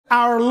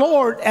our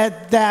Lord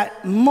at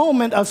that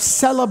moment of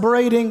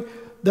celebrating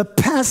the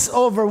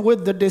Passover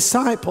with the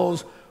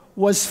disciples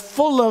was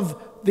full of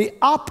the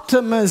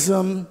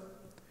optimism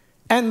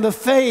and the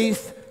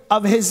faith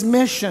of his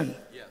mission.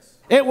 Yes.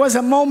 It was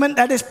a moment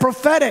that is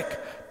prophetic.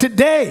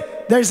 Today,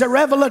 there's a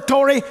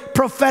revelatory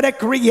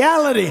prophetic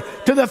reality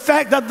to the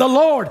fact that the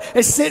Lord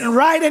is sitting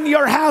right in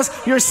your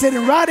house. You're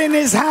sitting right in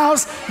his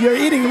house. You're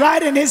eating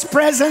right in his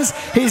presence.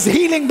 His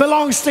healing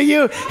belongs to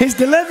you. His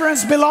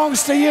deliverance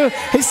belongs to you.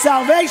 His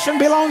salvation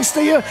belongs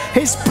to you.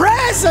 His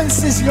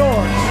presence is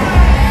yours.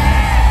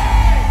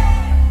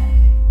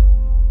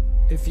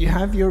 If you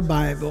have your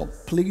Bible,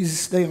 please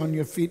stay on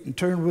your feet and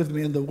turn with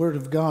me in the Word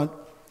of God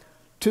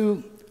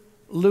to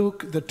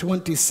Luke, the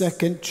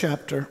 22nd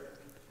chapter.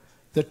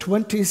 The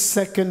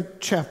 22nd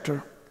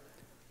chapter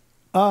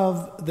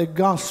of the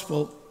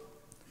Gospel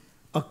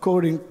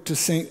according to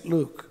St.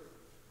 Luke.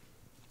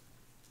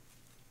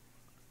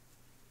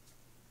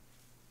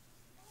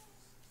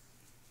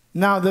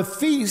 Now the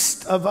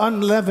feast of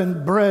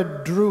unleavened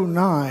bread drew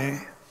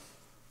nigh,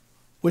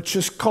 which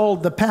is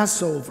called the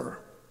Passover.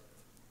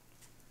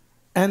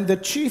 And the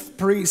chief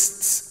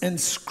priests and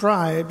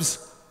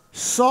scribes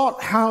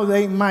sought how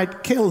they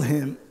might kill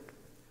him,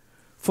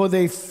 for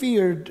they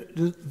feared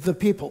the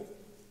people.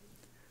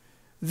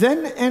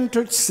 Then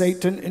entered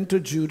Satan into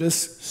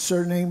Judas,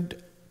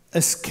 surnamed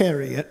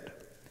Iscariot,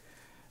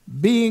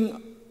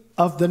 being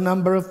of the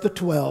number of the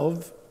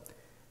 12,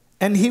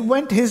 and he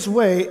went his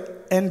way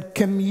and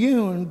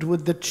communed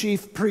with the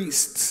chief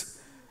priests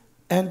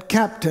and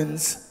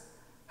captains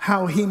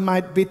how he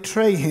might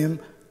betray him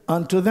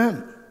unto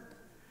them.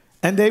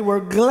 And they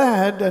were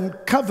glad and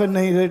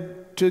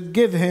covenanted to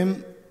give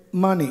him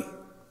money.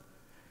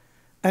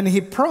 And he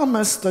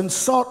promised and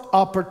sought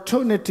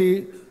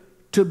opportunity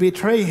to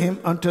betray him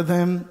unto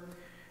them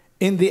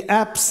in the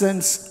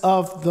absence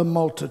of the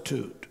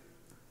multitude.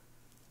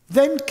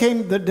 Then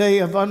came the day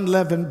of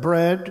unleavened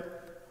bread,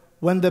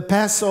 when the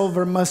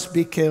Passover must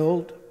be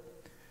killed.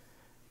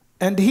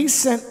 And he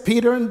sent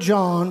Peter and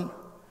John,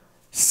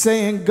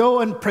 saying, Go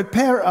and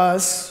prepare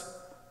us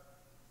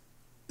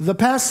the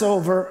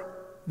Passover,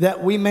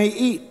 that we may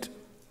eat.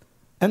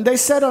 And they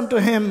said unto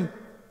him,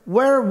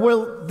 Where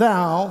wilt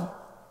thou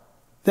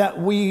that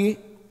we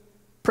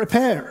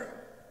prepare?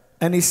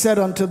 And he said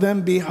unto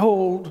them,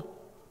 Behold,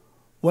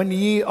 when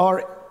ye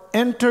are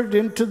entered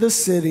into the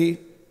city,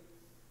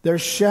 there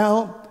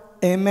shall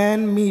a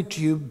man meet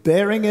you,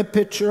 bearing a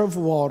pitcher of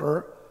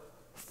water.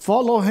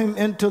 Follow him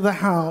into the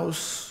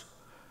house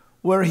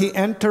where he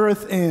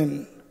entereth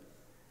in.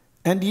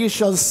 And ye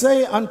shall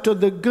say unto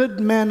the good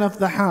man of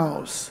the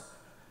house,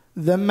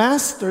 The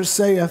master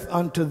saith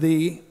unto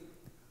thee,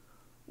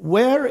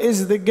 Where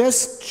is the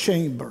guest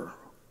chamber,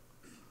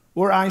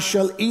 where I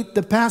shall eat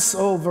the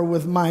Passover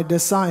with my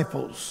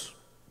disciples?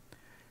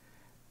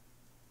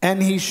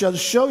 And he shall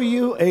show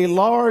you a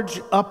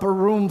large upper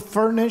room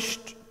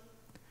furnished.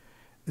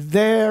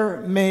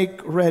 There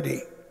make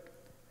ready.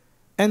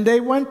 And they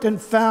went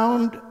and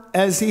found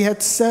as he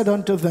had said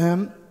unto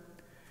them,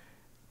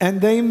 and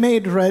they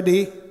made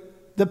ready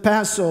the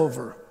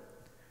Passover.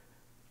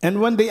 And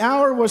when the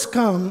hour was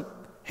come,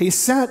 he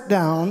sat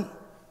down,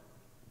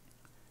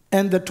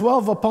 and the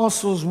 12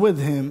 apostles with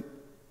him.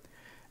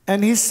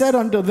 And he said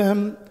unto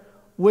them,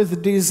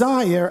 With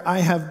desire I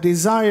have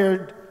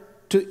desired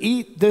to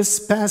eat this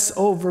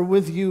Passover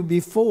with you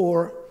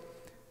before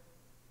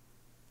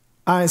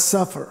I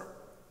suffer.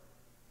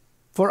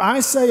 For I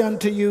say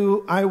unto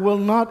you, I will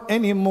not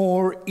any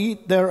more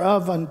eat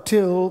thereof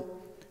until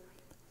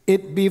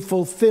it be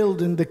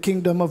fulfilled in the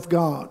kingdom of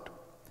God.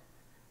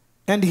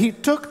 And he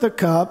took the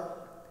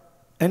cup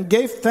and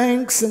gave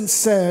thanks and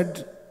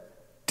said,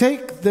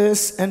 Take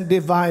this and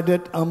divide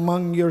it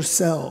among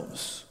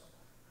yourselves.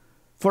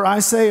 For I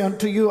say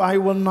unto you, I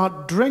will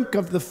not drink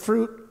of the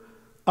fruit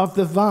of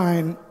the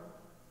vine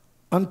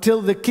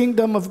until the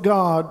kingdom of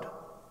God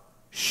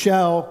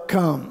shall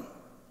come.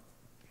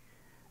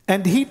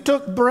 And he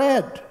took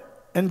bread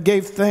and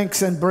gave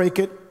thanks and brake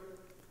it,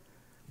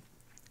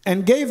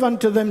 and gave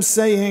unto them,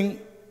 saying,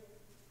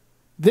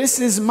 This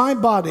is my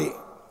body,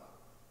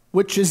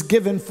 which is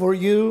given for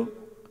you.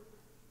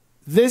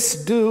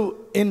 This do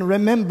in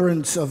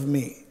remembrance of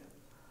me.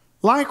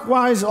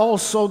 Likewise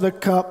also the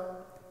cup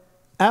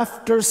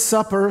after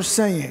supper,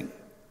 saying,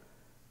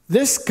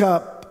 This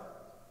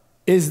cup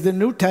is the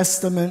New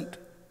Testament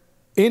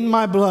in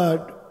my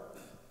blood,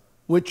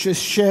 which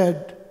is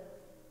shed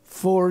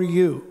for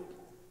you.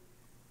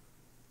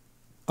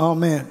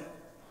 Amen. Amen.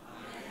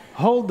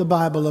 Hold the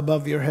Bible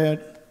above your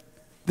head.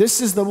 This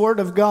is the Word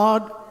of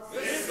God.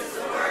 This is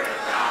the Word of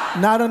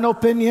God. Not an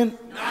opinion.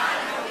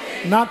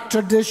 Not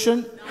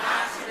tradition.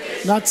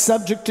 Not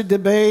subject to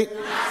debate.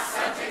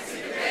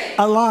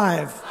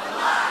 Alive.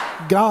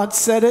 God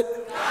said it.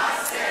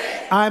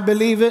 I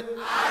believe it.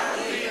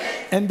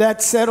 And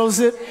that settles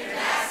it.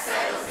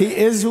 He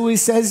is who he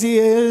says he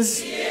is.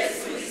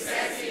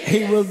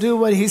 He will do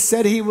what he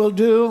said he will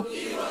do.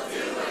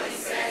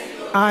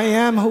 I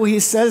am who he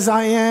says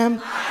I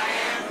am.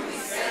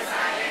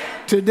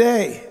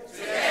 Today,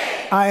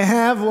 I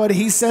have what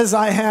he says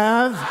I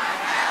have.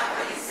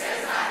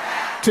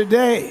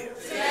 Today.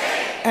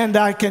 And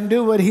I can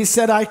do what he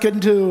said I can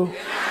do.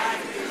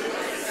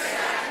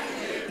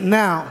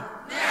 Now.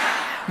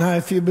 Now,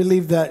 if you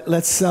believe that,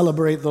 let's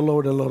celebrate the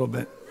Lord a little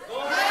bit.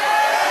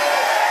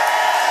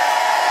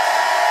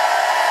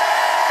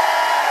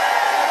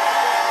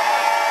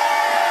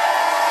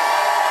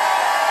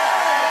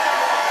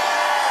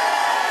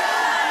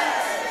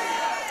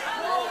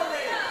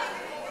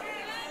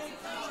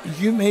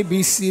 You may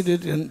be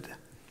seated, and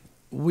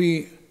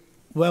we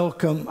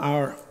welcome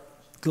our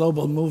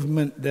global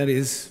movement that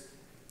is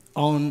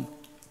on.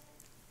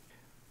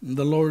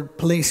 The Lord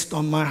placed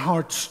on my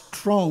heart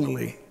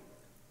strongly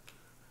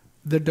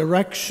the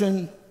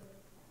direction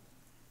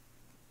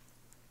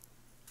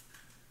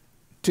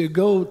to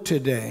go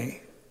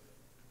today.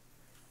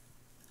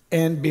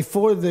 And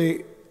before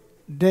the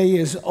day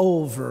is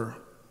over,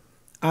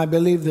 I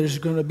believe there's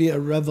going to be a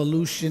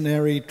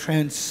revolutionary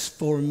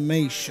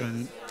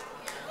transformation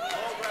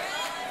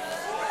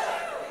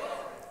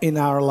in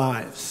our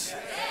lives.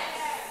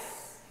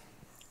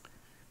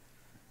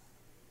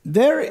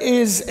 There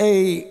is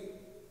a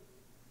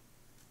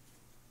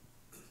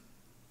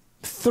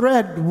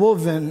thread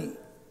woven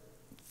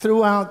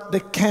throughout the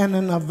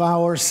canon of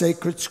our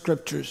sacred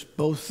scriptures,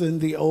 both in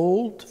the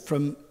Old,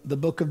 from the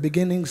book of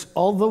beginnings,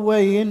 all the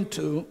way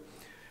into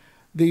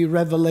the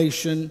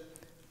revelation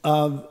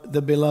of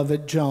the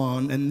beloved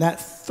John. And that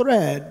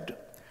thread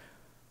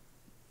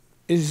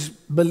is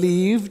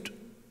believed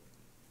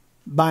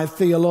by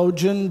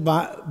theologians,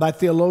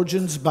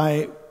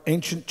 by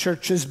ancient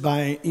churches,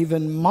 by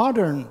even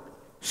modern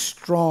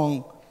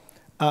strong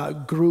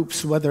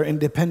groups, whether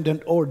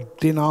independent or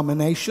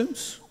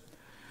denominations,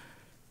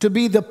 to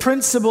be the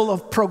principle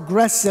of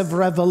progressive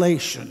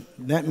revelation.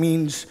 That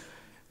means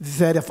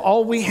that if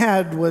all we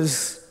had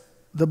was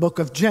the book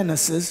of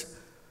Genesis,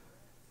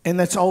 and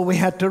that's all we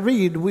had to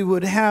read, we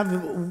would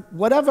have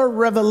whatever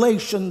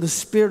revelation the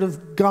Spirit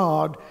of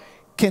God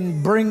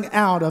can bring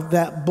out of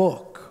that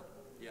book.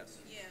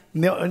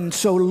 And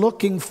so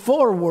looking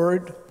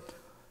forward,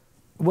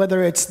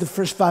 whether it's the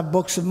first 5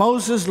 books of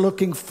Moses,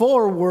 looking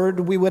forward,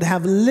 we would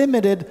have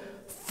limited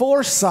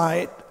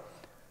foresight.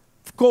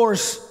 Of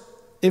course,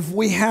 if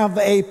we have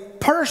a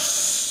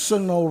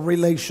personal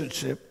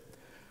relationship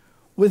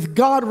with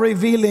God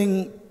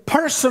revealing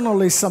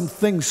personally some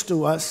things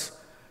to us,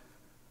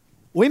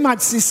 we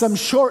might see some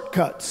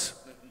shortcuts.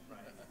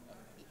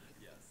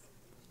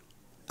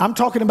 I'm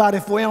talking about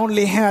if we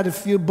only had a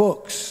few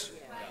books.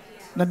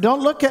 Now,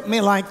 don't look at me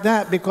like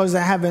that because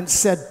I haven't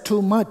said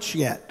too much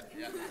yet.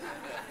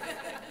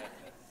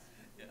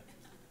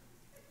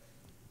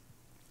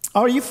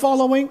 Are you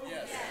following?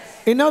 Yes.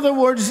 In other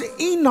words,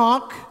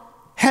 Enoch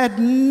had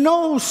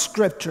no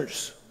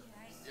scriptures.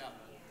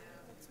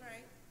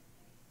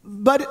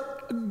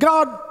 But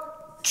God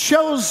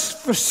chose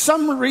for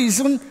some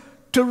reason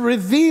to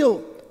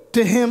reveal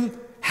to him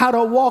how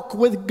to walk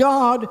with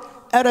God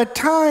at a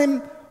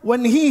time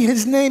when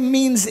his name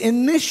means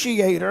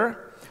initiator,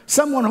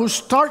 someone who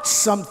starts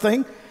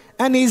something,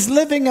 and he's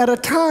living at a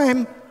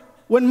time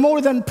when more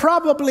than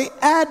probably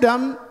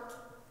Adam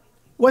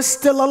was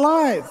still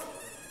alive.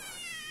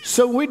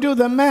 So we do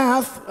the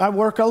math. I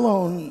work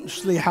alone.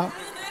 See how?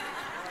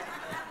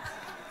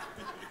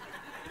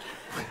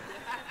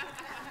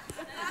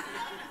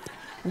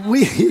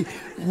 We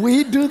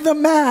do the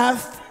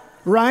math,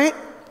 right?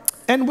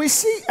 And we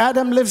see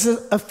Adam lives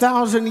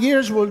 1,000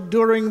 years. Well,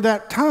 during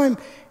that time,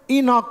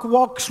 Enoch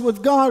walks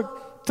with God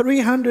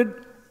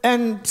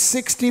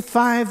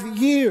 365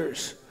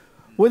 years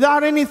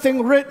without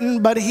anything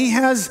written, but he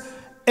has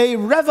a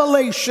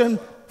revelation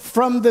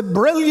from the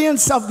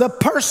brilliance of the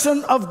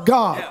person of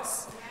God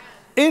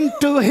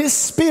into his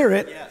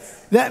spirit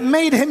that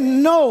made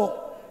him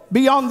know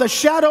beyond the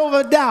shadow of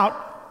a doubt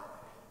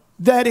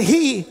that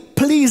he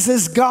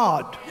pleases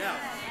God.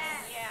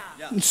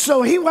 And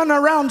so he went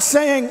around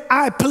saying,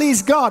 I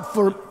please God,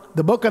 for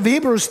the book of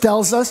Hebrews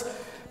tells us,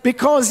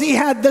 because he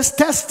had this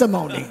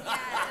testimony.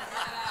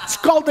 It's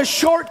called a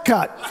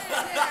shortcut.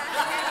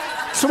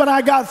 That's what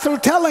I got through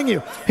telling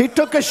you. He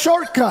took a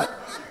shortcut.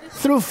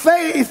 Through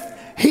faith,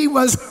 he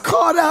was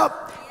caught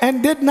up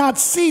and did not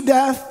see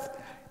death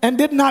and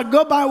did not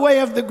go by way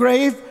of the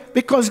grave,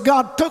 because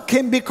God took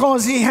him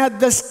because he had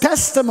this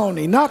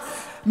testimony. Not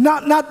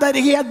that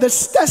he had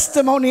this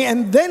testimony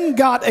and then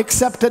got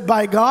accepted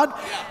by God,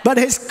 but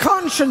his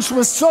conscience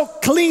was so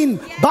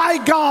clean by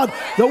God,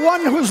 the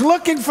one who's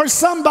looking for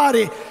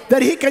somebody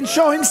that he can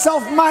show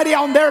himself mighty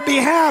on their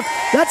behalf.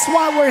 That's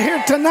why we're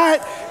here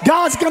tonight.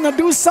 God's going to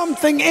do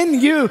something in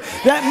you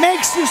that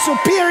makes you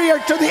superior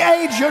to the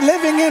age you're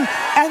living in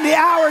and the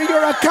hour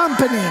you're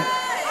accompanying.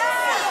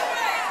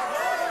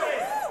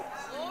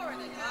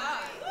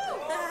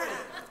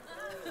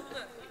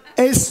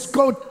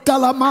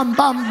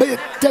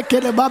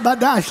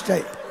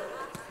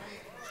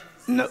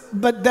 No,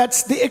 but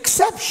that's the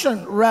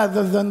exception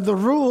rather than the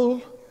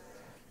rule,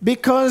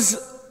 because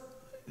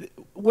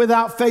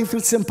without faith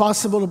it's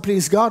impossible to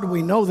please God.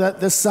 We know that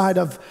this side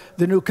of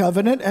the new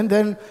covenant. And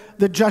then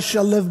the just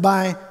shall live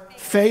by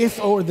faith,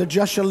 or the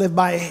just shall live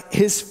by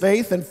his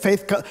faith, and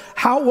faith.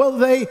 How will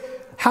they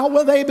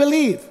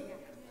believe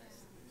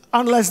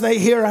unless they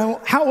hear?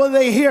 How will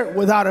they hear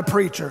without a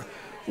preacher?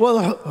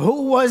 Well,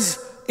 who was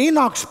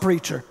Enoch's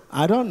preacher?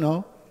 I don't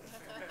know.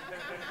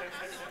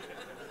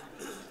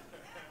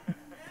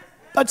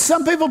 But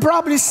some people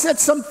probably said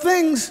some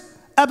things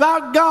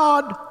about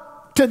God.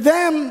 To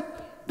them,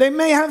 they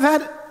may have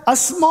had a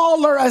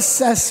smaller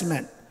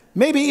assessment.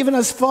 Maybe even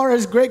as far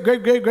as great,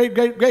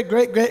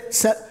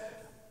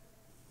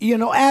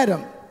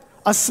 Adam.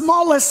 A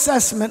small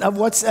assessment of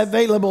what's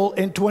available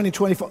in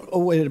 2024.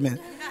 Oh, wait a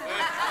minute.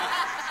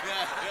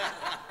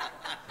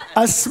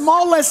 A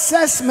small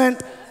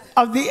assessment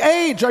of the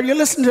age. Are you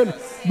listening to me?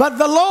 But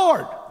the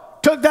Lord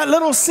took that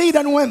little seed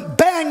and went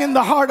bang in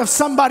the heart of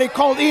somebody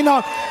called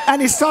Enoch,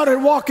 and he started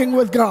walking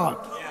with God.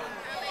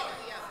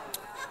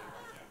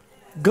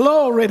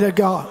 Glory to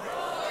God.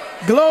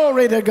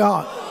 Glory to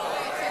God.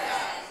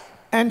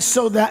 And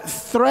so that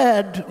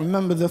thread,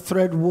 remember the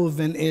thread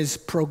woven is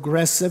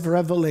progressive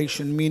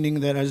revelation,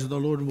 meaning that as the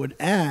Lord would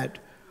add,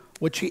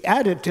 which he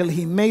added till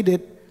he made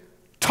it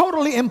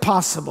totally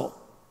impossible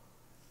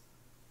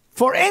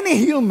for any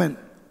human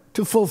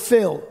to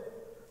fulfill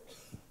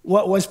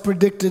what was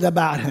predicted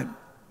about him.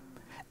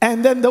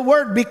 And then the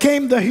Word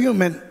became the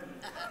human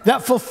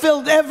that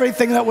fulfilled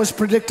everything that was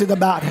predicted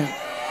about him.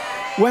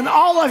 When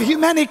all of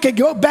humanity could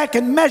go back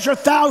and measure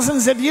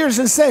thousands of years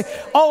and say,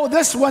 oh,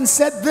 this one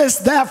said this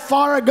that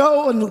far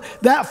ago and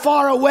that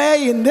far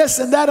away and this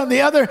and that and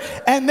the other.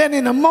 And then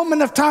in a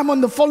moment of time, when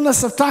the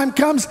fullness of time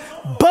comes,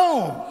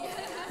 boom,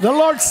 the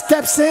Lord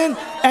steps in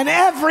and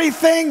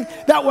everything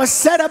that was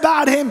said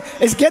about him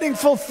is getting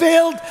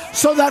fulfilled,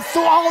 so that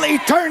through all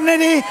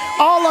eternity,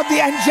 all of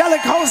the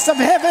angelic hosts of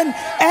heaven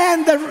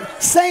and the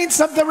saints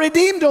of the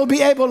redeemed will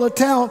be able to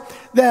tell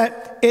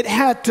that it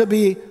had to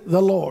be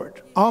the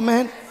Lord.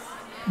 Amen.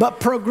 But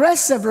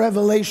progressive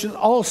revelation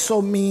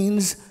also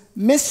means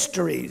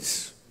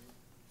mysteries.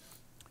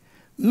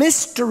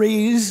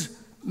 Mysteries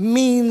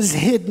means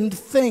hidden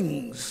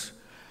things.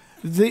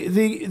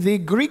 The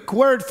Greek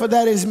word for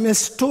that is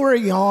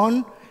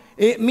mysterion.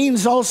 It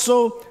means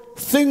also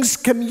things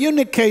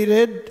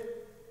communicated,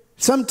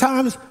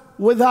 sometimes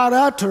without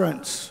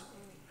utterance.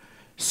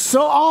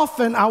 So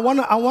often, I want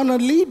to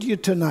lead you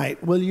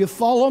tonight. Will you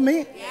follow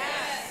me?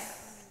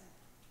 Yes.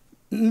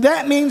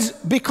 That means,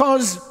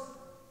 because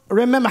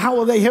remember, how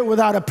will they hear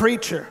without a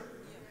preacher?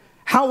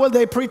 How will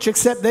they preach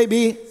except they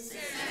be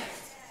sent?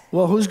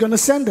 Well, who's going to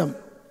send them?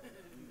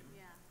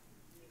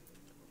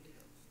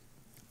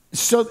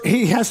 So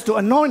he has to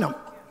anoint them.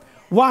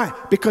 Why?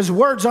 Because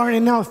words aren't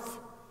enough.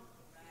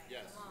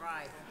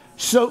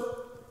 So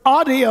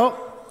audible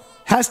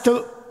has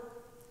to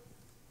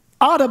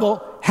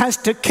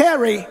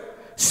carry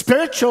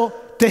spiritual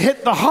to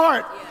hit the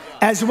heart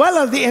as well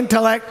as the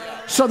intellect,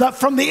 so that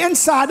from the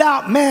inside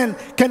out, man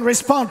can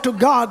respond to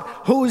God,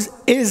 who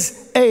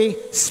is a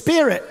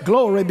spirit.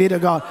 Glory be to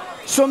God.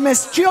 So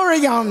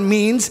mysterion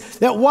means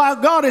that while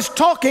God is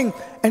talking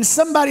and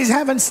somebody's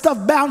having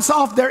stuff bounce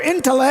off their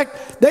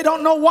intellect, they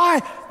don't know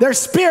why. Their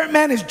spirit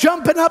man is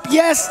jumping up,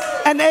 yes,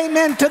 and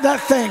amen to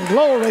that thing.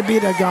 Glory be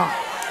to God.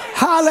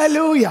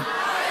 Hallelujah.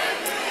 Hallelujah.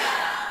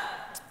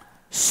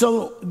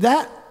 So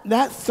that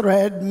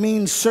thread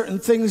means certain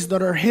things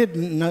that are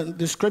hidden. Now,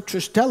 the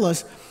scriptures tell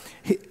us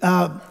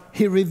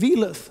he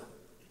revealeth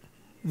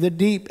the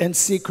deep and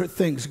secret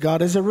things.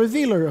 God is a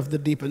revealer of the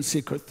deep and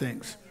secret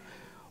things.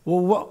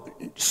 Well,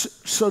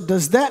 so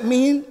does that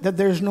mean that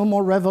there's no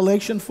more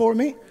revelation for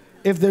me?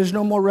 If there's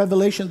no more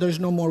revelation, there's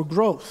no more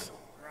growth.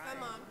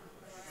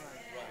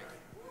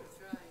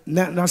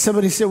 Now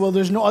somebody said, well,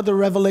 there's no other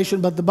revelation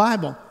but the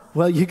Bible.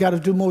 Well, you got to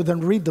do more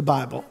than read the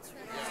Bible,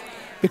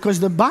 because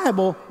the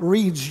Bible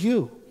reads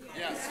you.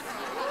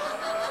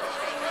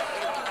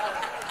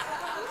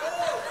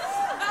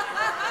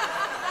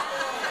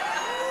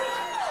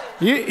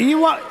 You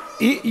want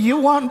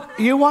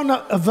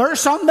a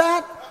verse on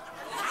that?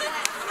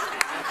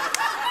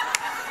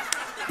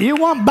 You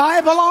want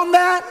Bible on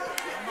that?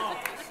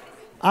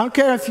 I don't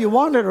care if you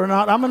want it or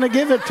not. I'm going to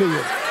give it to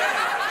you.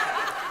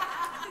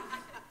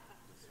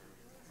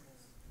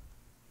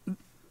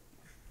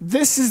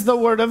 This is the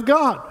Word of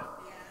God,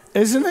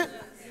 isn't it?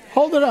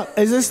 Hold it up.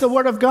 Is this the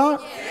Word of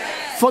God?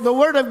 Yes. For the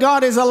Word of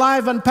God is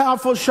alive and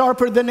powerful,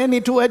 sharper than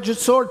any two-edged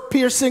sword,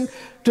 piercing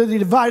to the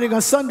dividing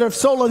asunder of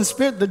soul and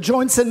spirit, the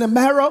joints and the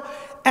marrow,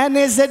 and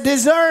is a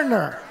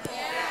discerner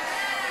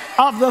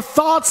of the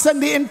thoughts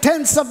and the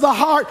intents of the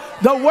heart.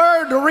 The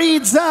Word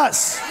reads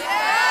us.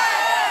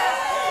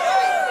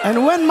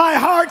 And when my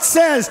heart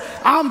says,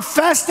 I'm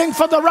fasting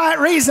for the right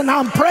reason,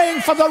 I'm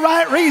praying for the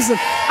right reason,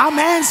 I'm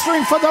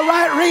answering for the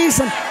right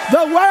reason,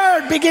 the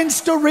Word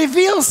begins to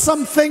reveal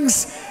some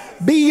things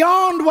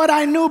beyond what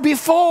I knew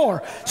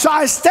before. So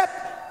I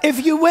step,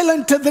 if you will,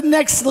 into the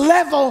next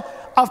level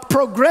of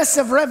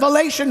progressive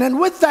revelation. And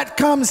with that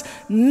comes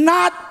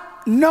not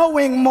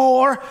knowing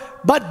more,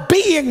 but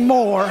being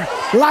more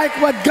like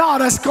what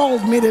God has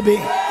called me to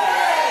be.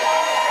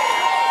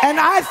 And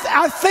I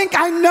think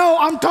I know,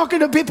 I'm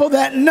talking to people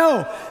that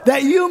know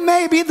that you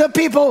may be the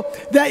people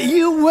that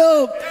you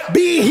will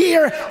be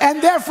here,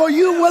 and therefore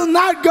you will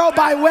not go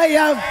by way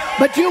of,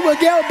 but you will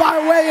go by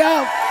way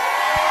of.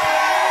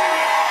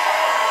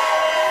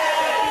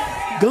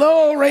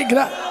 Glory,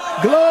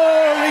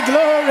 glory,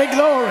 glory,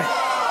 glory.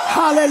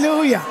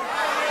 Hallelujah.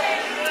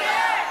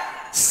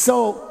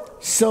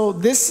 So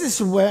this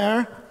is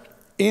where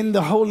in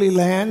the Holy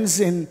Lands,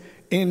 in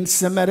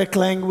Semitic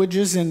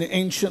languages, in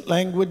ancient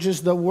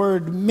languages, the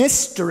word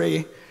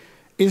mystery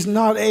is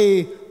not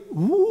a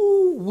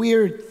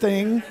weird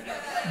thing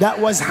that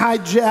was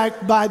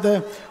hijacked by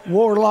the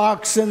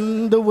warlocks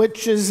and the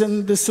witches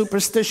and the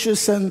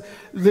superstitious and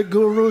the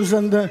gurus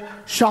and the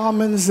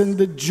shamans and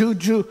the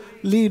juju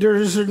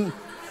leaders and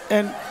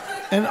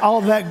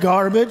all that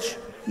garbage.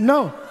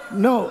 No,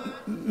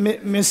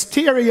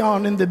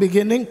 mysterion in the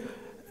beginning,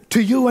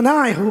 to you and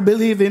I who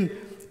believe in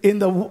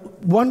the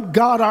one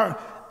God,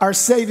 our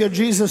Savior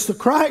Jesus the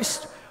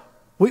Christ,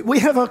 we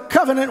have a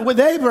covenant with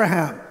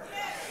Abraham.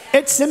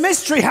 It's a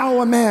mystery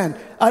how a man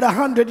at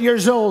 100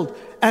 years old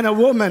and a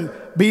woman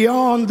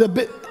beyond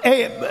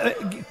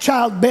the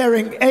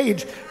childbearing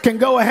age can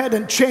go ahead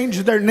and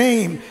change their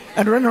name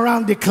and run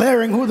around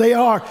declaring who they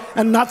are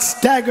and not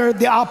stagger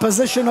the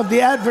opposition of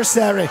the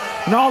adversary.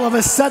 And all of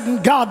a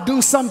sudden God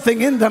do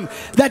something in them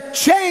that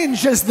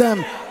changes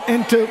them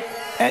into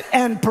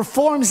and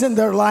performs in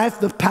their life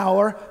the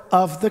power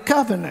of the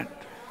covenant.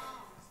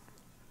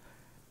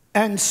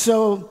 And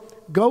so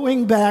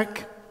going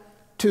back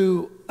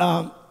to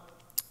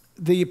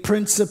the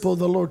principle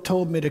the Lord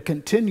told me to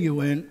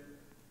continue in,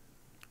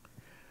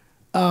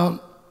 the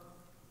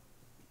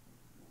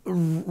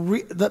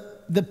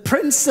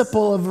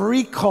principle of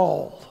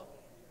recall.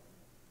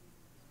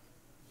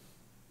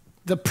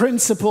 The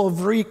principle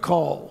of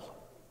recall.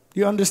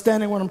 You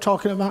understanding what I'm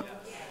talking about?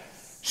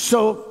 Yes.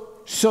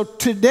 So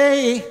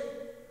today,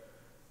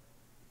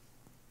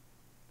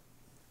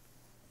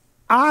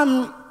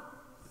 I'm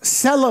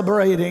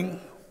celebrating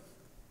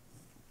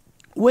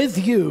with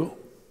you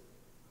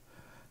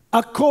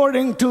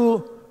according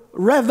to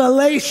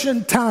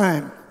revelation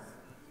time.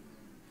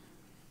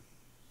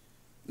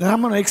 Now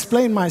I'm going to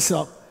explain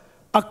myself.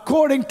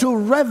 According to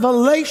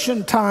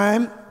revelation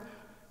time,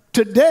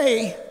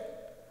 today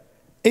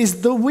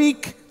is the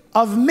week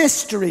of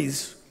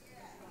mysteries.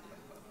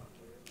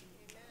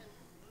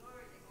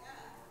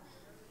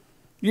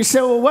 You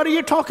say, well, what are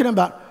you talking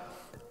about?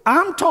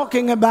 I'm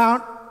talking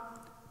about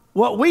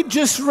what we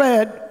just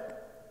read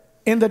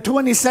in the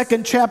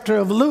 22nd chapter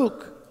of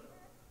Luke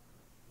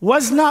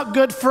was not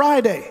Good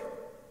Friday.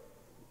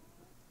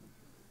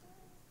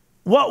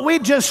 What we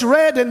just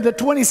read in the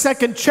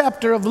 22nd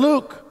chapter of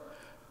Luke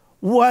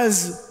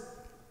was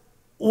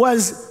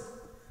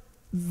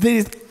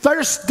the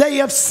Thursday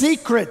of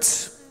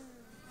secrets.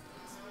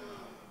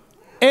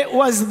 It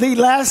was the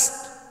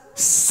last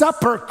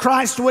supper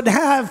Christ would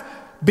have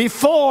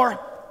before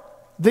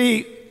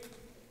the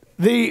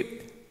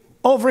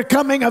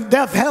overcoming of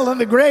death, hell, and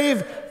the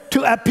grave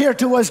to appear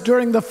to us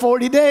during the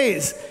 40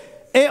 days.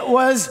 It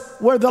was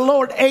where the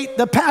Lord ate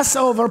the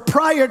Passover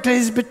prior to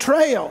his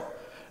betrayal.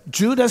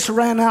 Judas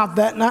ran out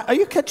that night. Are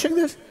you catching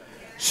this?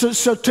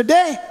 So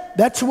today,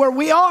 that's where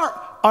we are.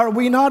 Are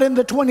we not in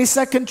the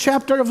 22nd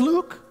chapter of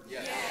Luke?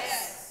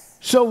 Yes.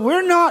 So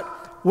we're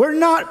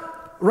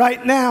not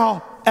right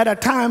now at a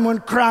time when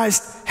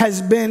Christ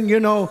has been,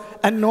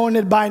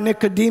 anointed by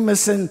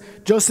Nicodemus and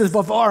Joseph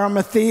of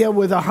Arimathea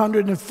with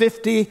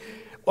 150,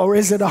 or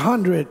is it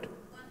 100?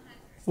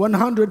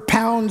 100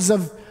 pounds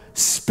of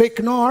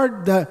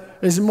spikenard. That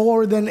is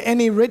more than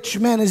any rich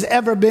man has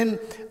ever been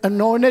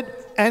anointed,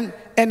 and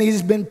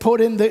he's been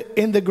put in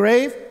the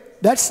grave.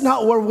 That's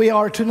not where we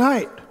are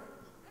tonight.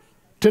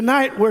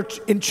 Tonight we're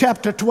in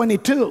chapter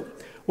 22.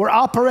 We're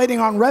operating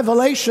on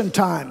revelation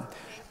time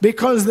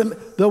because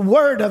the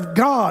Word of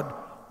God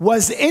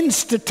was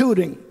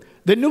instituting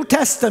the New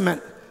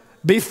Testament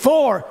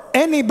before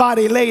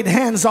anybody laid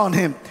hands on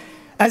him.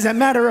 As a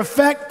matter of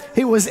fact,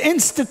 he was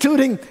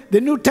instituting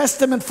the New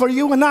Testament for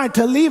you and I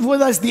to leave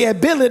with us the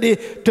ability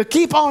to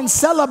keep on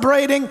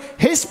celebrating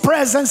his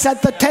presence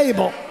at the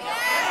table,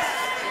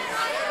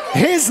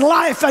 his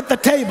life at the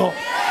table,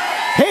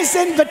 his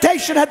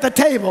invitation at the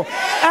table,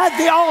 at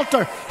the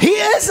altar. He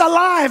is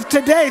alive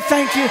today,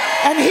 thank you,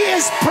 and he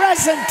is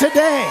present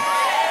today.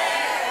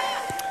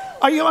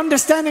 Are you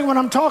understanding what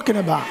I'm talking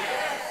about?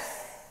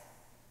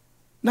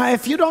 Now,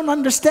 if you don't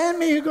understand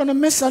me, you're going to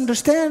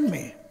misunderstand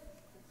me.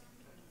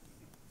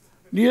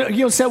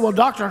 You'll say, well,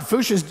 Dr.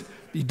 Harfouche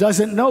he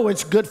doesn't know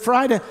it's Good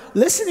Friday.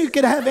 Listen, you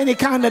can have any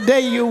kind of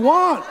day you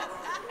want.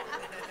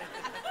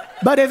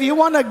 But if you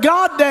want a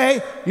God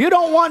day, you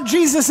don't want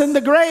Jesus in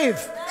the grave.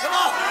 Come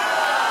on.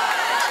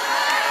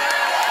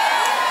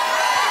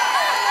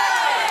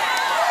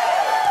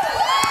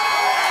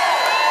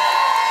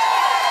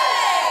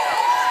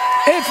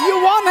 If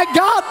you want a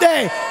God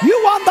day, you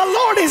want the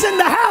Lord is in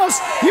the house.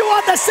 You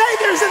want the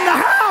Savior's in the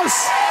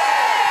house.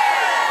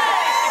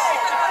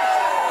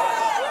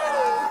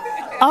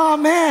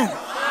 Amen.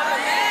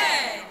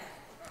 Amen.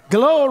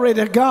 Glory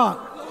to God.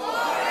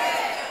 Glory.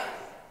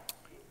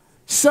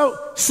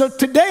 So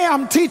today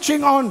I'm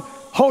teaching on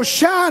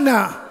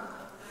Hoshana.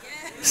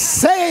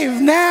 Save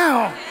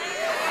now.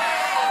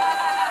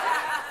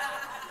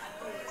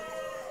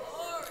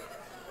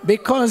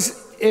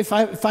 Because if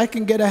I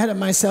can get ahead of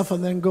myself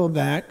and then go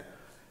back,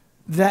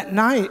 that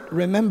night,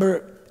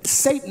 remember,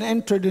 Satan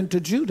entered into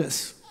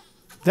Judas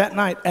that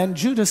night, and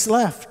Judas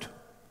left.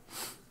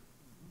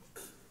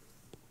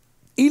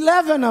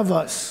 11 of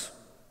us,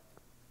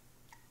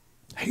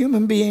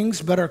 human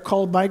beings, but are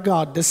called by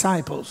God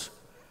disciples.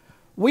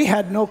 We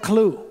had no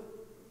clue.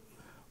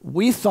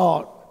 We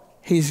thought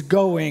he's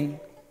going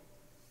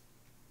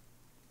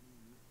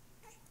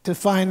to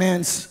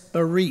finance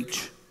a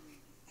reach.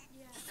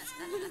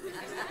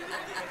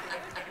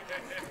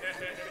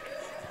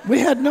 We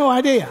had no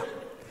idea.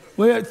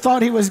 We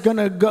thought he was going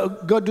to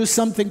go do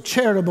something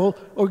charitable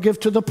or give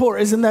to the poor.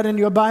 Isn't that in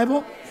your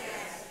Bible?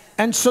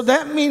 And so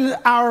that means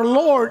our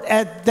Lord,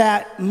 at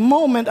that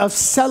moment of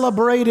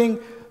celebrating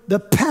the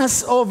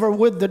Passover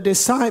with the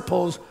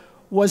disciples,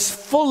 was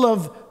full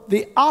of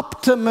the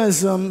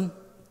optimism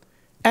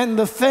and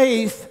the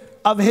faith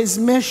of his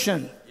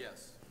mission.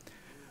 Yes.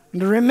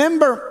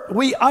 Remember,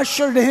 we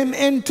ushered him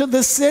into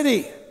the city.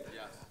 Yes.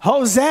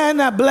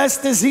 Hosanna,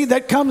 blessed is he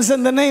that comes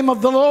in the name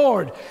of the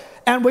Lord.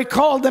 And we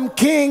called him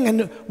king,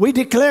 and we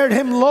declared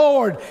him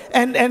Lord.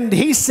 And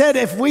he said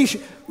if we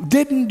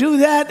didn't do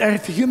that, or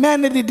if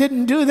humanity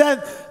didn't do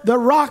that, the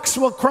rocks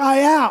will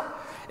cry out.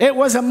 It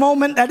was a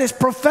moment that is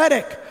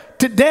prophetic.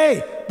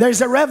 Today,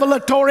 there's a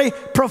revelatory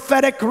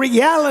prophetic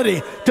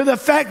reality to the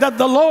fact that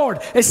the Lord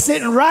is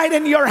sitting right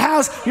in your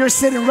house. You're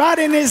sitting right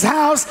in his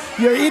house.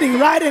 You're eating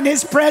right in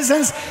his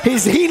presence.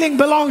 His healing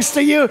belongs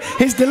to you.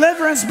 His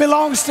deliverance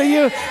belongs to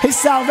you. His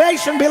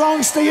salvation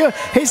belongs to you.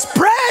 His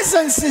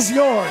presence is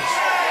yours.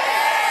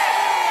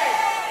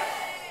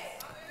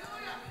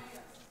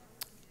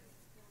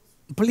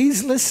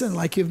 Please listen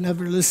like you've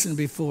never listened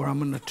before. I'm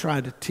going to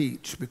try to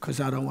teach because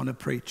I don't want to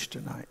preach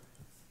tonight.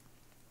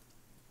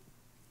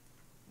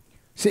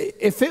 See,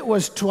 if it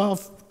was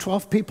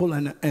 12 people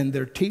and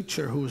their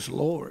teacher who's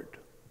Lord,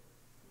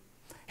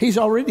 he's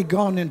already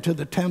gone into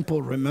the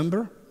temple,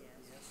 remember?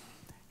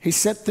 He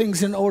set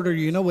things in order.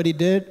 You know what he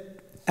did?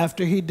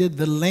 After he did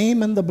the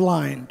lame and the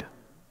blind,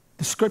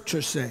 the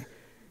scriptures say,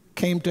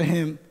 came to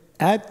him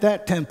at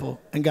that temple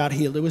and got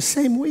healed. It was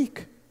same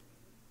week.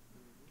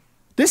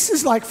 This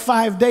is like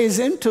 5 days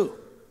into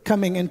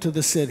coming into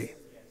the city.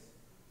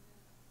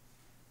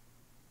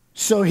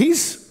 So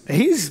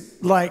he's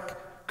like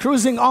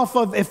cruising off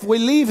of, if we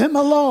leave him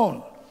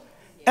alone,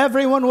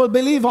 everyone will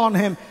believe on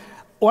him.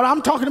 What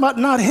I'm talking about,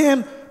 not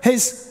him,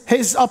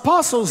 his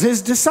apostles,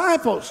 his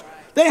disciples.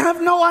 They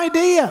have no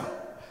idea.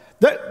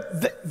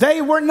 They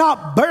were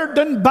not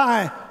burdened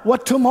by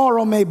what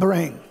tomorrow may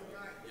bring.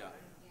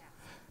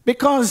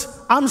 Because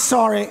I'm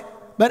sorry,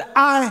 but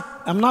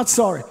I'm not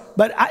sorry,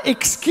 but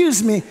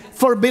excuse me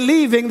for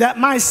believing that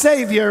my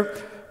Savior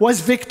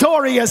was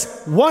victorious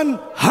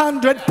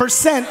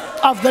 100%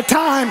 of the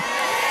time.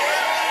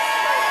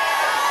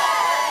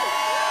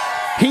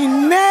 He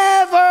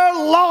never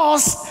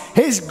lost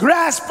his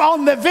grasp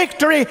on the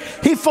victory.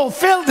 He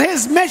fulfilled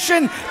his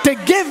mission to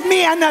give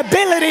me an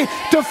ability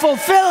to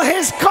fulfill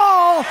his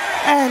call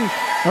and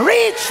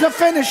reach the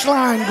finish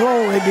line.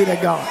 Glory be to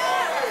God.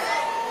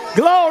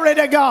 Glory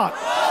to God.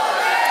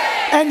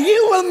 And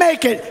you will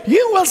make it.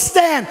 You will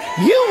stand.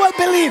 You will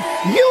believe.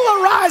 You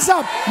will rise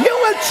up. You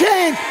will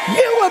change.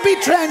 You will be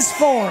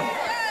transformed.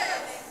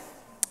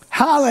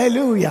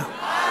 Hallelujah.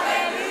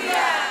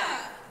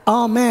 Hallelujah.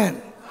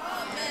 Amen.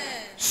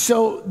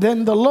 So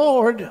then the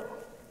Lord,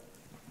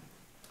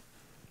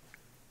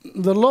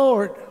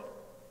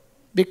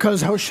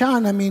 because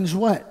Hoshana means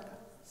what?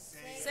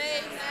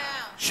 Save now.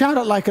 Shout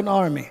it like an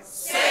army.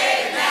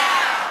 Save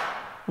now.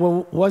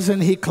 Well,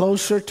 wasn't he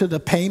closer to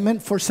the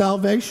payment for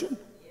salvation?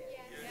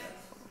 Yes.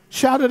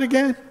 Shout it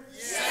again.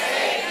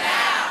 Save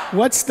now.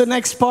 What's the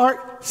next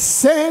part?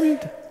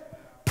 Send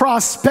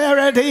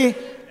prosperity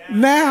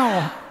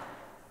now.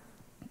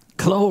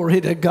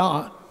 Glory to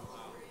God.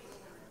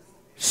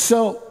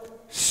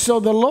 So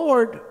the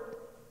Lord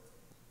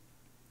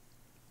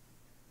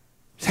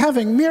is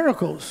having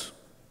miracles,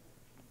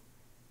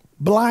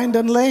 blind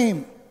and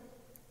lame.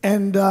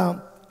 And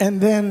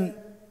then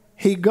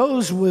he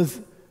goes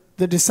with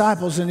the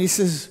disciples and he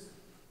says,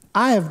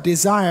 I have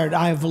desired,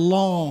 I have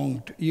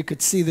longed. You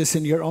could see this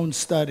in your own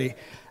study.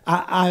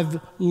 I've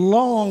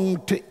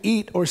longed to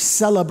eat or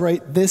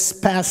celebrate this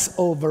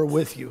Passover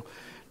with you.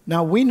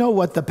 Now, we know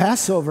what the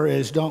Passover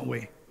is, don't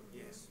we?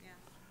 Yes.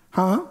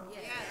 Huh?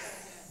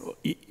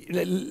 Yes.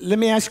 Let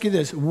me ask you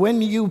this.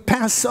 When you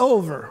pass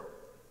over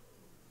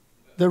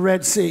the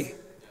Red Sea,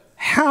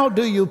 how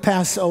do you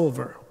pass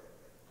over?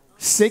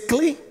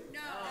 Sickly?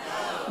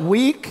 No.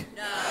 Weak?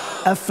 No.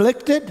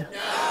 Afflicted?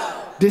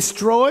 No.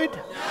 Destroyed?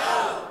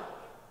 No.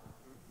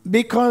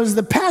 Because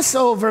the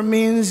Passover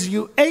means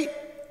you ate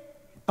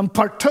and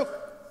partook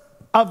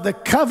of the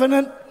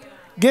covenant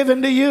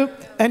given to you,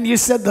 and you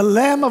said, the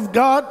Lamb of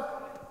God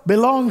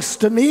belongs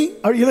to me.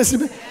 Are you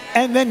listening?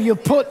 And then you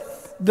put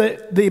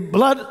the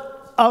blood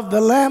of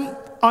the Lamb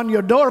on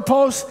your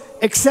doorposts,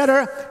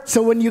 etc.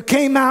 So when you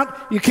came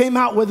out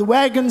with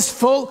wagons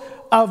full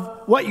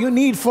of what you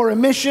need for a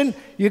mission.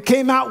 You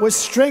came out with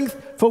strength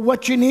for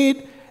what you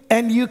need.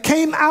 And you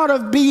came out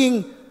of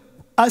being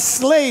a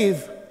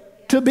slave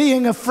to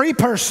being a free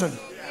person.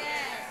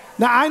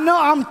 Now, I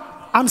know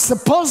I'm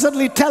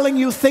supposedly telling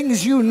you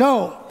things you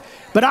know,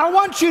 but I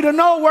want you to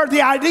know where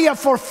the idea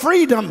for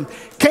freedom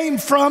came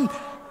from,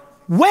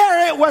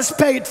 where it was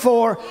paid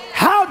for,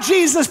 how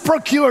Jesus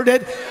procured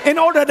it in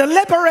order to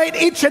liberate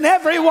each and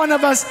every one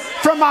of us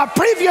from our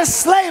previous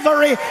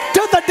slavery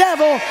to the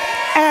devil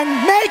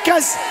and make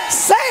us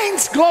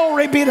saints,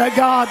 glory be to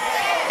God,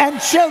 and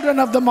children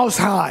of the Most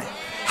High.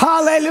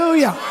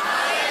 Hallelujah.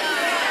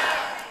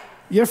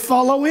 You're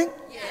following?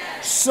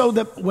 So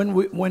that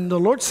when the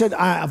Lord said,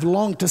 I have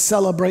longed to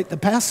celebrate the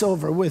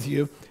Passover with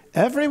you,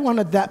 everyone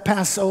at that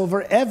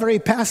Passover, every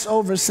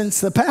Passover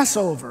since the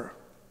Passover,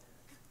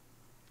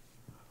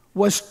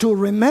 was to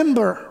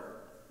remember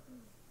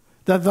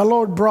that the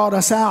Lord brought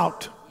us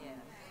out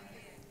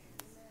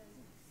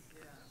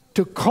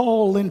to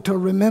call into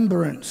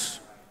remembrance.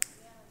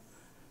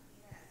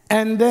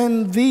 And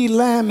then the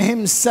Lamb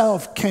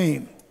himself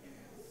came.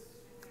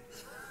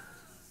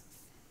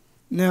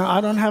 Now,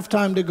 I don't have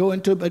time to go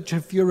into it, but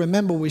if you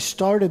remember, we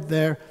started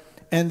there,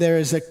 and there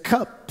is a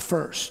cup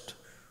first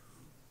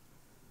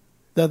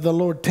that the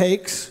Lord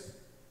takes.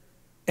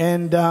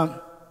 And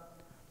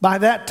by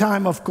that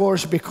time, of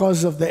course,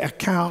 because of the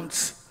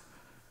accounts,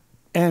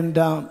 and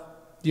do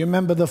you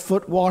remember the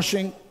foot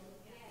washing?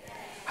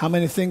 How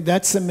many think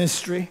that's a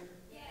mystery?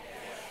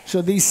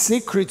 So these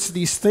secrets,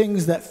 these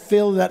things that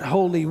fill that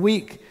Holy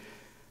Week,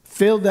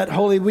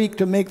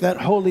 to make that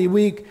Holy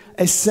Week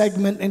a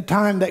segment in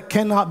time that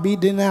cannot be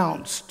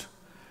denounced.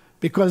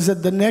 Because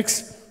at the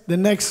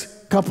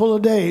next couple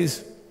of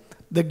days,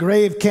 the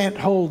grave can't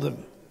hold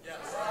them.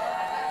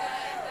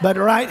 But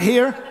right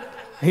here,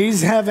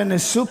 he's having a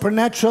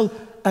supernatural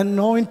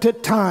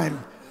anointed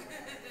time,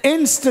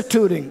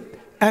 instituting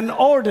an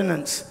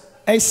ordinance,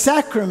 a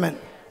sacrament,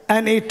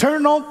 an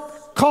eternal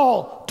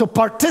call to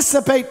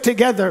participate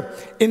together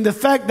in the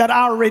fact that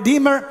our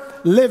Redeemer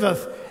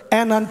liveth.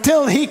 And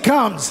until he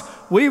comes,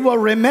 we will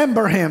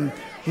remember him.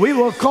 We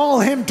will call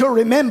him to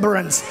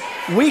remembrance.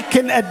 We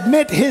can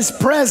admit his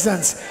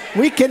presence.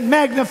 We can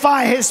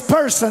magnify his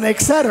person,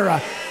 etc.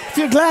 If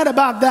you're glad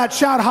about that,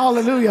 shout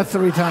hallelujah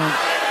 3 times.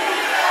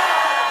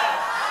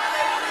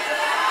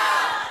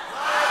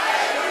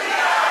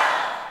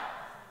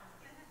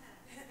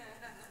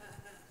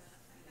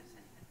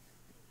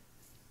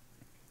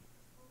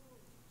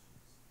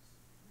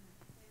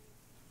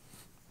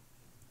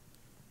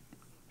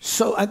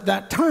 So at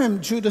that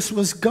time, Judas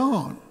was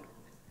gone.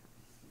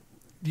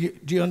 Do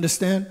you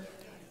understand?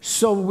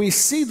 So we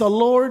see the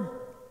Lord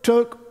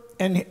took,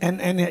 and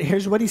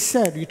here's what he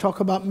said. You talk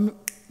about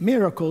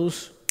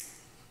miracles,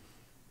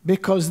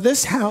 because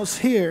this house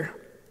here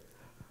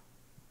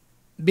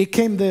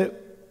became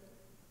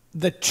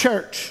the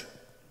church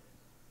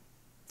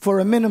for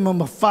a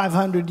minimum of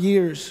 500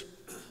 years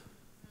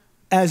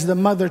as the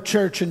mother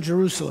church in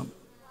Jerusalem.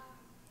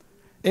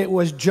 It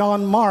was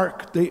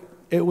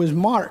It was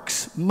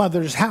Mark's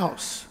mother's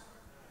house.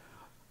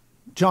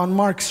 John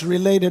Mark's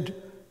related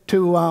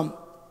to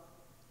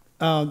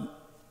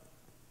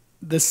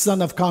the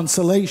son of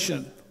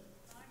consolation,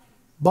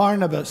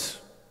 Barnabas.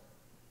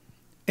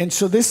 And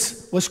so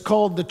this was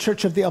called the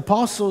Church of the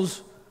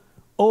Apostles,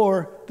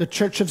 or the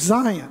Church of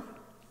Zion.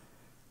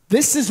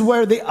 This is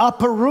where the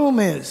upper room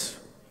is.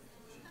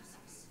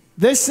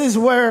 This is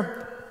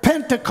where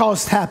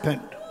Pentecost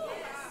happened.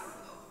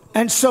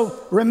 And so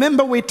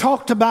remember, we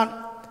talked about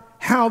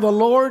how the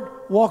Lord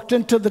walked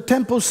into the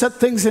temple, set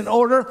things in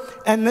order,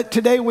 and that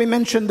today we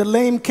mentioned the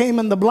lame came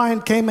and the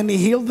blind came and he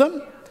healed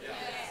them.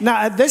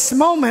 Now at this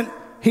moment,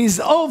 he's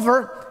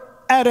over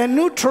at a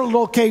neutral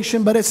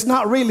location, but it's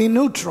not really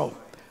neutral.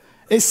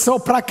 It's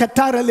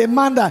soprakatara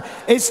lemanda.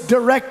 It's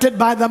directed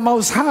by the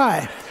Most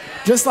High.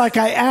 Just like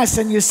I asked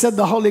and you said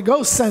the Holy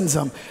Ghost sends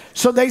them.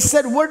 So they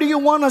said, where do you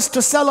want us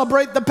to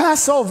celebrate the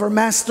Passover,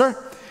 Master?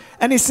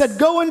 And he said,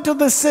 go into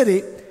the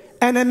city,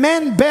 and a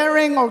man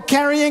bearing or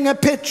carrying a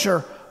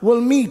pitcher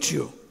will meet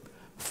you.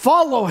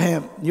 Follow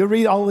him. You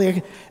read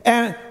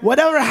and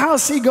whatever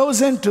house he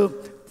goes into,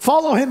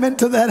 follow him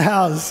into that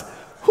house.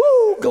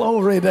 Whoo,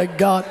 glory to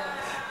God.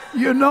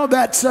 You know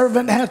that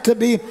servant had to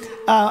be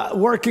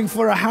working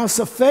for a house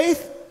of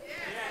faith.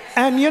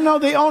 And you know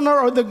the owner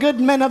or the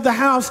good man of the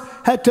house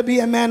had to be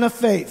a man of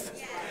faith.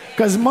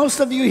 Because most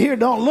of you here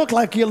don't look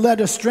like you let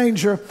a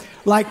stranger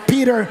like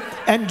Peter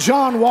and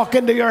John walk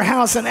into your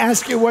house and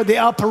ask you where the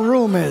upper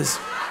room is.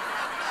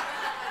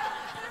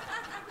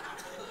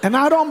 And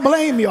I don't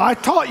blame you. I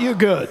taught you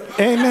good.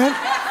 Amen.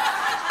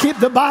 Keep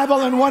the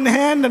Bible in one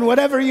hand and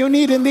whatever you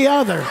need in the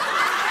other.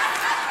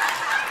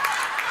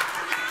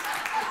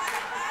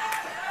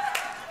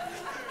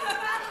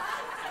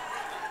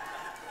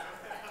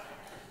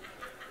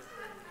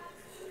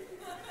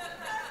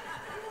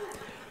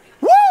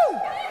 Woo!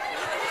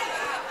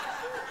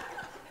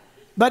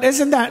 But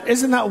isn't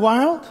that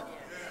wild?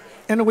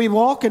 And we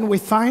walk and we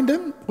find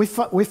him. We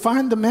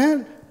find the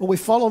man. Well, we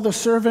follow the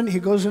servant. He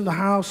goes in the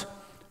house.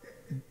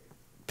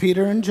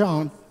 Peter and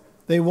John,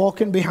 they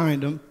walk in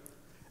behind him.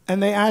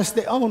 And they ask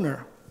the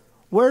owner,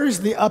 where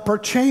is the upper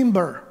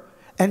chamber?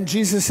 And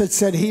Jesus had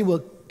said, he will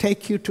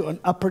take you to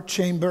an upper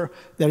chamber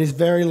that is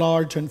very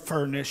large and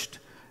furnished.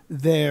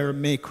 There,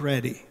 make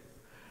ready.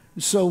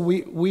 So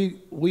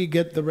we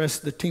get the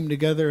rest of the team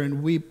together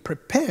and we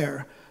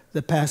prepare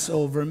the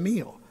Passover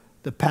meal.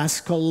 The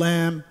paschal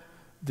lamb,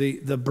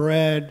 the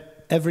bread,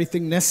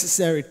 everything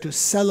necessary to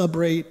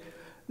celebrate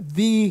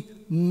the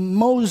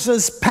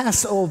Moses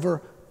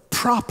Passover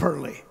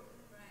properly.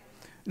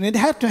 And it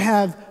had to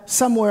have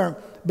somewhere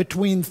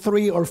between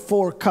 3 or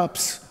 4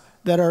 cups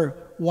that are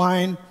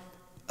wine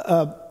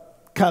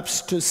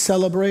cups to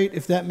celebrate,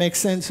 if that makes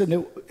sense.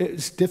 And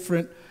it's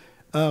different.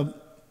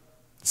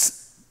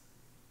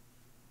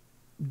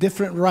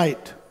 Different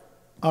rite,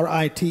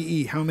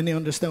 R-I-T-E. How many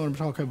understand what I'm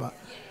talking about?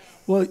 Yes.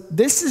 Well,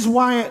 this is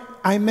why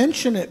I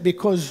mention it,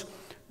 because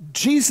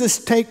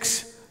Jesus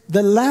takes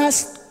the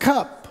last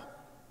cup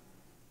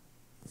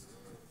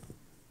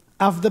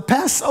of the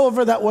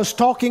Passover that was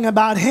talking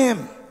about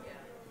him,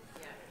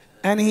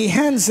 and he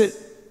hands it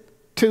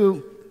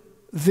to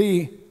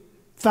the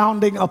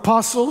founding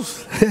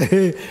apostles.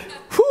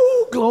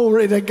 Whoo,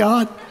 glory to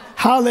God.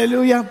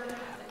 Hallelujah.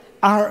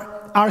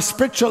 Our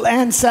spiritual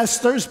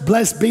ancestors,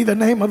 blessed be the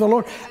name of the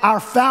Lord. Our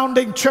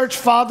founding church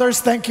fathers,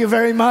 thank you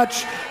very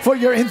much for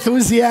your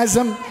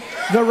enthusiasm.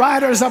 The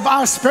writers of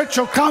our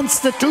spiritual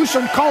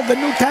constitution called the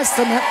New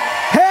Testament.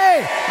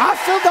 Hey, I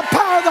feel the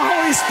power of the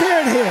Holy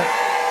Spirit here.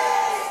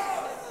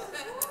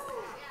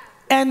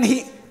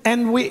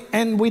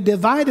 And we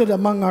divide it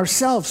among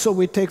ourselves. So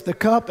we take the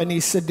cup and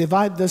he said,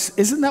 divide this.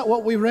 Isn't that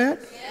what we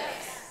read?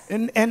 Yes.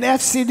 And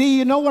FCD,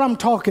 you know what I'm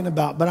talking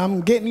about, but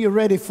I'm getting you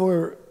ready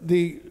for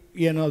the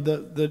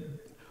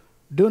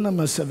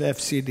dunamis of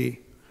FCD.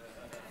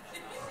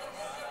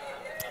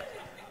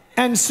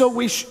 And so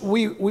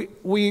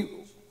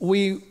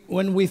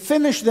when we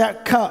finish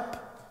that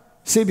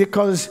cup, see,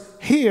 because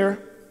here,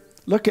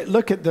 look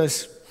at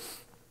this.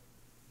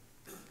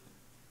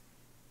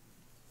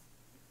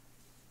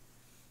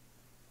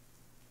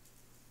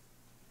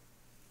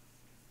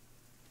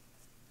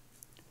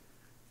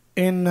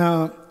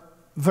 In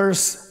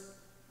verse,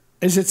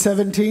 is it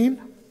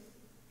 17?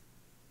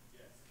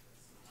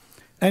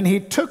 And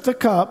he took the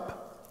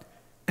cup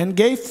and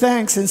gave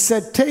thanks and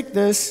said, take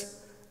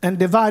this and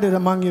divide it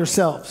among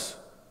yourselves.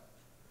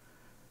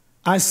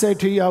 I say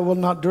to you, I will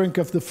not drink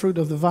of the fruit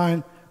of the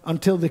vine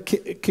until the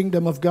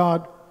kingdom of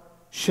God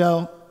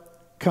shall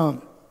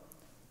come.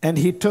 And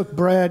he took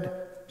bread.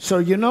 So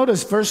you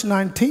notice verse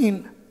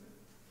 19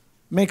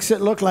 makes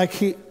it look like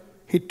he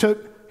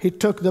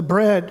took the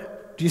bread.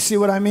 Do you see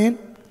what I mean?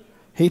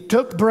 He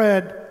took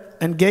bread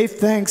and gave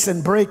thanks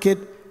and brake it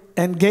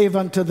and gave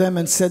unto them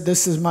and said,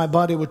 this is my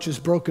body which is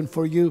broken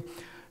for you.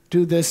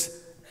 Do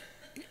this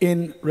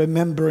in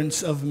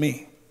remembrance of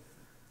me.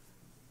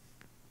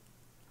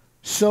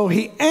 So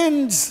he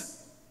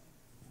ends,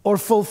 or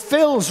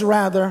fulfills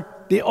rather,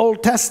 the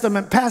Old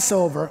Testament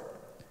Passover,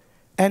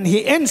 and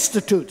he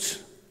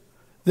institutes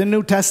the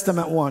New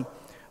Testament one.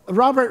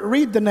 Robert,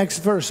 read the next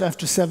verse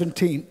after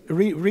 17.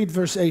 Read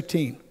verse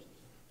 18.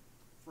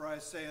 For I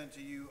say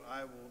unto you,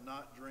 I will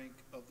not drink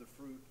of the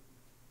fruit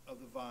of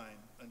the vine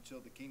until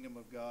the kingdom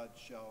of God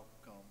shall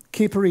come.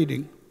 Keep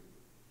reading.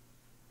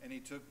 And he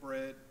took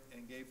bread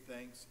and gave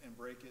thanks and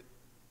brake it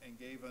and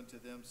gave unto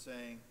them,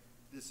 saying,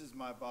 this is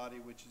my body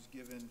which is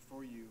given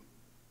for you.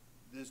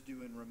 This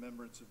do in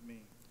remembrance of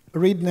me.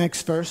 Read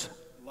next verse.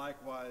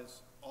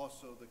 Likewise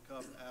also the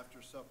cup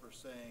after supper,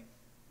 saying,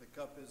 the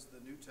cup is the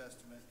New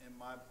Testament in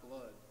my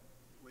blood,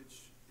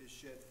 which is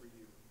shed for you.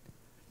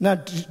 Now,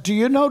 do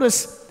you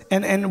notice,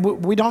 and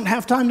we don't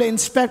have time to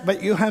inspect,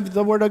 but you have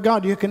the Word of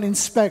God. You can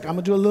inspect. I'm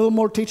going to do a little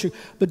more teaching.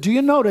 But do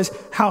you notice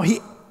how he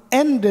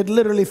ended,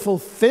 literally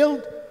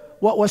fulfilled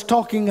what was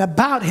talking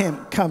about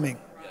him coming?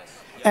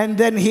 And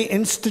then he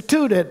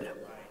instituted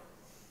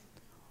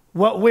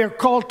what we're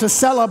called to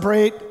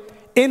celebrate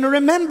in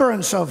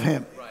remembrance of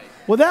him.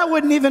 Well, that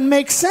wouldn't even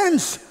make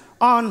sense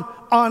on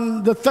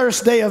the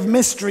Thursday of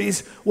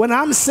Mysteries when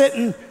I'm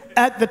sitting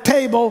at the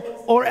table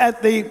or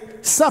at the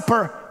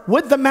supper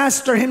with the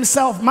Master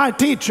himself, my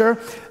teacher,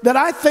 that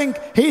I think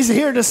he's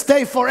here to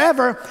stay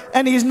forever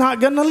and he's not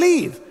going to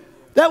leave.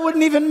 That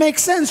wouldn't even make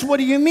sense. What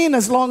do you mean,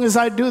 as long as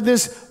I do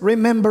this,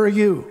 remember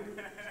you?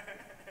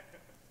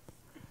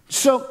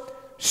 So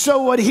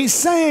what he's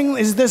saying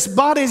is, this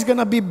body is going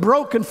to be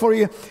broken for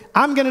you.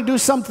 I'm going to do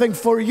something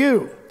for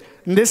you.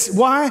 And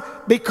why?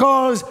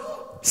 Because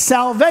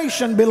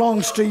salvation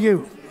belongs to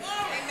you.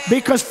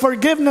 Because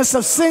forgiveness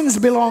of sins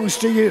belongs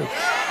to you.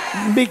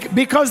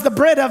 Because the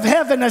bread of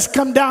heaven has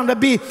come down to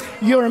be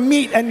your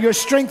meat and your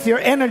strength, your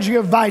energy,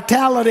 your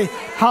vitality.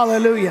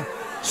 Hallelujah.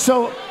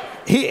 So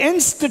he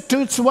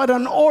institutes what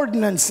an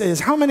ordinance is.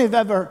 How many have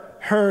ever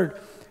heard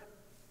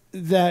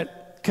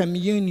that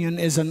communion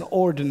is an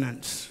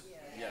ordinance?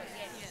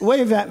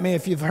 Wave at me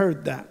if you've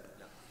heard that.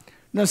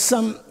 Now,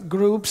 some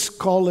groups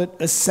call it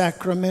a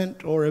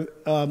sacrament or, a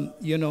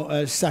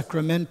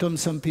sacramentum.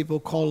 Some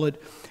people call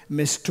it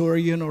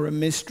mysterion or a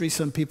mystery.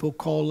 Some people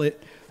call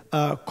it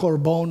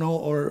corbono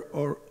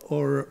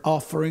or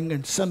offering.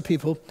 And some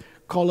people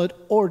call it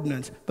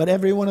ordinance. But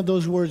every one of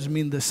those words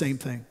mean the same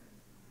thing.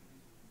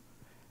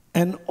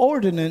 An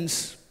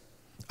ordinance,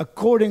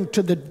 according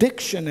to the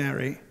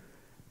dictionary,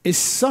 is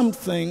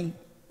something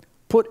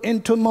put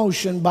into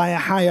motion by a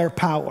higher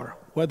power,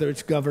 whether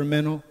it's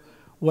governmental,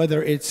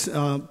 whether it's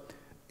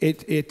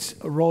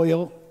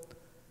royal.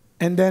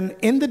 And then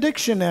in the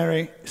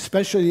dictionary,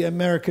 especially the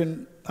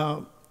American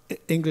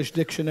English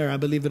dictionary, I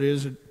believe it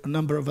is, a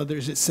number of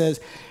others, it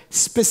says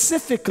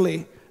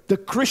specifically the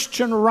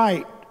Christian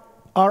rite,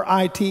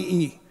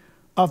 R-I-T-E,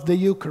 of the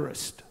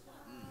Eucharist.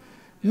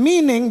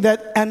 Meaning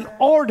that an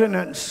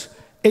ordinance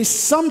is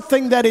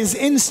something that is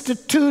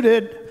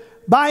instituted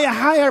by a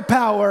higher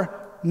power,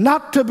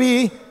 not to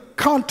be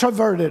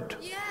controverted.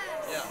 Yes.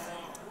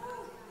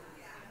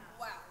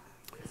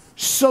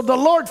 So the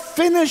Lord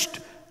finished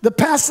the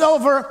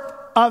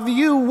Passover of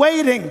you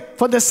waiting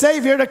for the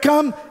Savior to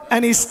come,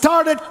 and He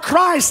started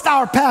Christ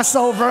our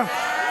Passover,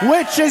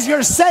 which is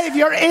your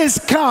Savior is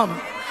come.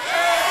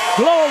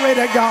 Glory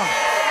to God.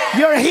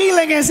 Your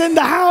healing is in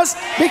the house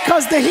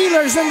because the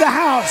healer is in the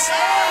house.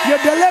 Your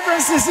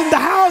deliverance is in the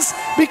house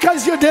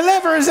because your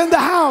deliverer is in the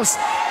house.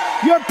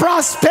 Your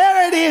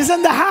prosperity is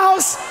in the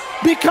house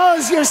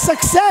because your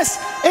success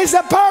is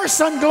a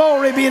person.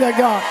 Glory be to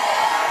God.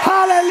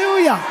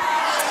 Hallelujah.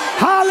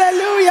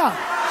 Hallelujah.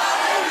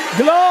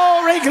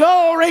 Glory,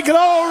 glory,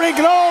 glory,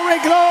 glory,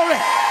 glory.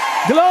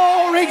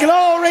 Glory,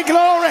 glory,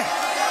 glory.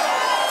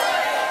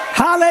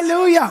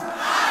 Hallelujah.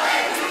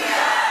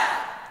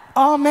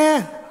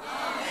 Amen.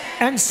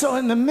 And so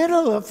in the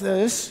middle of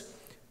this,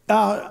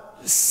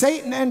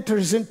 Satan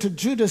enters into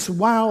Judas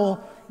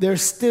while they're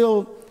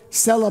still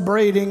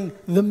celebrating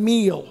the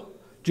meal.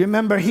 Do you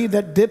remember, he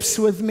that dips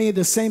with me,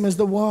 the same as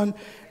the one,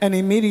 and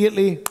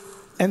immediately,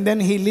 and then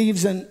he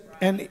leaves, and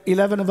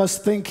 11 of us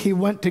think he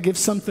went to give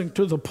something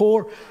to the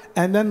poor,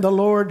 and then the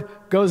Lord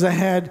goes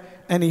ahead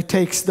and he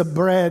takes the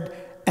bread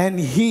and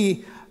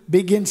he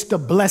begins to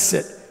bless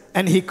it,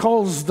 and he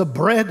calls the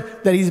bread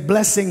that he's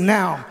blessing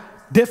now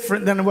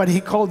different than what he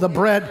called the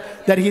bread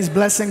that he's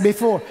blessing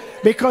before,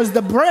 because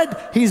the bread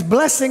he's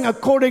blessing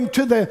according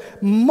to the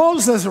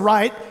Moses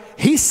rite,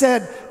 he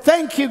said,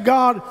 thank you,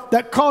 God,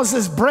 that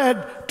causes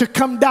bread to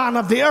come down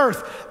of the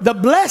earth. The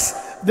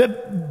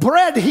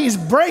bread he's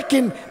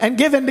breaking and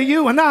giving to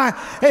you and I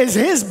is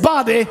his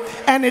body,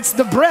 and it's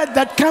the bread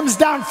that comes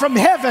down from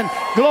heaven.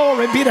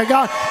 Glory be to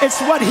God.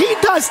 It's what he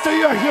does to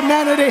your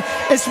humanity.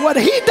 It's what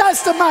he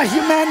does to my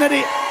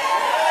humanity.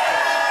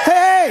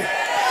 Hey,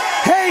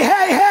 hey,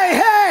 hey, hey,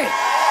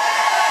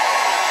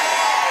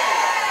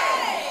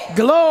 hey.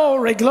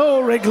 Glory,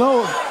 glory,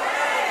 glory.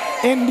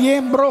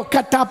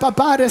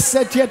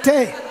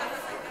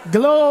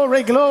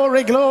 Glory,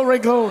 glory, glory,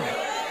 glory.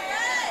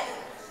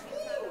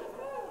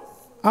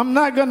 I'm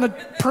not going to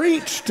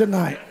preach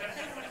today,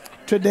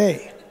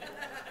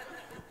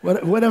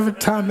 whatever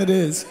time it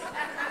is.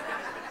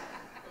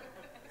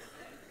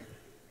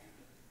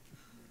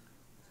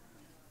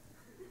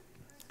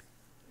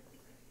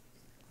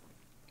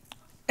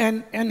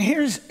 And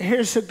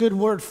here's a good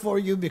word for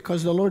you,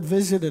 because the Lord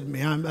visited me.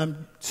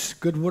 It's a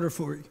good word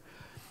for you.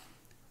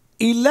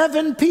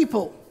 11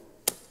 people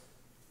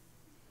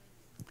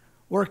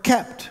were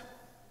kept.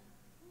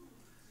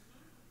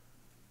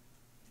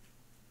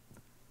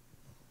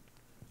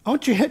 I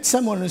want you to hit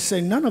someone and say,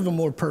 none of them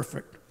were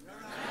perfect.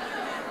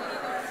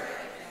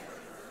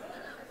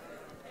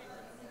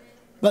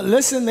 But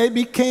listen, they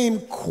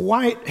became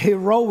quite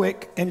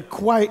heroic and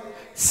quite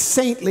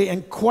saintly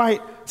and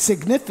quite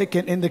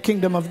significant in the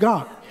kingdom of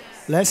God.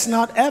 Let's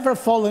not ever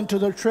fall into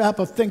the trap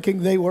of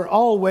thinking they were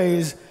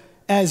always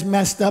as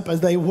messed up as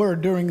they were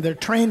during their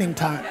training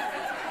time.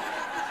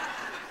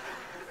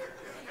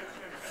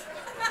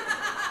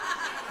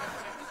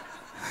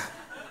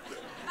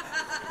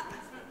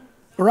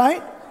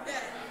 Right?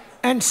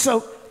 And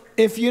so,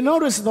 if you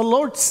notice, the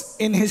Lord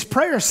in his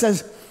prayer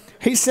says,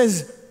 he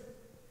said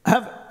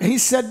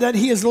that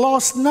he has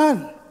lost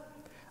none.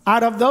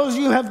 Out of those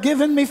you have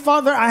given me,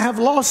 Father, I have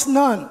lost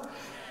none,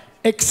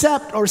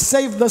 except or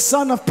save the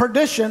son of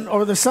perdition,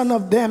 or the son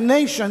of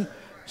damnation.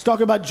 He's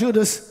talking about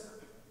Judas,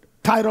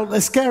 titled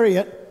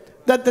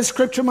Iscariot, that the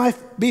scripture might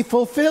be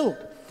fulfilled.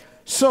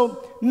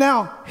 So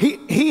now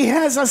he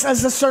has us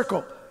as a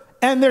circle,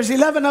 and there's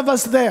 11 of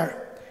us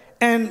there,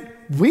 and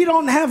we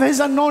don't have his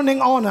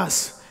anointing on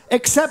us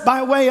except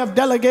by way of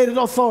delegated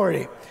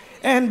authority,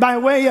 and by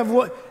way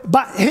of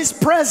but his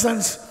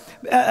presence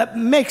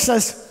makes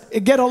us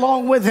get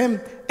along with him,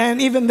 and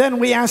even then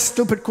we ask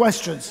stupid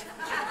questions.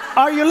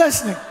 Are you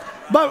listening?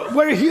 But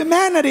we're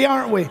humanity,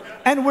 aren't we?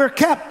 And we're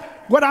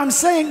kept. What I'm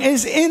saying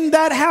is, in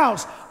that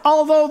house,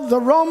 although the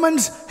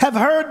Romans have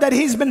heard that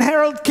he's been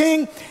heralded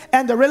king,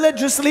 and the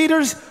religious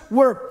leaders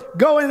were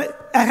going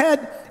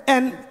ahead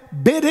and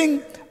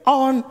bidding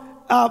on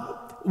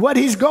what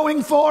he's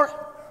going for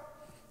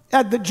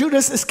at the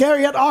Judas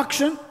Iscariot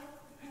auction,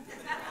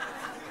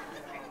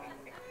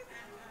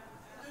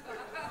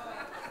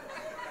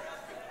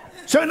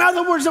 So in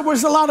other words, there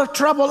was a lot of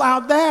trouble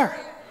out there.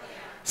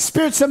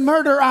 Spirits of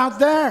murder out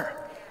there.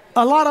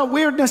 A lot of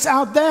weirdness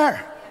out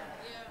there.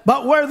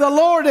 But where the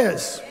Lord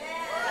is,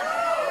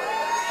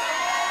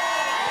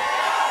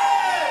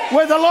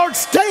 where the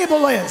Lord's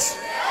table is,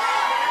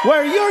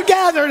 where you're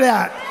gathered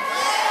at,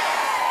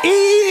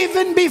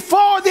 even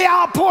before the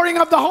outpouring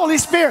of the Holy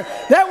Spirit,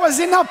 there was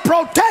enough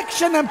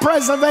protection and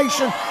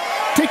preservation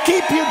to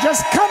keep you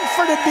just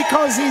comforted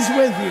because He's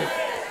with you.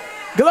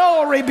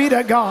 Glory be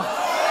to God.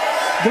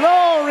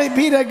 Glory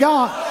be to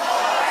God.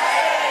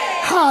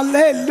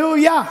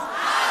 Hallelujah.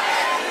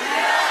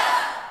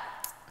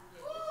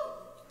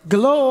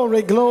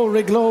 Glory,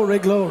 glory, glory,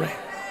 glory.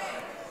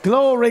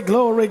 Glory,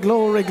 glory,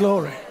 glory,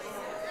 glory.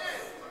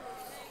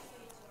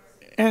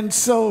 And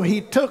so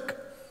He took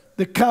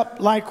the cup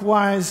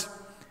likewise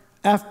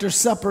after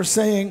supper,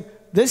 saying,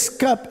 this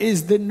cup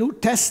is the New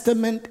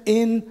Testament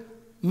in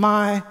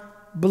my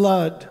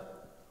blood,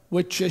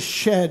 which is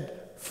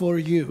shed for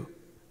you.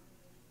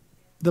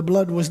 The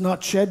blood was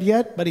not shed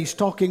yet, but He's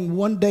talking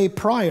one day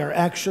prior.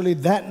 Actually,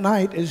 that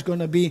night is going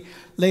to be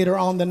later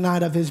on the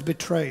night of His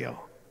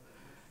betrayal.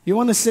 You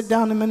want to sit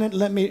down a minute?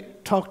 Let me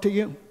talk to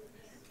you.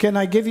 Can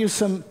I give you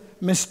some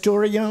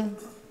mysterium?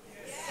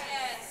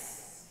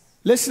 Yes.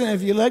 Listen,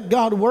 if you let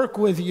God work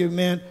with you,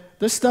 man,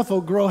 this stuff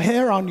will grow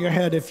hair on your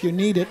head if you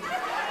need it.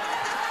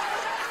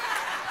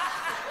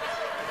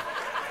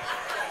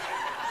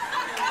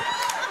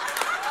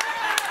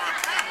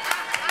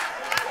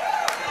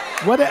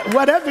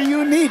 Whatever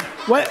you need.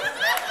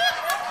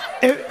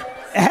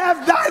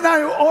 Have thine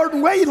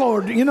own way,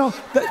 Lord. You know.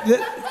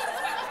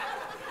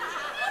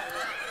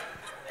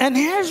 And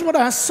here's what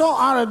I saw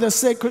out of the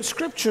sacred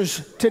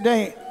scriptures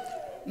today.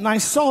 And I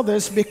saw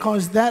this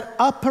because that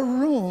upper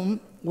room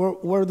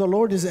where the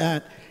Lord is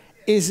at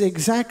is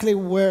exactly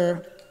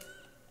where,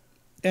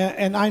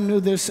 and I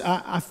knew this,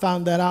 I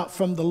found that out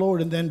from the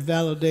Lord and then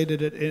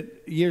validated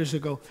it years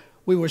ago.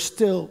 We were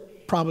still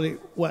probably,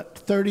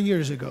 30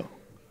 years ago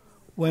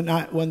when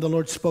the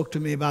Lord spoke to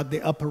me about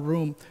the upper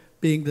room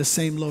being the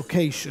same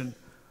location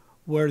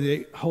where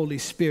the Holy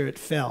Spirit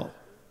fell.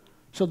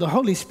 So the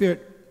Holy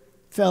Spirit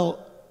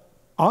fell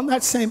on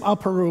that same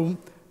upper room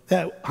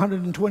that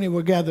 120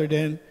 were gathered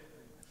in,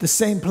 the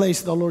same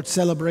place the Lord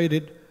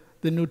celebrated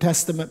the New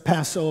Testament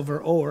Passover,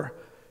 or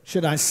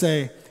should I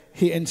say,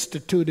 He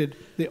instituted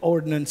the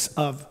ordinance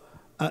of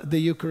the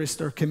Eucharist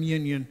or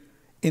communion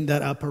in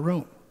that upper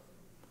room.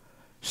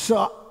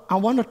 So I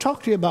want to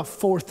talk to you about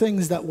 4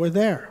 things that were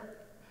there,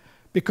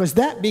 because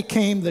that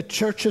became the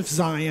Church of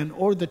Zion,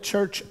 or the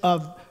Church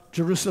of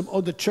Jerusalem,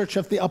 or the Church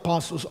of the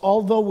Apostles.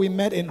 Although we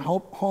met in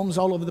homes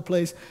all over the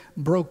place,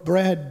 broke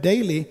bread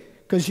daily,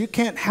 because you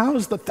can't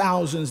house the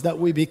thousands that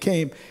we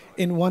became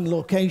in one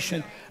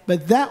location.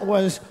 But that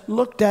was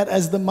looked at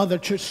as the mother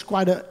church,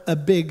 quite a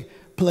big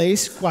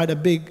place,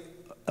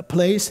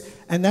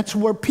 and that's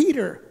where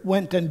Peter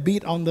went and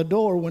beat on the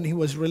door when he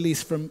was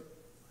released from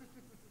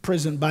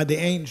prison by the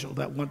angel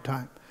that one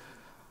time.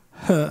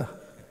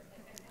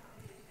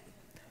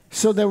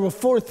 So there were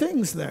 4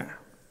 things there.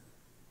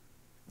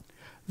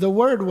 The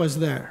Word was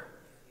there.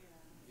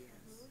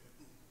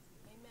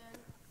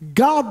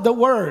 God, the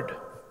Word,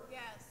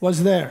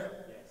 was there.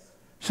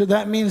 So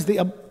that means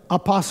the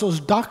apostles'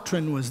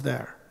 doctrine was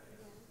there.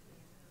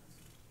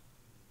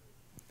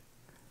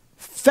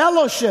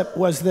 Fellowship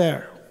was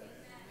there.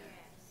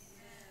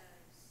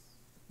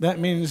 That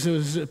means it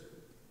was a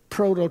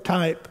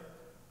prototype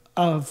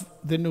of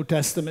the New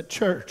Testament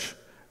church.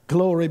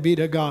 Glory be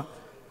to God.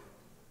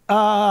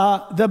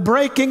 The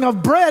breaking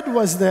of bread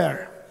was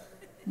there.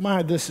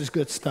 My, this is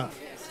good stuff.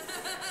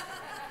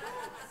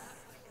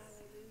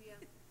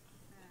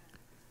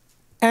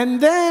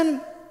 And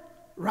then,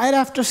 right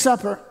after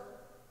supper,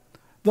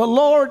 the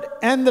Lord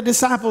and the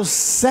disciples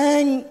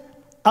sang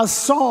a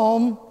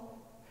psalm,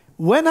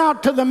 went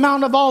out to the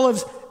Mount of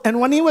Olives, and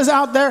when He was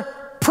out there,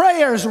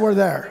 prayers were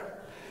there.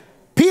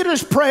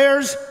 Peter's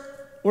prayers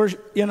were,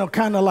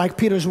 kind of like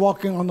Peter's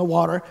walking on the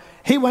water.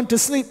 He went to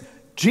sleep.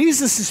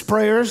 Jesus'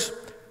 prayers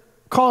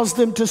caused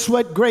him to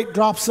sweat great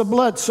drops of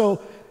blood.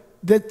 So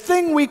the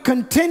thing we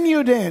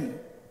continued in,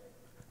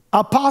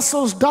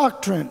 apostles'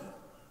 doctrine,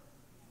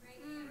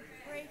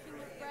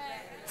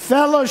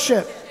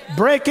 fellowship,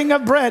 breaking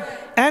of bread,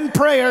 and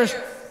prayers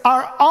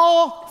are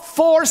all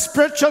 4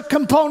 spiritual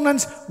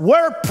components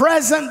were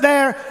present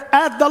there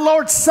at the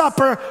Lord's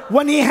Supper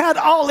when He had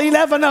all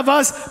 11 of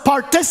us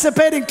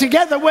participating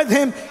together with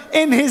Him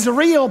in His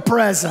real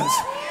presence.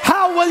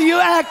 How will you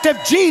act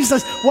if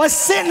Jesus was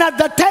sitting at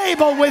the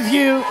table with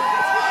you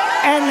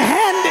and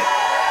handed...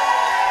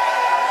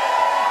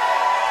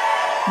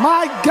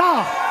 My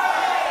God,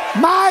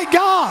 my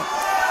God,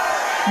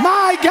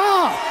 my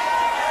God.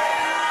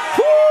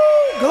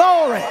 Woo,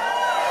 glory,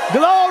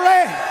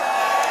 glory,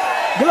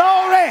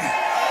 glory,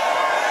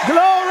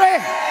 glory.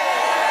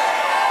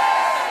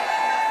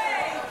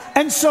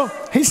 And so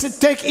He said,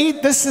 take,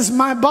 eat, this is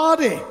my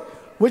body,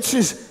 which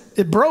is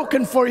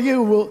broken for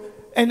you.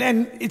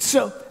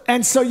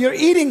 And so you're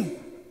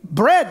eating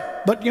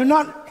bread, but you're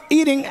not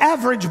eating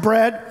average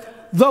bread.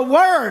 The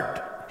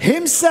Word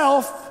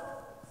Himself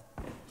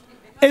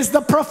is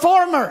the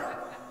performer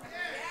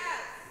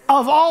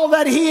of all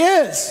that he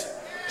is.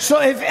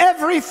 So if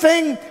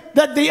everything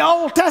that the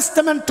Old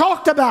Testament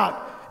talked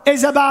about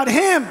is about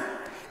him,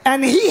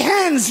 and he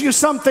hands you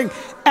something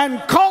and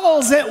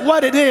calls it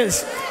what it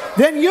is,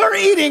 then you're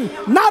eating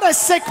not a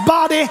sick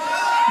body,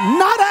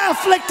 not an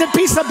afflicted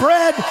piece of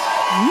bread,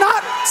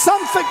 not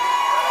something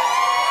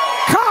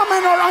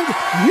common or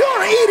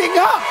you're eating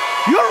up,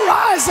 you're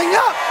rising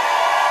up.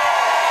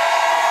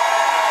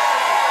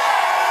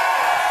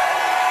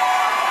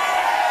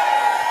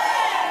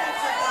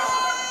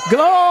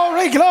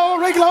 Glory,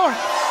 glory, glory.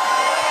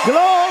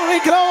 Glory,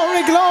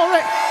 glory,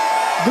 glory.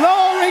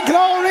 Glory,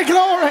 glory,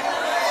 glory.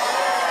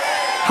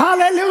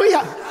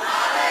 Hallelujah.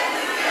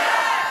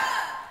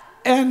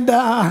 And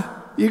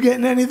you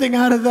getting anything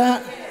out of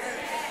that?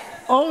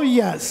 Oh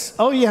yes,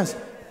 oh yes.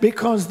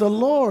 Because the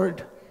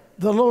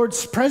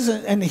Lord's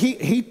present, and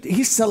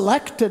he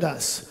selected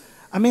us.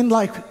 I mean,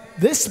 like,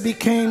 this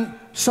became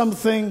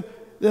something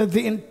that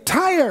the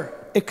entire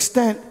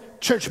extent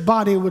church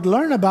body would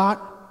learn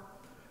about.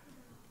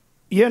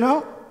 You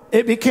know,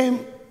 it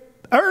became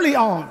early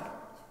on.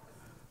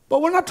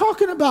 But we're not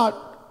talking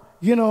about,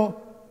 you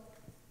know,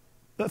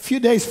 a few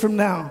days from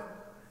now,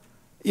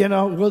 you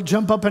know, we'll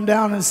jump up and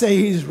down and say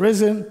he's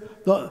risen.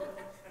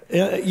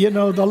 You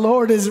know, the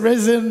Lord is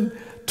risen.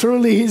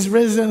 Truly he's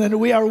risen, and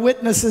we are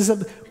witnesses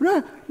of.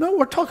 No,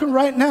 we're talking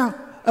right now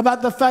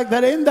about the fact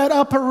that in that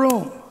upper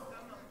room,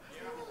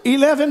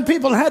 11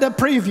 people had a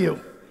preview.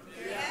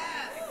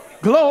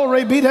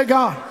 Glory be to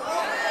God.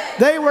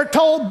 They were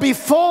told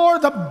before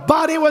the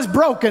body was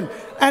broken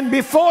and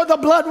before the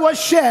blood was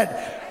shed,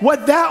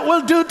 what that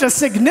will do to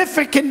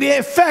significantly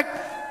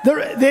affect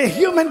the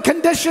human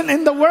condition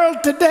in the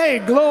world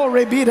today.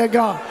 Glory be to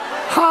God.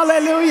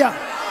 Hallelujah.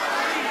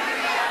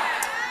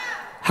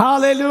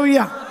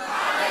 Hallelujah.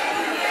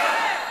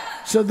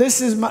 So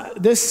this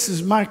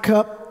is my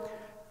cup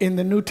in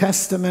the New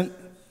Testament,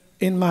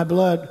 in my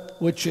blood,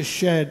 which is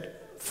shed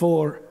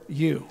for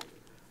you.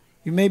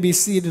 You may be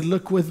seated.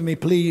 Look with me,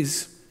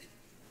 please.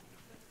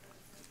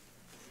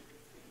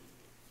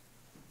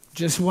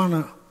 Just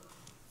wanna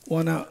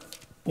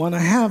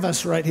have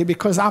us right here,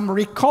 because I'm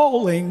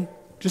recalling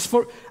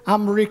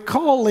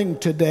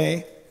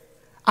today.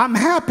 I'm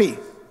happy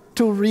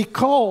to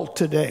recall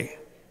today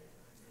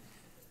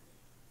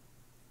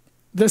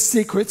the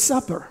secret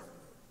supper.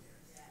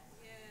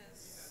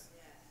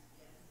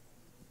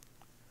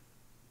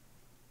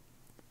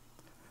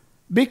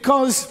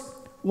 Because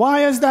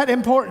why is that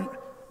important?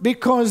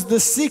 Because the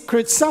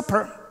secret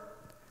supper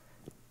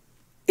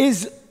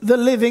is the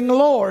living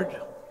Lord,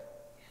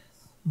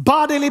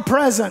 bodily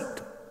present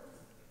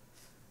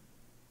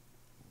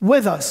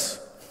with us.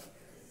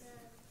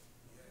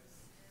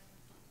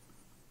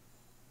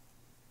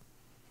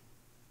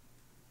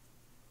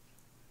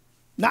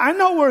 Now, I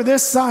know we're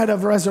this side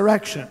of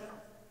resurrection,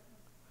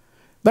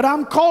 but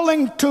I'm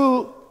calling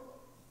to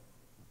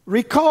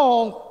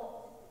recall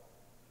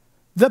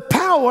the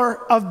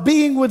power of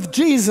being with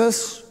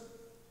Jesus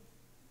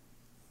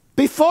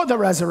before the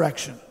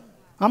resurrection.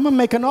 I'm going to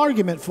make an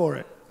argument for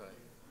it.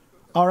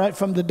 All right,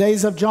 from the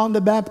days of John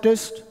the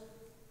Baptist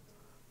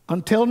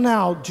until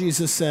now,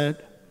 Jesus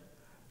said,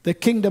 the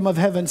kingdom of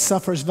heaven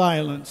suffers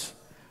violence,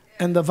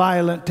 and the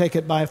violent take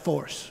it by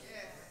force.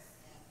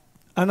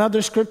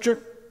 Another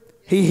scripture,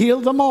 he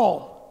healed them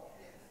all,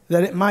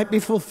 that it might be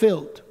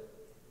fulfilled.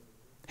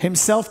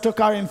 Himself took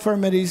our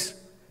infirmities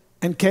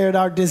and carried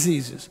our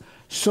diseases.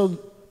 So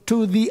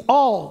to the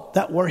all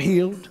that were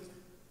healed,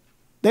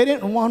 they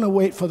didn't want to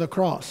wait for the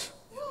cross.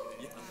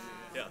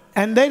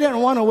 And they didn't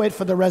want to wait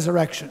for the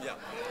resurrection.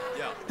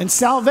 And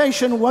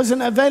salvation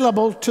wasn't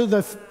available to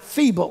the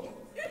feeble.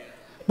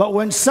 But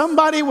when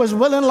somebody was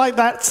willing, like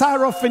that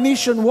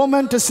Syrophoenician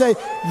woman, to say,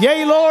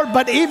 yea, Lord,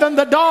 but even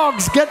the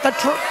dogs get the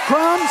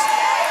crumbs.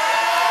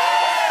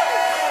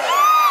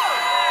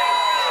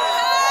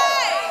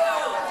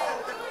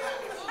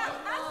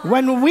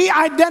 When we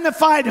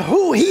identified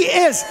who he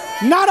is,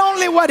 not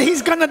only what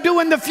he's going to do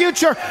in the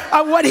future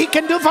or what he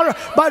can do for us,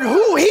 but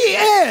who he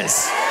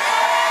is.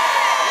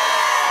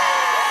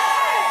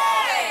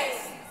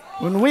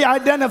 When we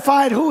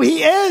identified who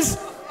he is,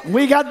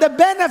 we got the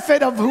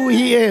benefit of who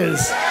he is.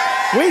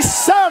 We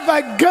serve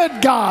a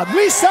good God.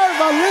 We serve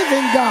a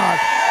living God.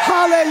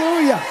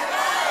 Hallelujah.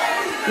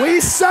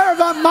 We serve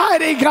a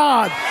mighty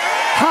God.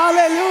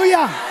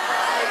 Hallelujah.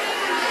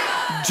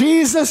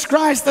 Jesus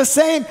Christ the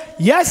same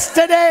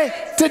yesterday,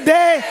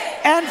 today,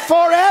 and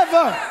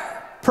forever.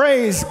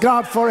 Praise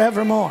God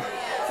forevermore.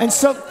 And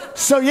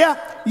so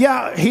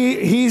yeah,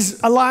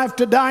 he's alive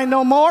to die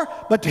no more,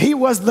 but he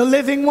was the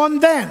living one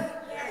then.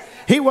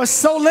 He was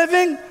so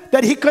living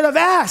that he could have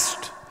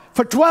asked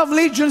for 12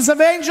 legions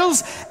of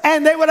angels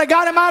and they would have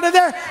got him out of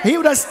there. He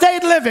would have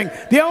stayed living.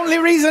 The only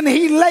reason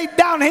he laid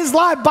down his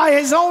life by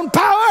his own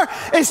power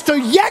is to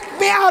yank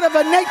me out of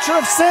a nature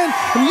of sin,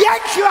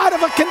 yank you out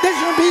of a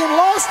condition of being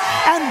lost,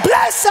 and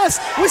bless us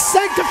with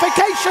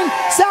sanctification,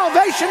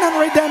 salvation, and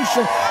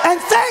redemption.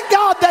 And thank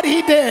God that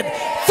he did.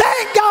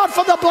 Thank God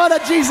for the blood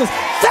of Jesus.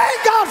 Thank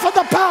God for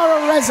the power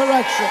of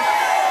resurrection.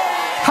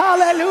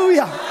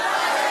 Hallelujah.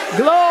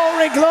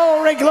 Glory,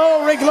 glory,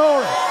 glory,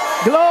 glory.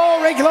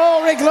 Glory,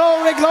 glory,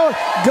 glory, glory.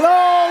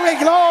 Glory,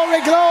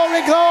 glory,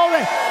 glory,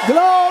 glory.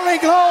 Glory,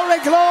 glory,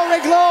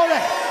 glory, glory.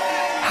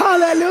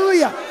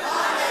 Hallelujah.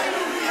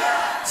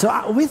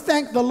 So we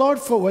thank the Lord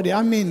for what,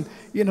 I mean,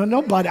 you know,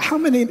 nobody, how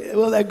many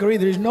will agree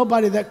there's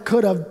nobody that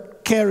could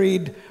have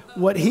carried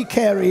what he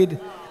carried,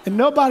 and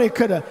nobody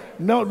could have,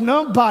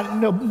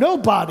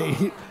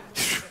 nobody.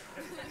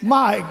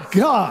 My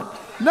God,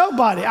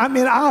 nobody. I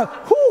mean,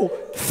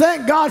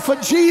 thank God for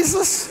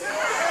Jesus,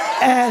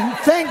 and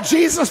thank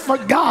Jesus for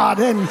God,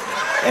 and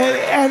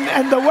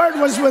the Word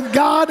was with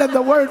God, and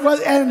the Word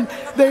was, and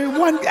they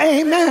went,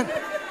 amen.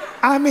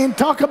 I mean,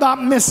 talk about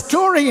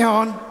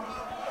mysterion,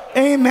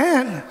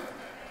 amen.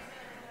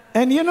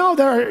 And you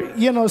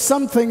know,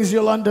 some things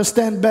you'll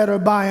understand better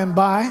by and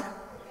by.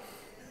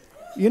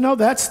 You know,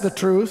 that's the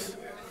truth.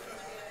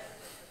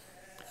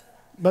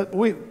 But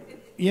we're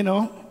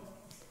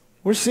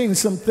seeing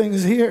some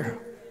things here.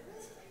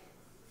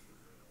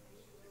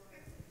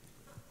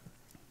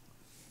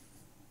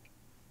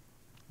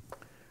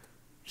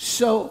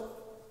 So,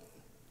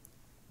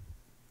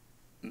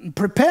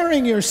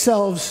 preparing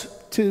yourselves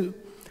to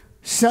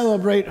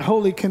celebrate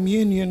Holy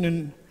Communion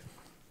and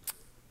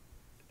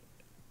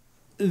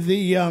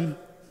the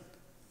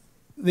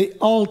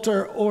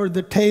altar or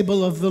the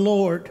table of the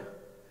Lord.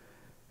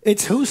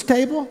 It's whose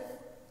table?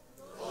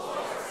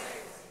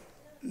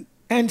 Lord's.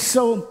 And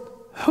so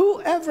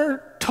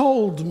whoever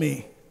told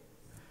me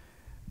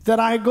that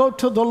I go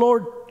to the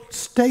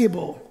Lord's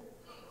table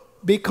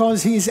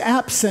because he's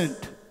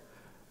absent,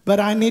 but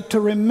I need to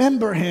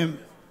remember him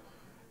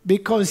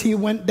because he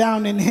went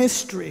down in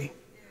history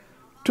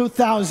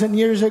 2,000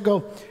 years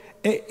ago.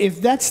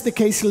 If that's the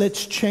case,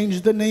 let's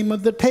change the name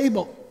of the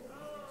table.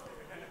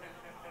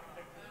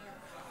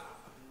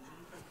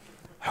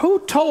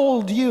 Who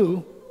told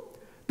you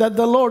that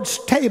the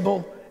Lord's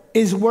table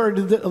is where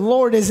the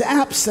Lord is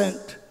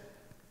absent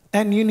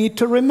and you need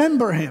to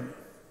remember him?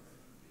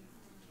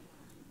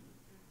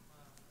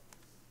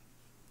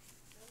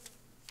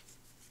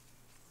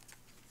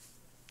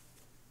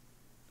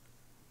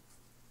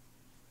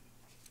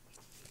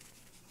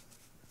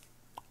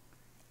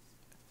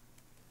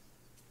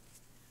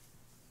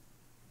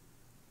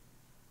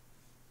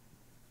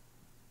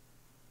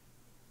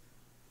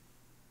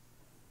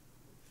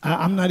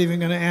 I'm not even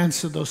going to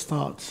answer those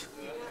thoughts.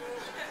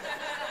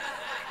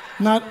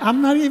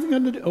 I'm not even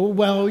going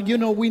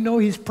to, we know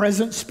he's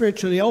present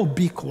spiritually. Oh,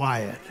 be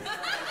quiet.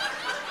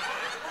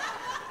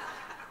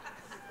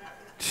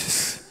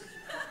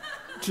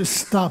 Just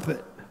stop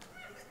it.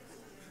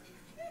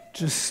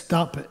 Just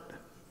stop it.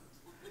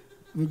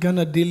 I'm going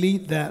to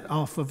delete that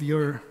off of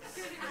your...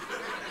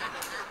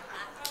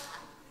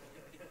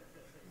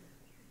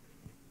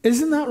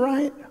 Isn't that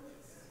right?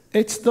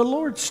 It's the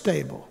Lord's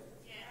table.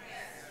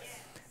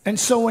 And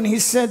so when he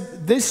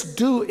said, this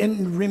do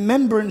in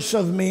remembrance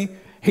of me,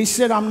 he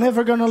said, I'm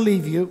never going to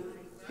leave you.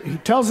 He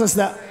tells us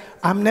that.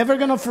 I'm never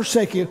going to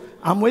forsake you.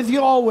 I'm with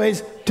you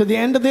always to the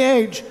end of the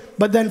age.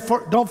 But then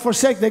don't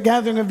forsake the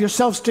gathering of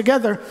yourselves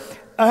together.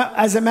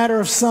 As a matter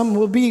of some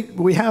will be.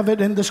 We have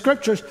it in the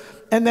scriptures.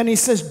 And then he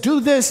says,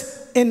 do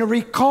this in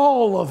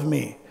recall of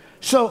me.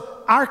 So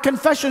our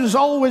confession has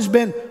always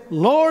been,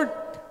 Lord,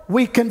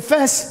 we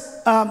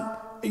confess,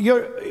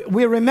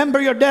 we remember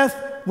your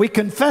death. We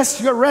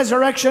confess your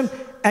resurrection,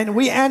 and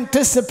we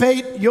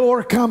anticipate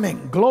your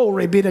coming.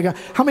 Glory be to God.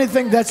 How many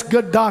think that's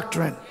good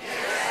doctrine?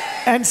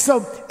 Yes. And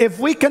so if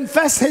we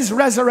confess his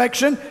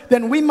resurrection,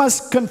 then we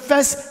must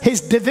confess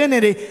his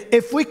divinity.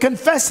 If we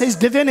confess his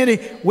divinity,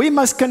 we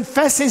must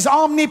confess his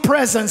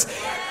omnipresence.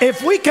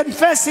 If we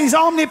confess his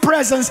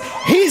omnipresence,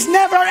 he's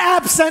never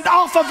absent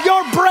off of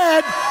your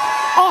bread,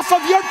 off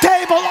of your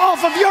table,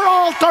 off of your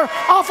altar,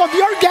 off of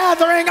your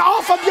gathering,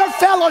 off of your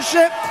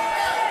fellowship.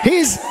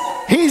 He's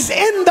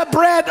in the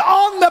bread,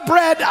 on the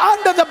bread,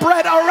 under the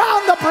bread,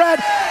 around the bread,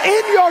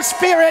 in your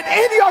spirit,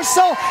 in your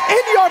soul,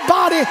 in your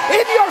body,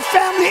 in your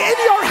family, in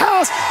your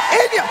house,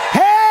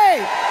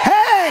 hey!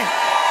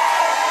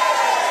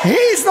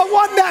 He's the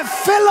one that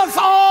filleth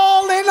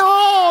all in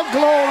all.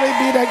 Glory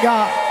be to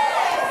God.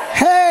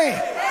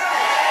 Hey!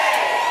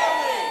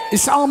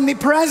 It's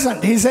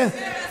omnipresent. He said,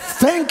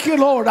 thank you,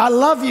 Lord. I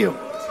love you.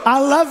 I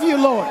love you,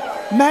 Lord.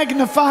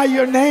 Magnify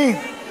your name.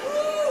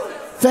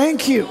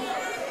 Thank you.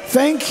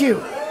 Thank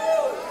you.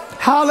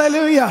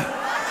 Hallelujah.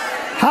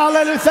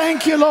 Hallelujah.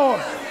 Thank you,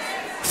 Lord.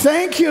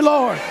 Thank you,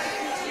 Lord.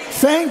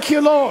 Thank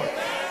you, Lord.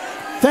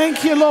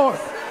 Thank you, Lord.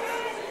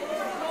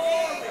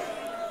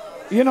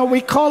 You know,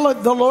 we call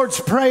it the Lord's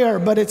Prayer,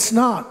 but it's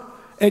not.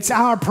 It's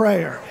our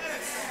prayer.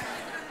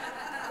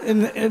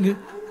 And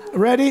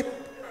ready?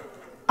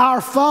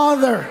 Our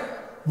Father,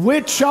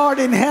 which art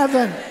in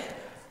heaven,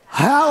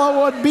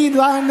 hallowed be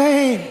thy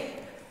name.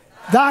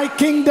 Thy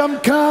kingdom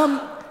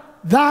come.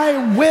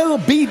 Thy will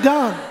be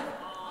done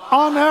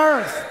on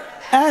earth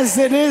as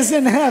it is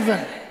in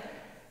heaven.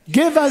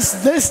 Give us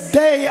this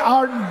day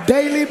our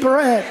daily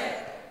bread,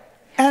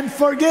 and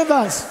forgive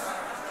us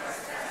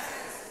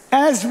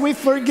as we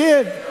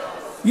forgive.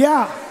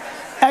 Yeah.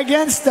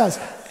 against us.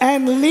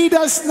 And lead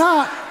us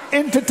not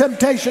into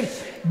temptation,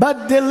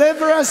 but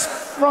deliver us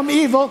from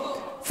evil.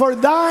 For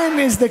thine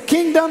is the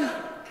kingdom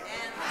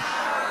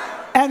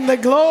and the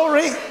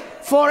glory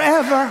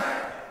forever.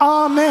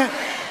 Amen.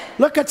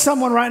 Look at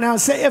someone right now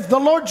and say, if the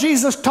Lord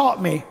Jesus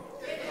taught me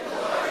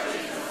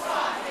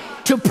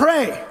to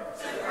pray,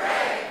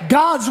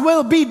 God's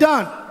will be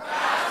done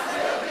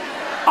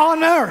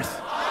on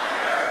earth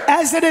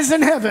as it is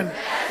in heaven.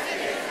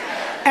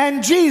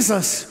 And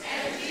Jesus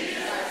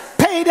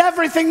paid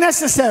everything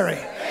necessary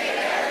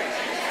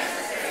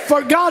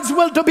for God's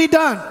will to be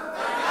done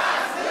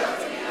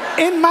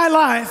in my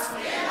life.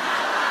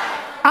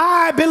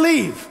 I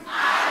believe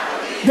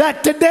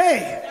that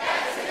today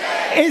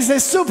is a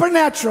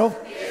supernatural,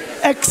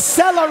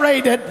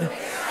 accelerated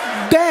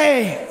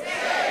day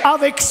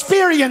of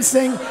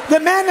experiencing the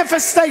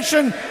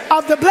manifestation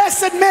of the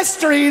blessed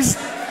mysteries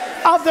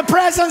of the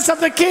presence of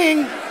the King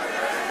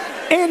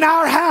in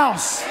our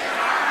house.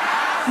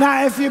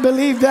 Now, if you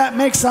believe that,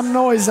 make some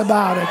noise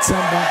about it,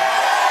 somebody.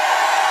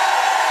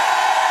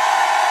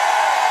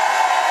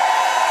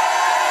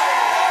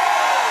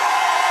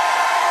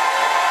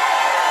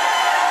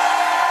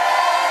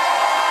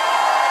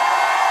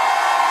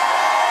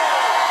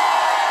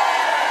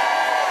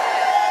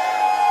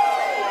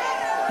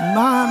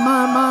 My.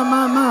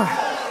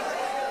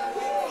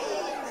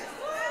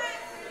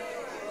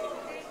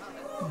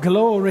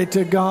 Glory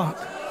to God.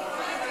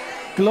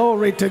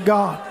 Glory to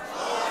God.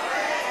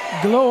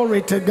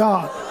 Glory to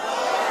God.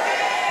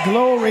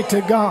 Glory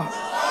to God.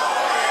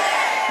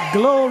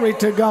 Glory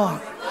to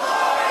God.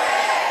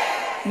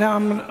 Now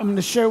I'm going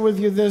to share with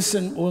you this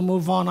and we'll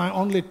move on. I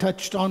only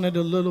touched on it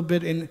a little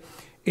bit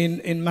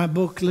in my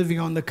book, Living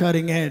on the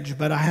Cutting Edge,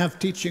 but I have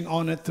teaching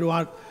on it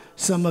throughout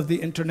some of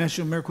the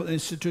International Miracle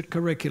Institute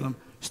curriculum.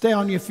 Stay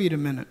on your feet a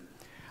minute.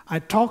 I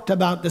talked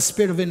about the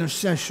spirit of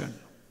intercession.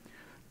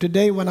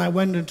 Today when I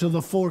went into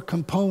the 4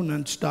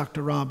 components,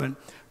 Dr. Robin,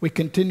 we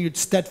continued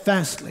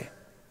steadfastly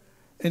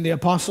in the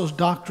apostles'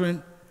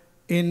 doctrine,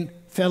 in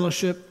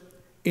fellowship,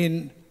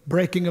 in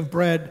breaking of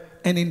bread,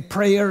 and in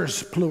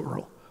prayers,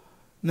 plural.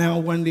 Now,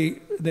 when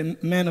the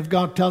man of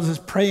God tells us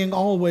praying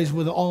always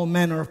with all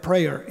manner of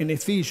prayer in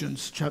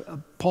Ephesians,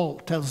 Paul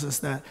tells us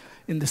that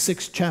in the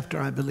 6th chapter,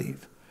 I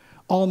believe.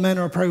 All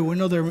manner of prayer. We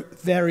know there are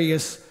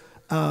various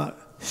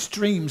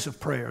streams of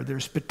prayer.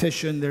 There's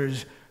petition,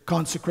 there's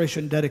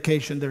consecration,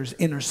 dedication, there's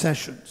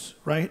intercessions,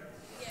 right?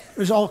 Yes.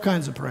 There's all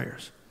kinds of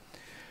prayers.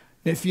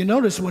 If you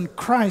notice, when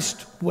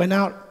Christ went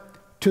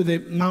out to the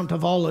Mount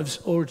of Olives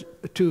or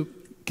to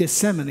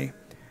Gethsemane,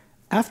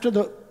 after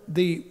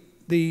the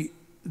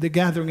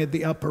gathering at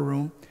the upper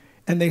room,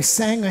 and they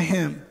sang a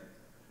hymn,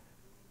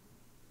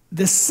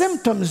 the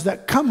symptoms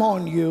that come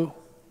on you,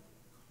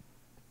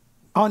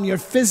 on your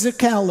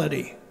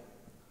physicality,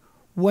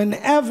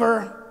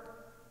 whenever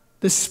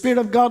the Spirit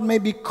of God may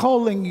be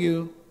calling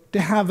you to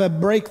have a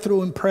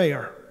breakthrough in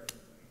prayer.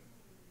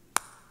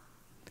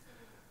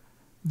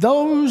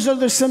 Those are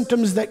the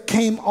symptoms that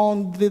came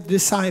on the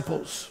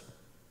disciples.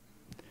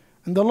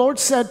 And the Lord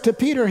said to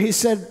Peter, he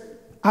said,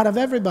 out of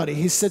everybody,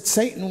 he said,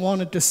 Satan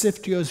wanted to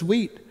sift you as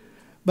wheat,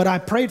 but I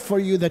prayed for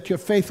you that your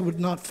faith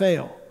would not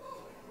fail.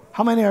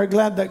 How many are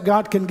glad that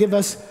God can give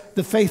us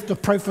the faith to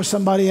pray for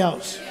somebody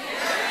else?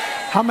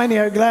 How many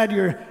are glad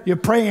you're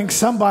praying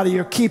somebody,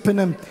 you're keeping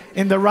them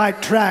in the right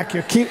track,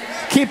 you're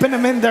keeping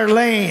them in their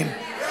lane.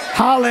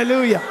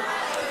 Hallelujah.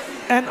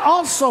 And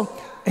also,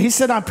 he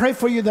said, I pray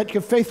for you that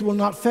your faith will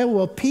not fail.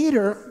 Well,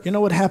 Peter, you know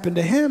what happened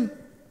to him?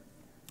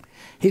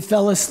 He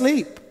fell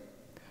asleep.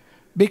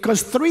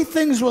 Because 3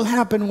 things will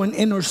happen when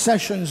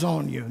intercession's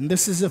on you. And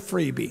this is a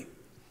freebie.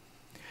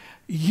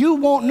 You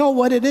won't know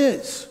what it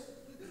is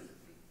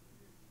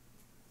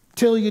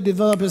till you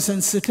develop a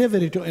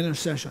sensitivity to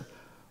intercession.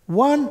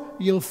 1,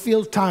 you'll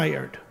feel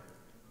tired.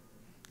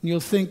 You'll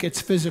think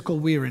it's physical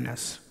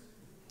weariness.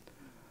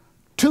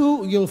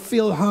 2, you'll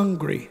feel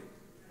hungry.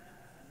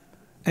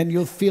 And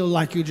you'll feel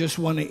like you just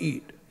want to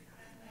eat.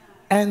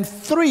 And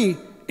 3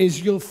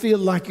 is you'll feel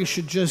like you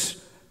should just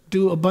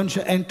do a bunch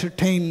of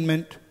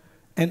entertainment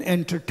and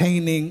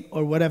entertaining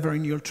or whatever,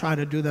 and you'll try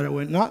to do that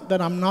away. Not that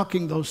I'm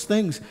knocking those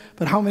things,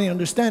 but how many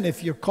understand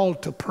if you're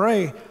called to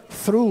pray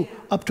through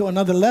up to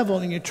another level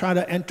and you try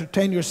to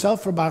entertain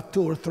yourself for about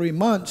 2 or 3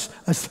 months,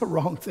 that's the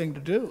wrong thing to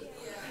do.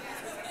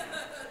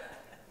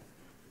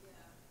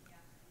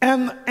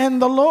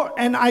 And the Lord,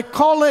 and I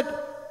call it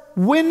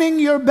winning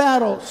your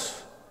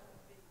battles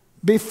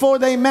before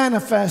they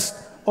manifest,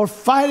 or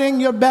fighting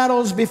your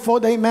battles before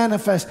they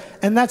manifest.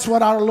 And that's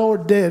what our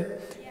Lord did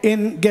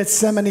in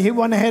Gethsemane. He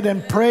went ahead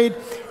and prayed,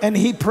 and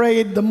he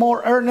prayed the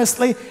more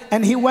earnestly,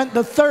 and he went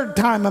the 3rd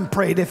time and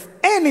prayed. If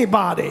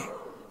anybody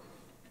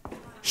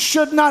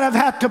should not have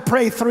had to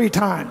pray 3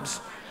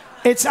 times,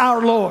 it's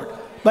our Lord.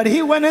 But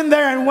he went in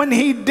there, and when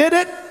he did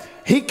it,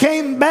 he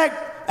came back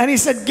and he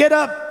said, get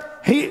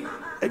up.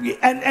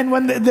 And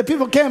when the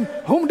people came,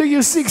 whom do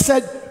you seek?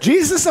 Said,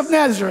 Jesus of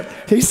Nazareth.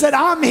 He said,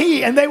 I'm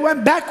he. And they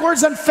went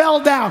backwards and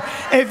fell down.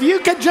 If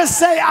you could just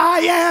say, I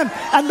am,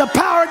 and the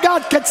power of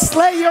God could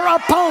slay your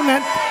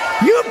opponent,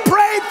 You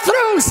prayed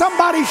through.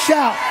 Somebody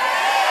shout.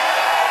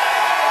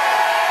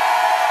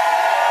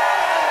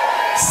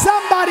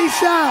 Somebody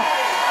shout.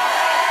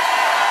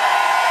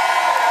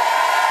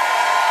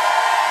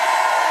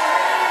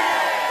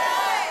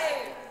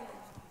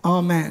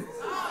 Amen.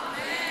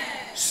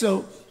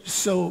 So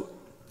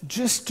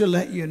just to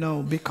let you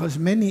know, because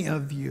many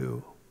of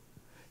you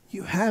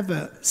have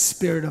a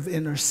spirit of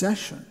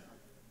intercession.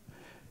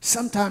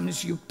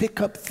 Sometimes you pick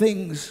up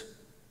things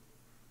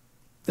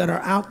that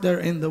are out there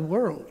in the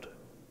world.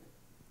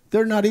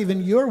 They're not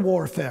even your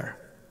warfare.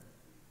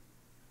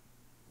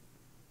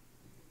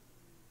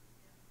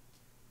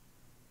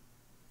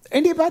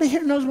 Anybody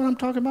here knows what I'm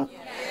talking about?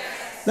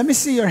 Yes. Let me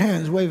see your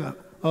hands. Wave up.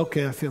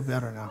 Okay, I feel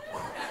better now.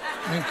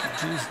 Thank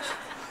you, Jesus.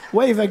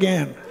 Wave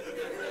again.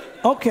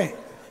 Okay.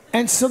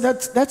 And so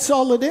that's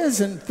all it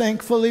is. And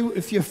thankfully,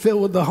 if you're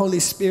filled with the Holy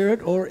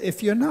Spirit or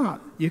if you're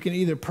not, you can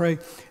either pray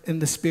in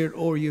the Spirit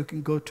or you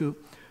can go to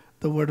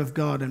the Word of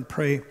God and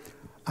pray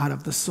out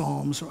of the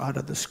Psalms or out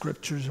of the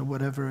Scriptures or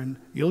whatever, and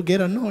you'll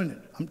get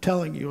anointed. I'm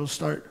telling you, you'll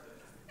start,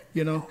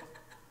 you'll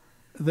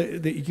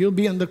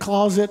be in the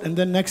closet, and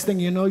then next thing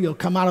you know, you'll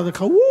come out of the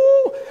closet.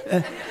 Woo!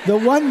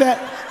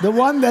 The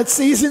one that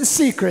sees in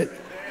secret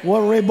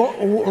will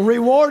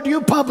reward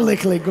you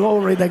publicly.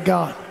 Glory to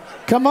God.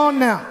 Come on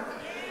now.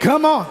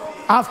 Come on.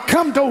 I've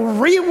come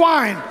to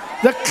rewind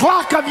the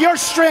clock of your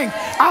strength.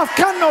 I've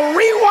come to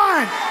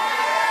rewind.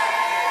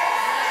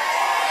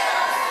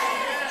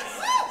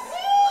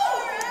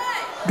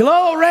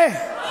 Glory.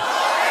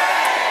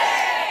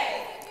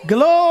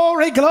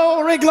 Glory,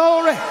 glory,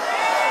 glory.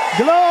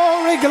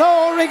 Glory,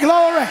 glory,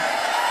 glory.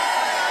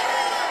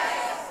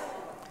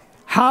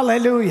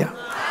 Hallelujah.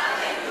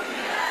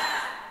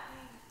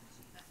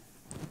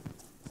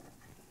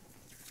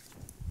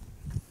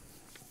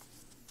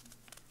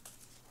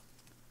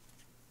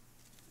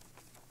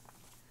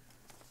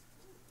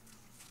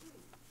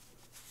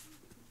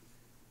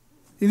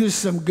 These are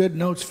some good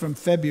notes from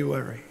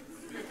February.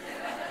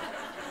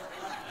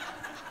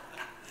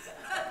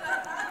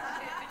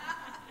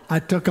 I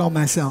took on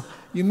myself.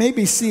 You may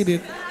be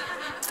seated.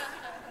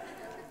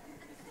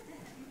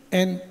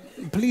 And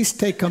please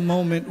take a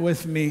moment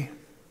with me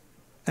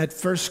at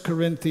 1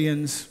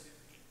 Corinthians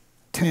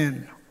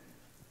 10.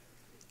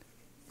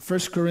 1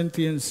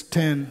 Corinthians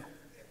 10.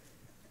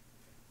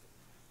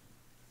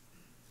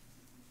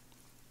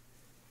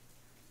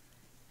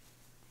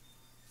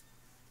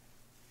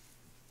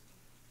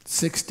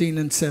 (16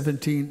 and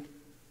 17).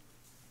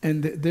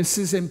 And this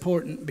is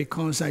important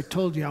because I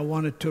told you I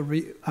wanted to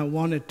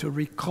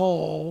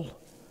recall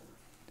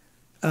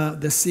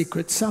the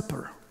secret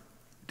supper,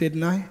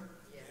 didn't I?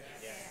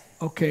 Yes.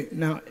 Okay,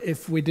 now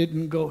if we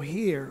didn't go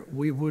here,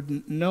 we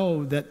wouldn't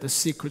know that the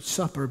secret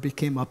supper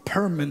became a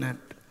permanent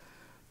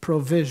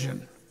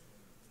provision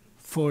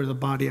for the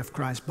body of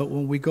Christ. But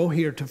when we go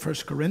here to 1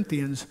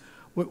 Corinthians,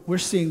 we're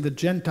seeing the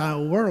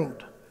Gentile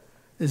world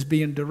is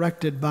being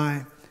directed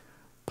by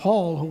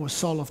Paul, who was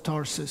Saul of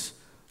Tarsus,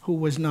 who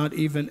was not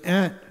even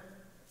at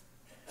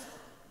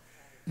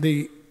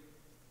the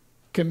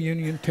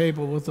communion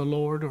table with the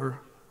Lord or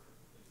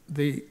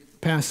the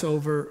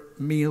Passover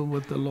meal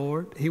with the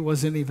Lord. He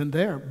wasn't even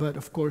there. But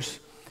of course,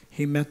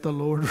 he met the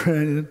Lord,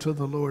 ran into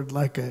the Lord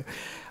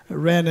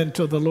ran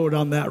into the Lord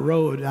on that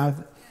road.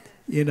 I've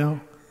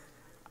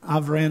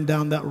ran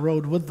down that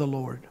road with the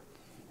Lord.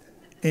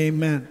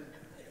 Amen.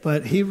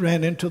 But he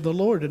ran into the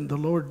Lord, and the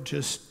Lord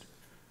just,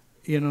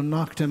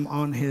 knocked him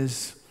on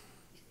his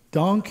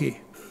donkey.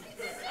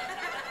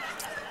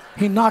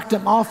 He knocked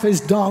him off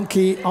his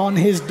donkey on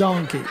his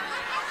donkey.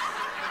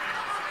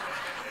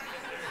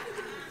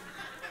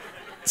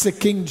 It's a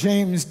King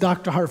James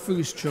Doctor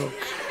Harfouche joke.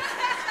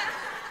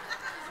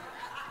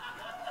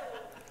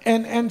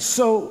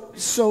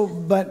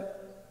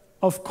 But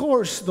of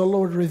course the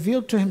Lord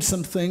revealed to him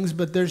some things,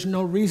 but there's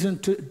no reason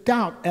to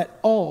doubt at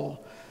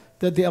all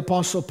that the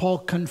Apostle Paul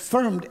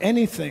confirmed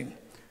anything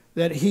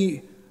that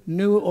he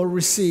knew or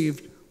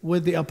received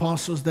with the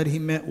apostles that he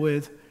met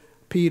with,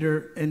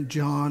 Peter and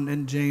John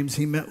and James.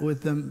 He met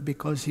with them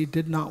because he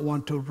did not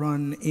want to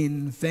run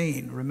in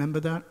vain. Remember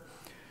that?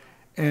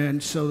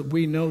 And so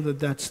we know that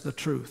that's the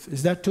truth.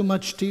 Is that too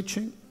much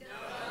teaching? No.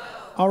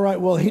 All right,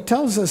 well, he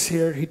tells us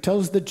here, he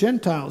tells the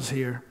Gentiles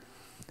here,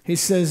 he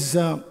says,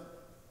 the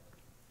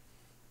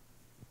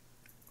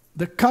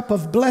cup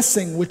of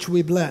blessing which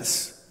we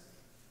bless,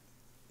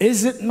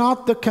 is it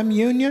not the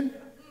communion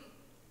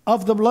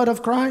of the blood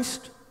of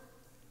Christ?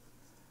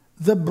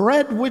 The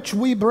bread which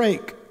we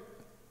break,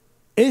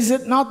 is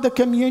it not the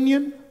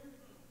communion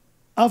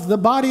of the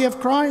body of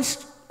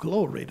Christ?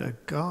 Glory to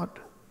God.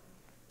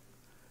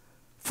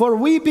 For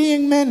we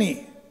being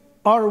many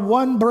are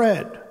one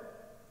bread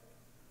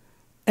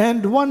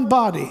and one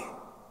body,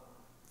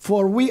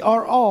 for we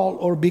are all,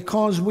 or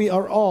because we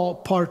are all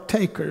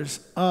partakers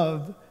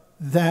of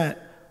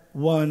that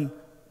one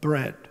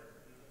bread.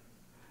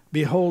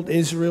 Behold,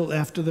 Israel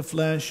after the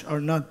flesh, are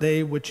not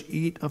they which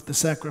eat of the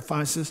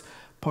sacrifices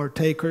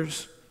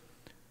partakers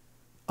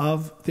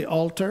of the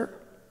altar?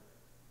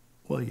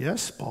 Well,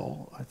 yes,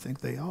 Paul, I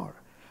think they are.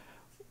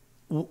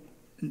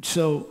 And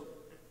so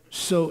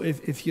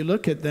if you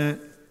look at that,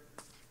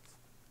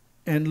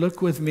 and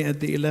look with me at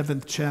the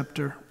 11th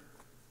chapter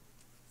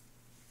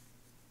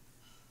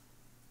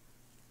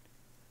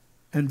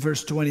and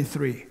verse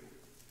 23.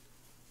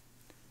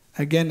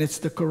 Again, it's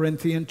the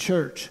Corinthian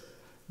church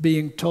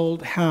being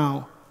told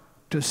how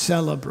to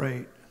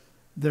celebrate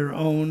their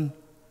own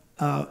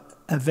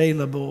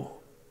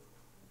available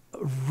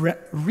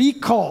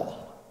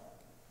recall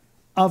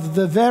of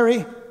the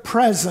very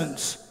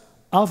presence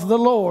of the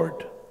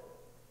Lord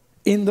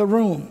in the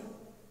room.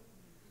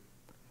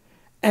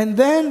 And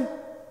then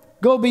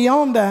go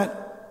beyond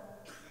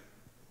that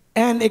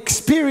and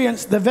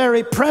experience the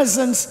very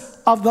presence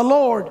of the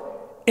Lord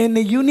in a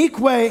unique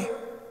way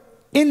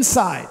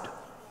inside.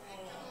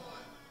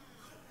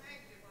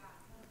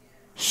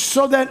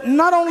 So that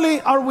not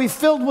only are we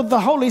filled with the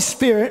Holy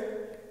Spirit,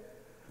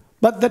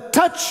 but the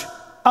touch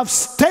of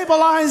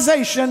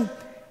stabilization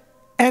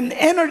and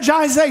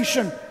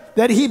energization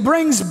that He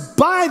brings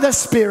by the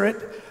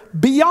Spirit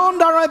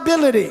beyond our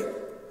ability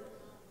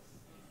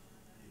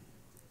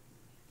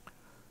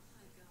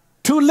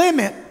to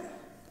limit,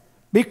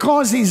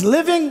 because He's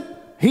living,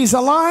 He's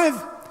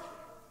alive,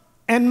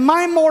 and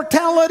my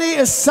mortality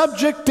is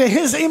subject to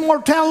His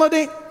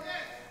immortality.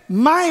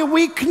 My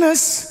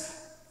weakness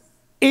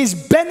is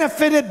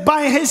benefited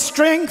by His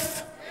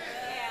strength.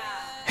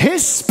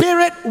 His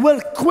Spirit will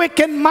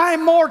quicken my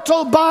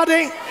mortal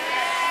body.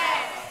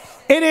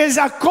 It is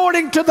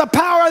according to the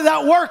power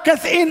that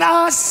worketh in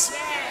us.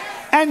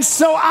 And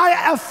so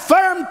I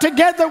affirm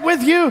together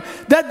with you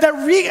that the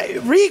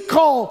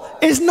recall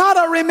is not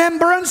a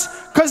remembrance,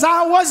 because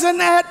I wasn't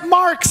at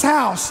Mark's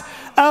house.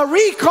 A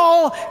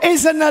recall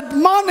is an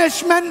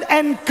admonishment,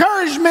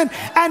 encouragement,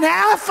 and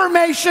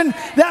affirmation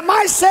that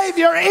my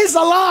Savior is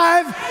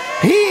alive.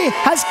 He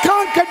has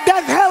conquered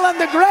death, hell, and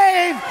the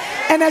grave,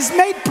 and has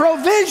made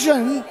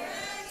provision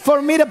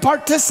for me to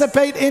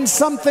participate in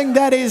something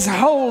that is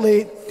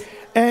holy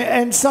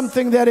and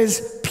something that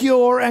is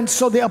pure. And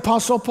so the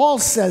Apostle Paul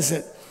says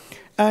it.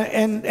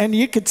 And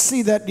you could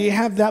see that. Do you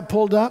have that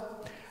pulled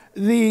up?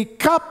 The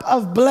cup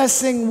of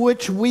blessing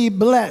which we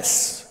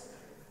bless.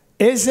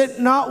 Is it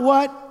not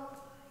what?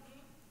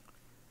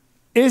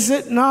 Is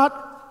it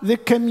not the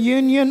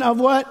communion of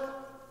what?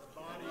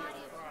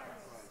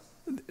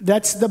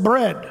 That's the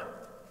bread.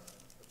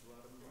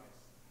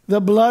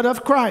 The blood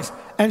of Christ.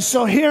 And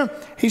so here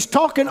he's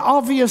talking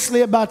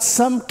obviously about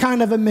some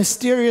kind of a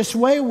mysterious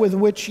way with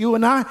which you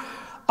and I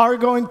are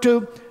going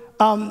to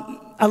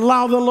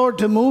allow the Lord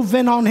to move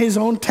in on His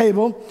own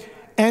table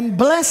and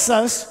bless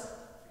us.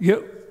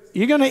 You're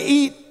going to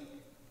eat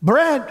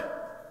bread,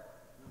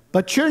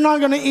 but you're not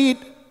going to eat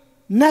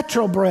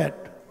natural bread.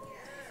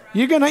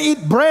 You're going to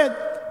eat bread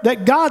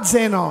that God's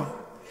in on.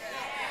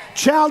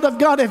 Child of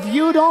God, if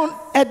you don't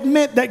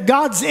admit that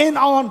God's in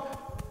on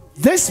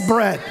this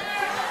bread,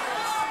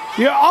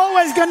 you're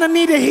always going to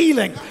need a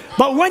healing.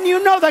 But when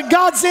you know that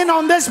God's in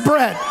on this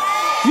bread,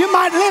 you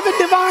might live in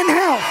divine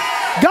health.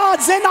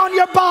 God's in on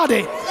your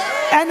body,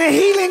 and the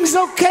healing's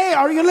okay.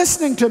 Are you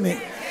listening to me?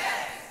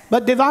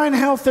 But divine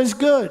health is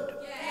good.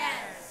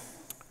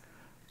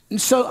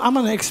 And so I'm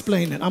going to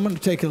explain it. I'm going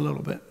to take it a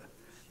little bit,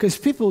 because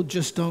people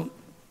just don't.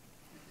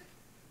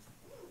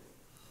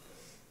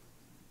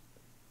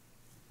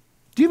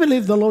 Do you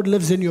believe the Lord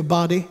lives in your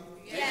body?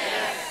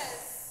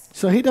 Yes.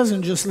 So He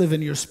doesn't just live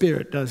in your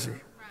spirit, does He?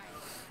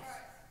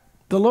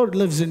 The Lord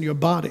lives in your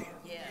body.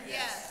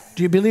 Yes.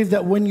 Do you believe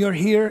that when you're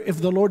here,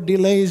 if the Lord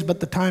delays, but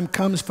the time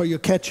comes for your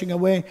catching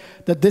away,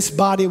 that this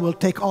body will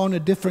take on a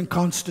different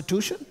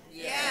constitution?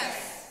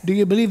 Yes. Do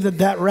you believe that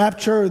that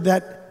rapture,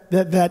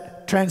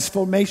 that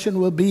transformation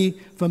will be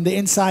from the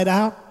inside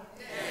out?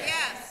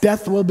 Yes.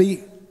 Death will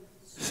be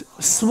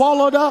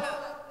swallowed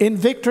up in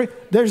victory.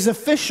 There's a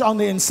fish on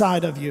the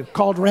inside of you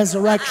called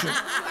resurrection.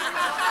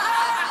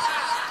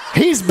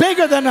 He's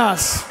bigger than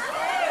us.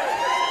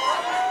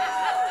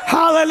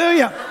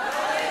 Hallelujah.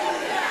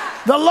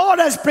 The Lord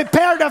has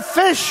prepared a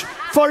fish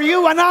for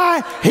you and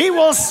I. He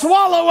will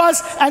swallow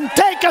us and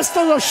take us to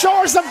the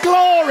shores of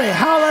glory.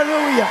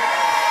 Hallelujah.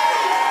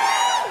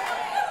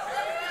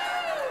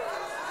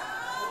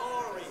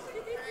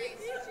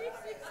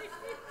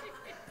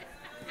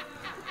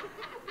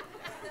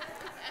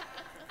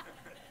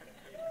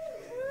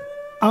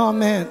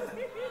 Amen.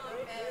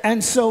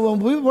 And so when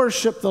we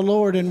worship the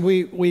Lord and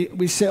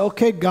we say,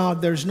 okay,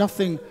 God, there's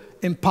nothing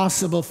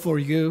impossible for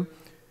you.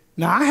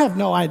 Now, I have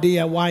no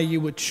idea why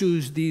you would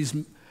choose these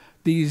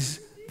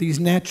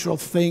natural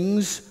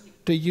things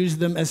to use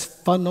them as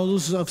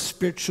funnels of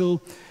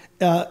spiritual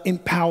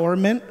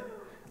empowerment.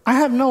 I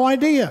have no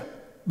idea,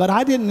 but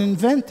I didn't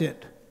invent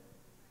it.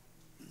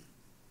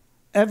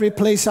 Every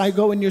place I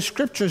go in your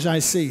scriptures, I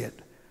see it.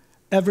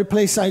 Every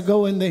place I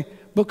go in the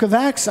book of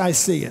Acts, I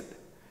see it.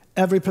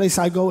 Every place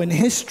I go in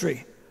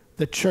history,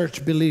 the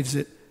church believes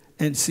it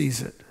and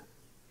sees it.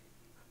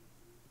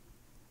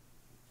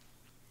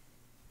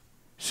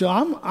 So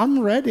I'm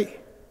ready.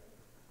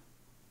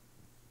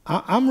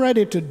 I'm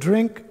ready to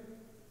drink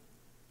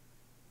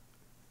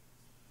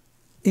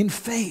in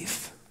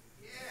faith.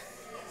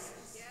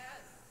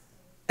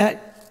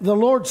 the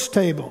Lord's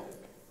table.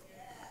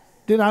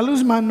 Did I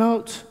lose my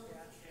notes?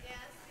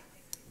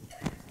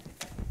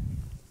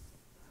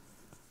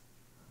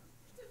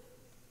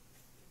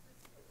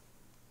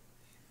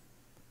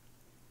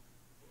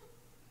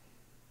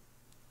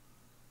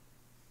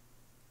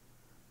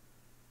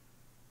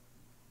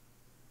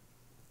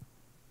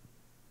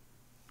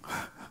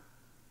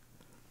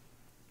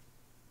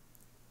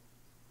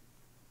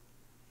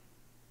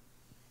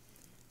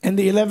 In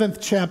the 11th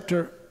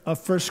chapter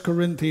of 1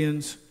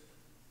 Corinthians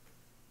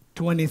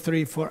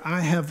 23, for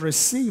I have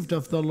received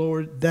of the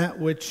Lord that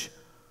which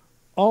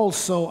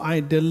also I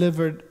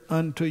delivered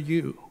unto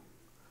you,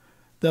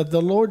 that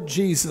the Lord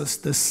Jesus,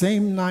 the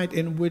same night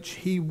in which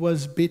he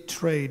was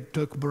betrayed,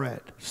 took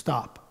bread.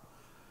 Stop.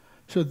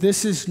 So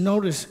this is,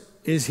 notice,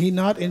 is he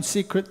not in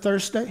Secret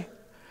Thursday?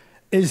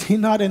 Is he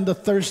not in the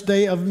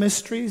Thursday of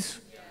mysteries?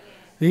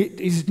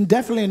 He's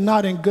definitely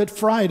not in Good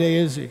Friday,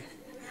 is he?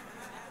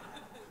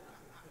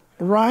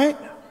 Right?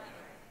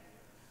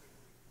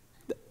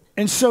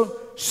 And so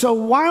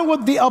why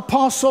would the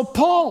Apostle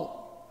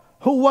Paul,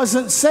 who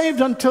wasn't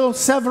saved until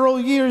several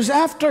years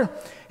after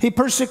he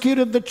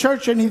persecuted the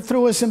church and he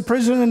threw us in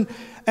prison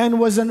and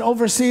was an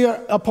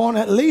overseer upon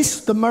at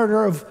least the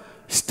murder of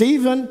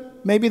Stephen,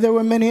 maybe there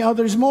were many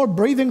others more,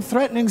 breathing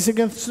threatenings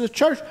against the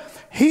church,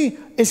 he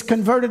is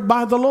converted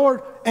by the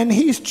Lord and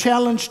he's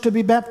challenged to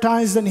be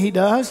baptized, and he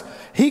does.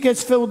 He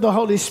gets filled with the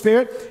Holy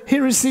Spirit. He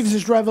receives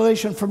his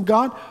revelation from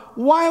God.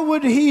 Why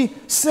would he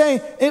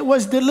say it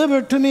was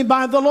delivered to me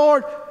by the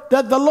Lord,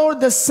 that the Lord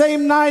the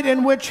same night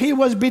in which he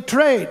was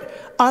betrayed,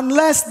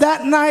 unless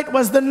that night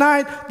was the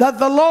night that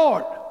the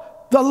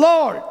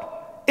Lord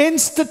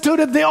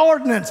instituted the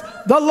ordinance.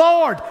 The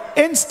Lord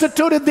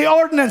instituted the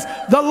ordinance.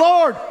 The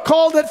Lord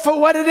called it for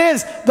what it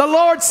is. The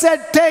Lord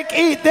said, take,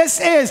 eat, this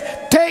is.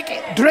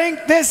 Take, drink,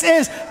 this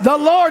is. The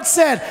Lord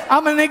said,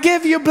 I'm going to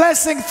give you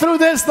blessing through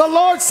this. The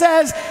Lord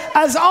says,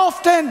 as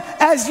often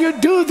as you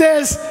do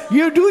this,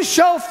 you do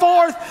show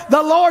forth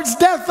the Lord's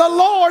death. The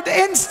Lord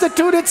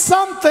instituted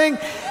something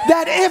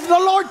that if the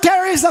Lord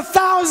tarries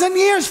 1,000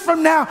 years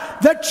from now,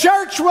 the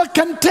church will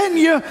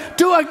continue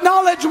to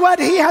acknowledge what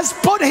he has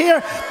put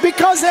here,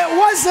 because it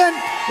wasn't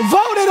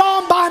voted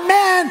on by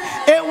man,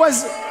 it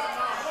was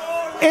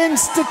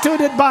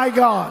instituted by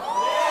God.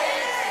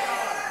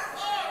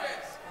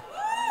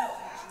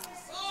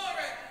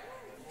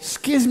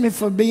 Excuse me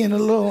for being a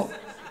little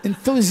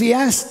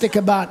enthusiastic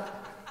about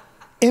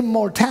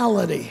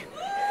immortality.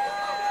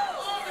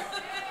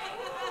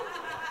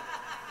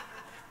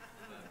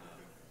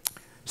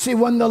 See,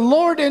 when the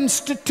Lord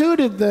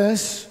instituted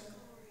this,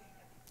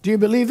 do you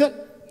believe it?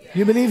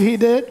 You believe he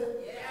did?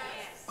 Yes.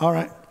 All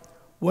right.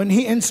 When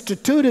he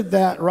instituted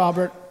that,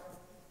 Robert,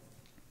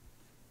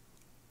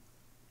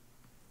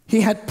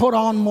 he had put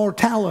on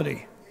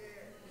mortality.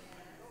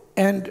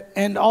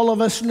 And all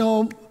of us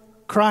know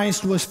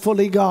Christ was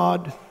fully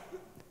God,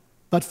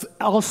 but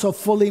also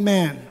fully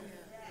man.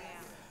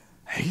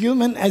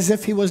 Human as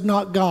if he was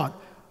not God,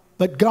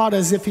 but God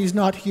as if he's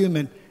not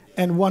human,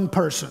 and one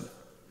person.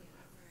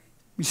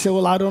 You say,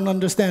 well, I don't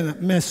understand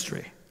that.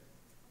 Mystery.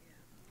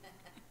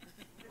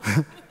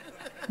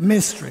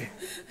 Mystery.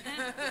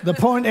 The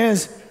point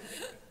is,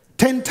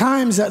 10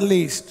 times at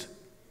least,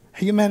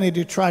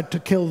 humanity tried to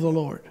kill the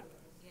Lord.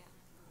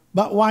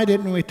 But why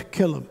didn't we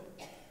kill him?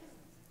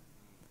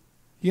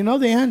 You know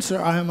the answer,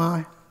 am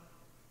I?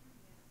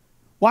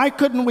 Why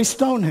couldn't we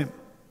stone him?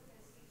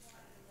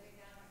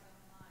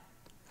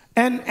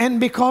 And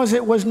because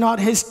it was not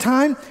his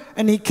time,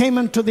 and he came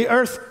into the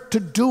earth to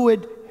do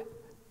it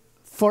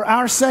for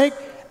our sake,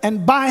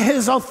 and by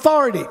his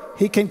authority,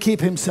 he can keep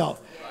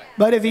himself.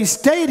 But if he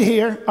stayed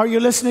here, are you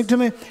listening to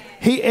me?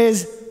 He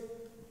is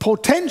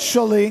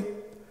potentially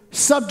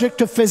subject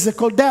to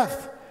physical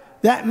death.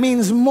 That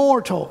means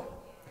mortal.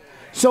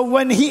 So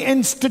when he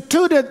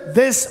instituted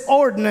this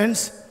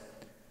ordinance,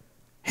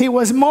 he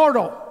was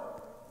mortal.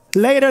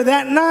 Later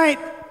that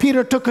night,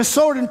 Peter took a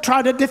sword and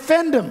tried to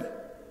defend him.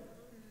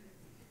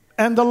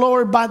 And the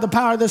Lord, by the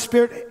power of the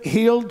Spirit,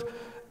 healed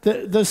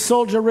the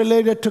soldier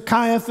related to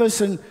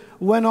Caiaphas and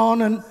went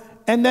on.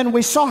 And then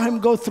we saw him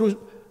go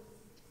through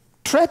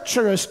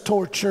treacherous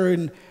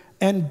torture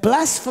and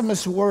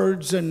blasphemous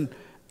words and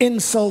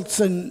insults.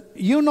 And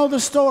you know the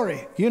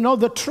story. You know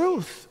the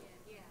truth.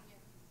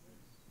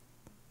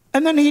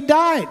 And then he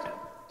died.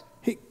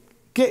 He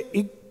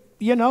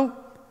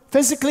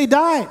physically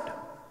died.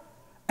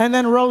 And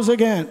then rose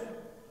again.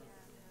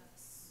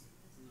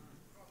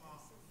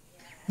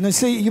 And they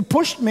say, you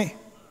pushed me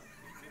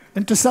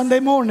into Sunday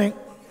morning.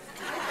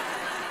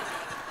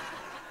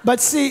 But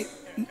see,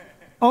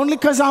 only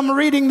because I'm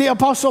reading the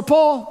Apostle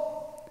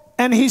Paul,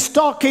 and he's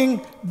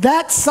talking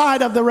that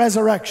side of the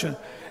resurrection.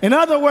 In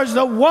other words,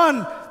 the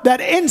one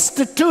that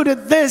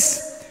instituted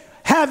this,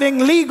 having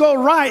legal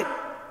right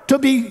to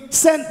be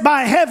sent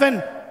by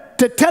heaven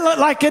to tell it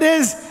like it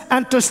is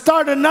and to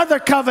start another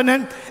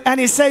covenant.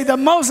 And he say the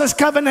Moses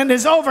covenant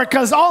is over,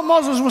 because all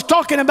Moses was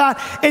talking about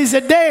is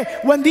a day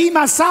when the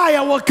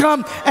Messiah will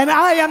come and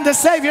I am the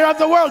Savior of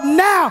the world.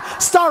 Now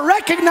start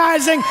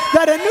recognizing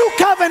that a new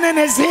covenant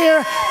is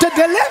here to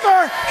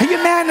deliver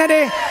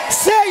humanity.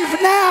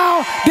 Save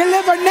now,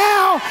 deliver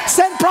now,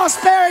 send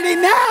prosperity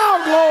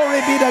now.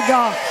 Glory be to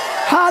God.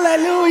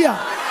 Hallelujah.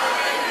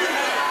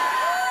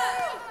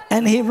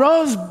 And he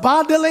rose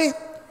bodily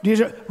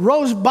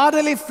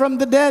from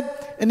the dead,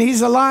 and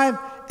he's alive.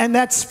 And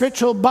that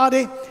spiritual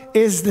body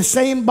is the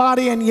same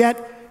body, and yet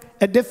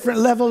a different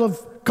level of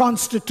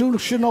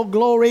constitutional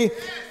glory,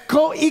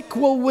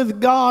 co-equal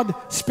with God,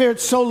 spirit,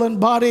 soul, and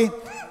body,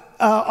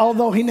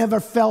 although he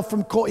never fell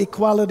from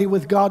co-equality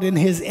with God in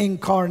his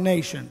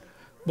incarnation.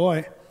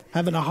 Boy,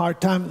 having a hard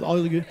time with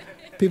all you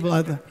people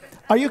out there.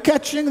 Are you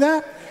catching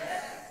that?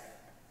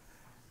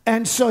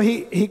 And so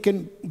he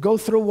can go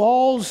through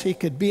walls. He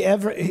could be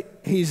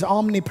he's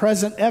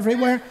omnipresent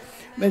everywhere.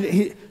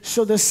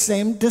 So the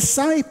same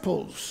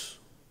disciples,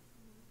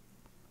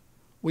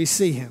 we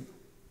see him.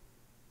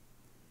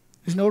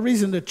 There's no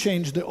reason to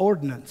change the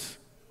ordinance.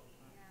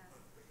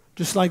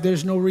 Just like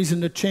there's no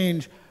reason to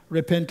change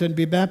repent and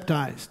be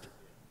baptized.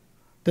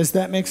 Does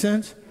that make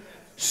sense?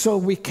 So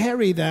we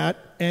carry that,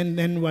 and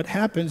then what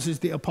happens is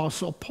the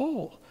Apostle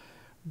Paul,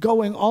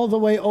 going all the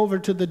way over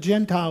to the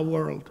Gentile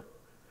world,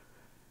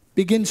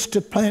 begins to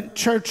plant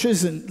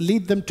churches and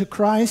lead them to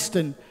Christ,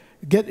 and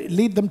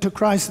lead them to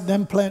Christ, and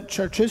then plant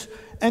churches,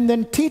 and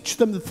then teach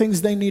them the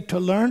things they need to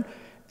learn.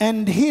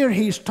 And here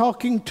he's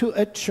talking to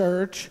a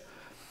church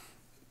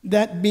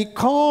that,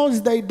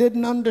 because they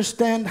didn't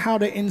understand how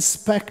to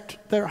inspect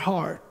their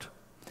heart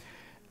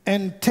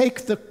and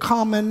take the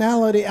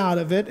commonality out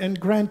of it, and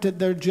granted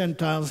they're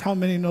Gentiles. How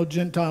many know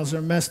Gentiles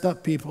are messed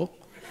up people?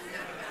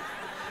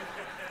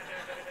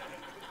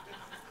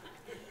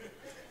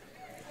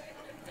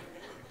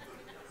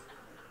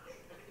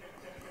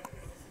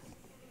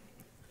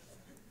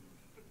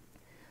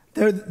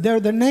 They're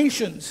the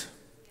nations,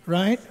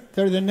 right?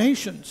 They're the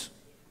nations.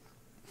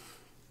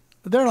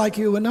 They're like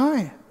you and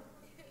I.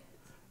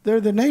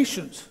 They're the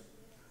nations.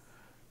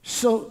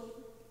 So,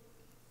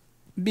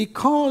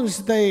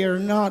 because they are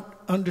not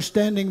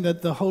understanding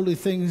that the holy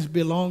things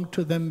belong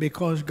to them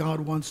because God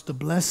wants to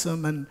bless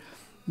them, and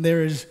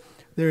there is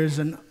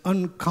an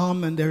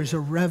uncommon, there's a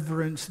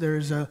reverence,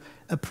 there's a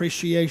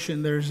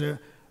appreciation, there's a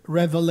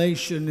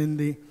revelation in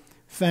the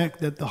fact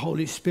that the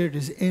Holy Spirit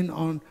is in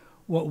on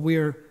what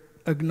we're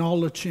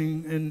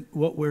acknowledging and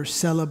what we're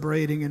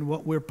celebrating and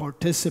what we're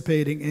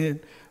participating in,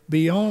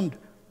 beyond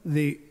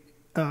the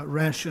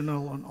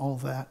rational and all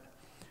that.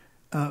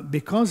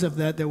 Because of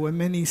that, there were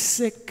many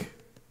sick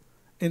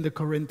in the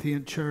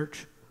Corinthian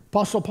church.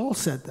 Apostle Paul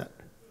said that.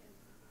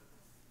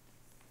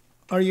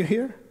 Are you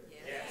here?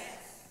 Yes.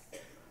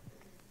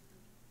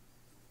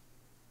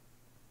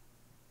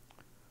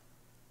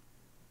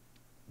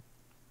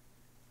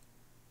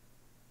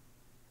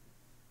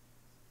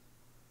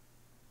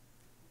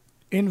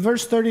 In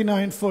verse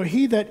 39, for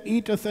he that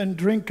eateth and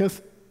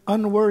drinketh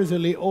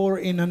unworthily or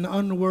in an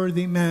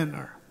unworthy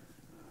manner.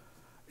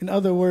 In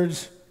other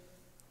words,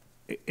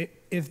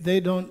 if they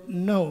don't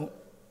know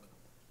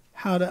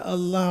how to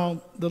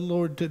allow the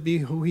Lord to be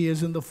who he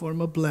is in the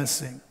form of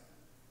blessing.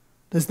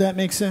 Does that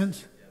make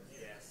sense?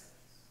 Yes.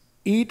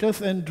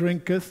 Eateth and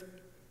drinketh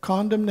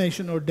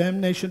condemnation or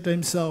damnation to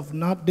himself,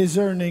 not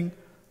discerning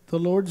the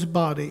Lord's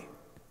body.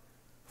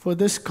 For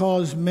this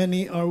cause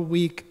many are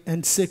weak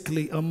and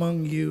sickly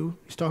among you.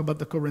 He's talking about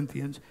the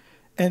Corinthians.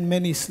 And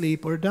many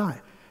sleep or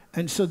die.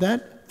 And so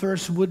that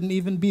verse wouldn't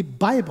even be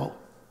Bible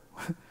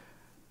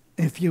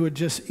if you were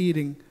just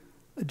eating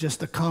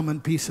just a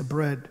common piece of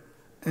bread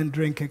and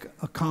drinking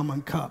a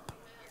common cup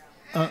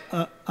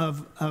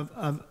of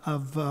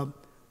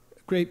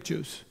grape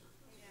juice.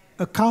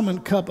 A common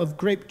cup of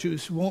grape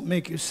juice won't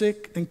make you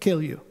sick and kill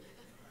you,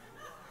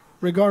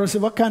 regardless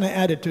of what kind of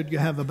attitude you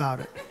have about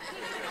it.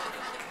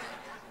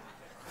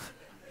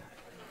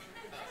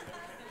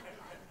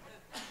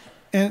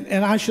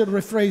 And I should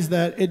rephrase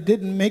that. It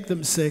didn't make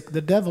them sick.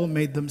 The devil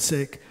made them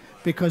sick,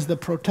 because the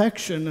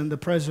protection and the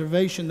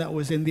preservation that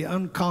was in the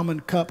uncommon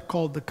cup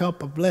called the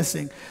cup of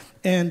blessing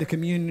and the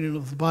communion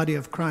of the body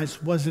of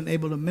Christ wasn't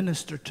able to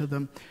minister to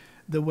them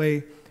the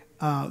way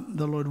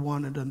the Lord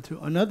wanted them to.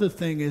 Another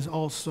thing is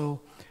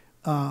also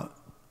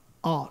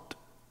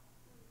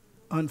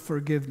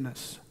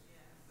unforgiveness.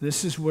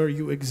 This is where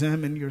you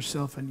examine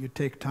yourself and you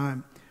take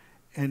time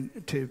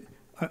and to...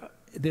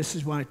 this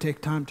is why I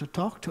take time to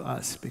talk to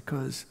us,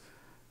 because,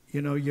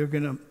 you know, you're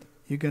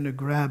gonna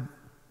grab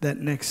that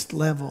next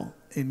level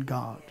in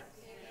God.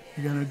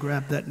 You're gonna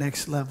grab that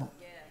next level.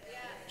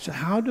 So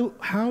how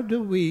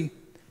do we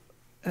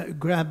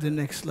grab the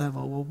next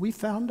level? Well, we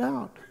found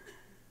out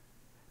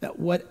that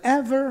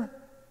whatever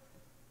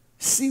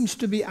seems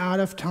to be out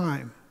of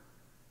time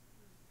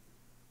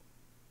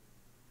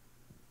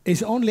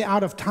is only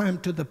out of time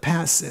to the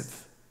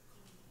passive.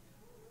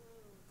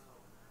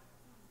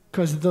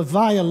 Because the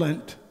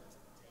violent,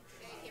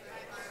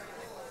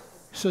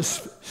 so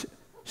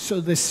So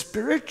the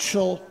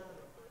spiritual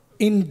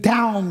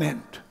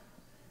endowment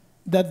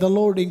that the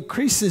Lord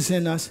increases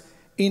in us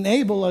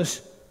enable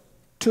us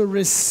to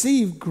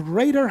receive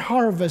greater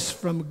harvest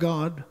from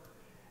God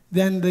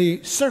than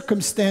the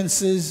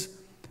circumstances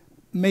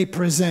may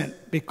present,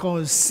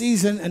 because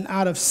season and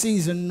out of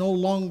season no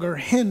longer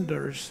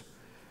hinders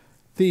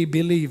the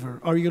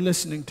believer. Are you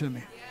listening to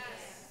me?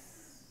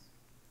 Yes.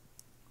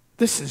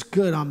 This is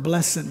good. I'm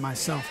blessing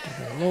myself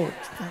today. Lord,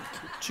 thank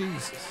you,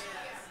 Jesus.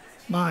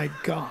 My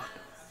God.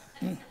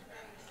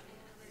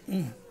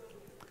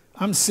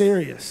 I'm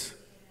serious.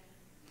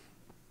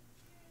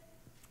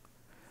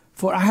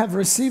 For I have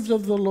received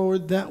of the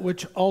Lord that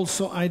which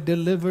also I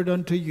delivered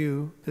unto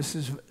you. This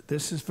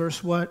is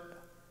verse what?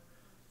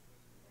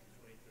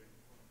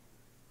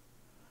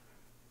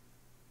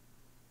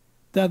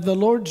 That the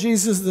Lord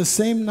Jesus, the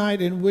same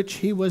night in which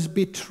he was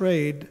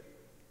betrayed,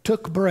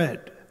 took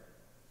bread.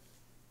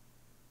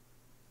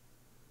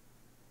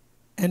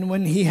 And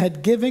when he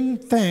had given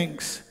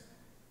thanks,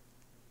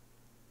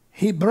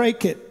 he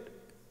brake it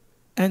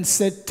and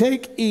said,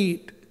 take,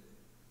 eat.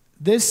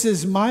 This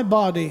is my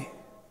body,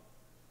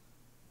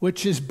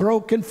 which is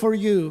broken for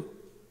you.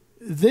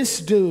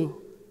 This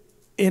do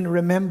in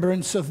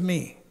remembrance of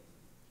me.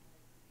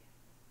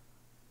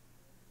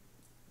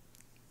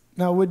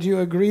 Now, would you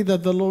agree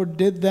that the Lord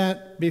did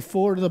that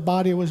before the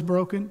body was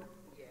broken?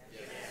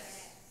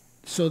 Yes.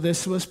 So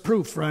this was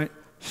proof, right?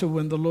 So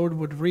when the Lord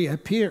would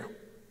reappear,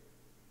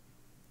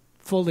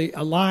 fully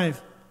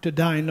alive to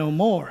die no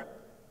more,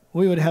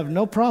 we would have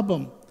no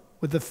problem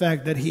with the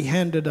fact that he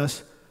handed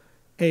us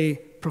a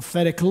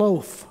prophetic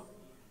loaf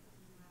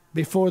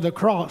before the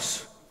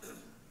cross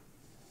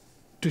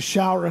to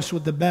shower us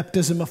with the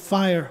baptism of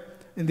fire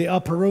in the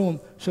upper room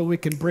so we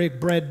can break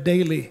bread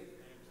daily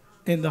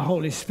in the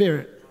Holy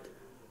Spirit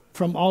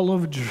from all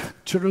over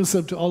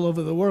Jerusalem to all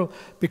over the world,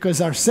 because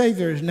our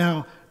Savior is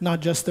now not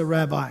just a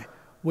rabbi.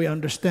 We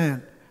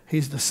understand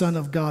he's the Son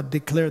of God,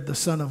 declared the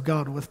Son of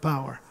God with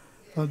power.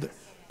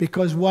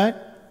 Because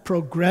what?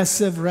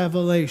 Progressive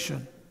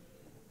revelation.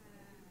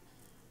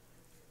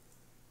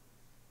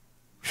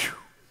 Whew.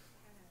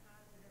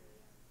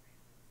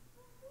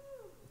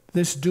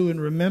 This do in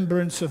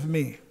remembrance of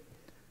me.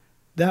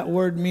 That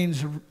word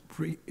means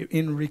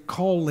in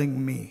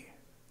recalling me.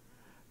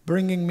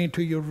 Bringing me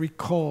to your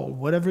recall.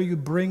 Whatever you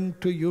bring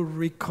to your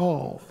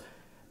recall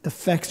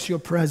affects your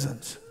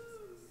presence.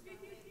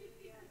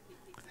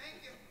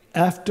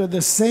 After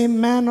the same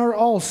manner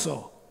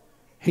also,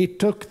 he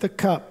took the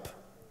cup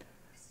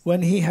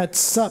when he had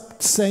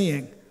supped,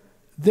 saying,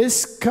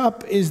 this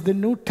cup is the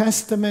New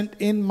Testament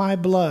in my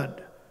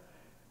blood.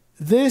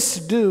 This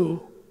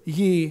do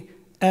ye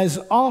as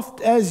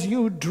oft as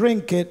you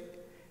drink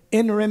it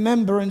in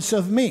remembrance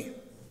of me.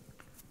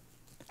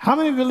 How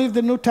many believe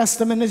the New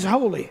Testament is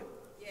holy?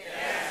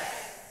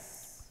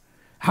 Yes.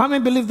 How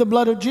many believe the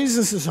blood of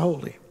Jesus is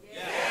holy?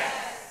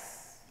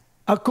 Yes.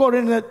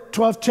 According to the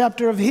 12th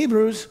chapter of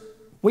Hebrews,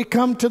 we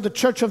come to the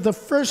church of the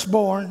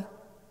firstborn.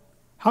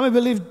 How many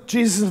believe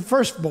Jesus is the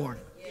firstborn?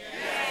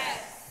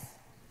 Yes.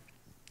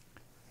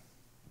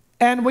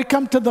 And we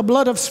come to the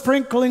blood of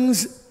sprinkling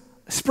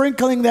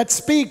that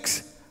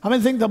speaks. How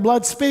many think the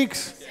blood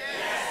speaks?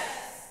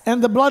 Yes.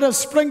 And the blood of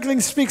sprinkling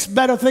speaks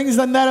better things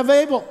than that of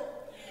Abel.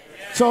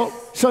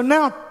 So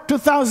now,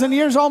 2,000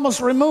 years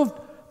almost removed,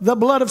 the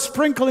blood of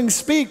sprinkling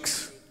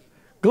speaks.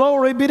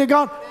 Glory be to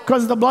God,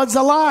 because the blood's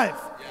alive.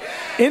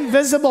 Yeah.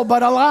 Invisible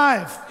but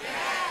alive.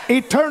 Yeah.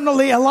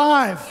 Eternally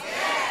alive. Yeah.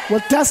 Will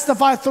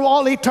testify through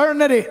all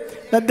eternity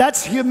that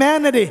that's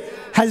humanity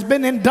has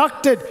been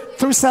inducted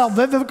through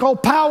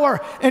salvifical power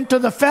into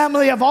the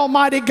family of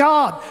Almighty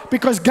God,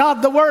 because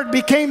God the Word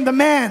became the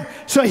man,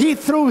 so he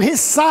through his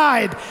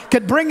side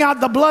could bring out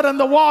the blood and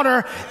the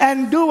water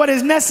and do what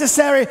is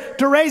necessary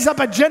to raise up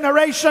a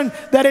generation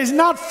that is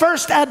not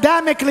first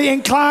Adamically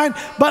inclined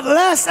but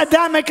less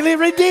Adamically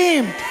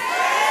redeemed.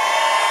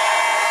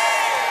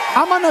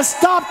 I'm going to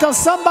stop till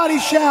somebody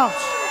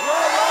shouts.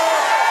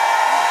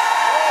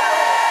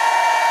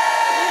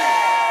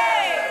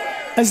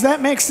 Does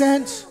that make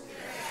sense?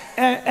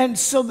 And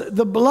so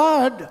the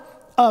blood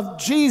of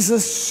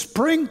Jesus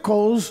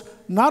sprinkles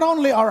not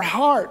only our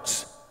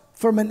hearts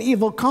from an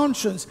evil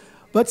conscience,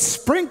 but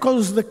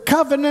sprinkles the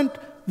covenant,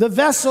 the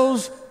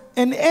vessels,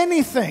 and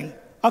anything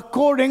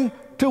according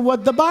to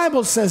what the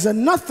Bible says.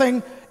 And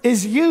nothing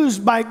is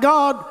used by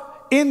God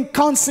in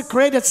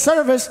consecrated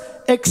service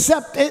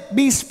except it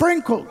be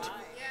sprinkled. Yes.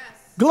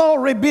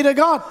 Glory be to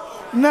God.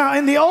 Now,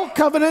 in the Old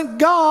Covenant,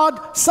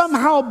 God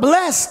somehow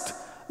blessed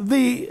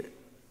the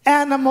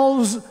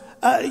animals,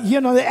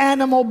 the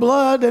animal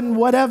blood and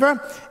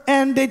whatever,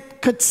 and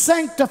it could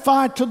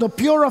sanctify to the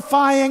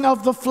purifying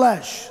of the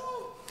flesh.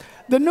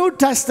 The New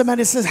Testament,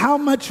 it says, how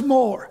much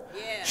more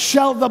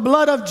shall the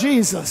blood of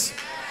Jesus,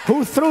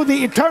 who through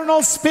the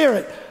eternal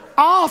Spirit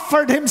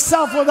offered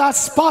himself without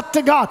spot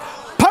to God,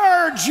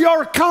 purge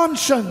your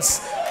conscience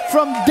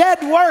from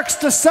dead works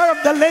to serve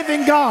the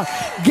living God.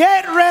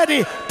 Get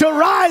ready to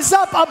rise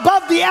up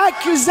above the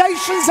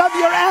accusations of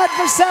your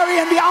adversary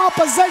and the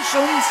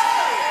oppositions.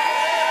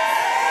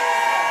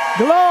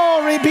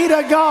 Glory be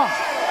to God.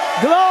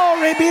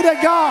 Glory be to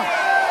God.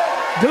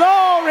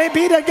 Glory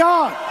be to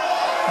God.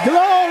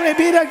 Glory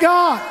be to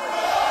God.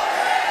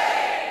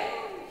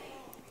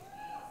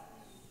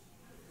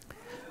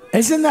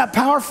 Isn't that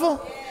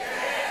powerful?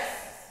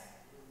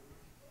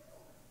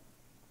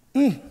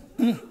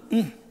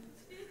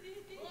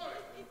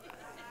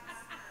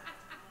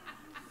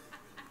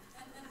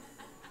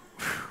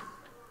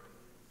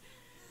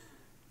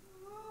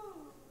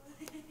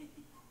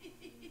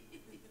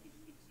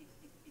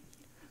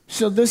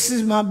 So this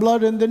is my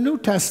blood in the New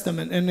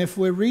Testament. And if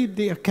we read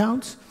the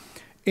accounts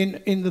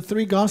in the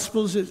three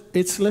Gospels,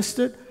 it's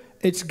listed.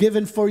 It's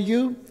given for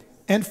you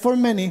and for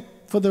many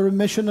for the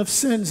remission of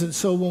sins. And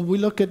so when we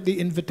look at the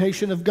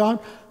invitation of God,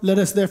 let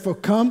us therefore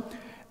come.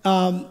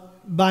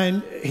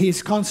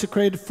 He's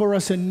consecrated for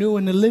us a new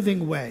and a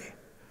living way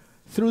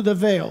through the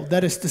veil,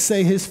 that is to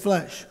say, his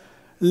flesh.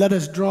 Let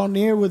us draw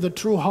near with a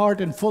true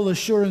heart and full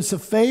assurance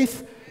of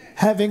faith,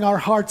 having our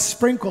hearts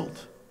sprinkled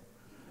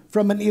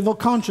from an evil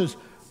conscience.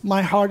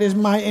 My heart is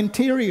my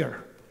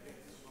interior.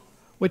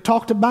 We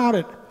talked about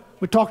it.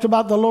 We talked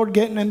about the Lord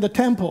getting in the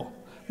temple.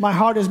 My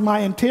heart is my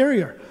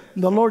interior.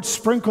 And the Lord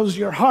sprinkles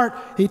your heart.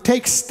 He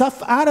takes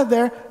stuff out of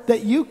there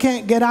that you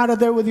can't get out of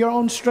there with your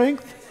own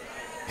strength.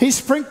 He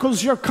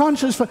sprinkles your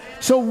conscience.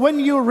 So when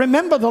you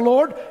remember the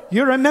Lord,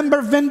 you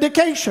remember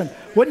vindication.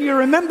 When you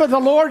remember the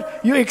Lord,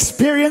 you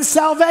experience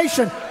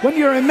salvation. When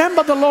you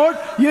remember the Lord,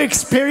 you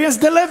experience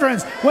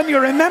deliverance. When you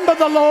remember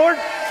the Lord,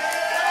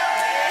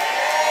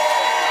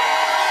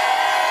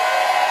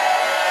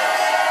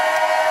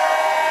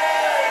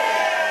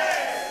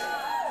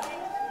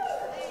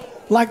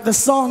 like the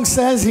song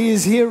says, he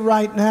is here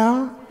right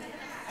now.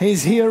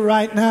 He's here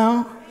right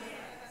now.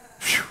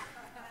 Whew.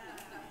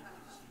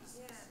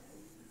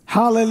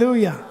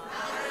 Hallelujah.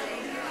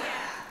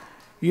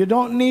 You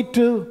don't need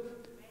to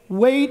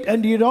wait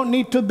and you don't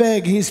need to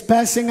beg. He's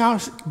passing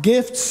out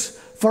gifts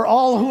for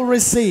all who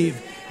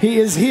receive. He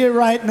is here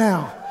right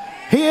now.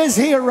 He is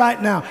here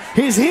right now.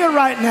 He's here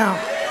right now.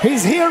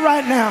 He's here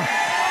right now.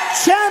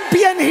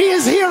 Champion, he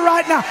is here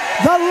right now.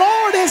 The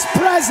Lord is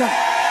present.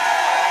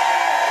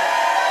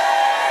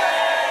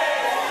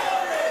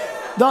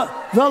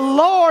 The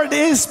Lord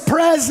is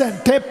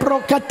present.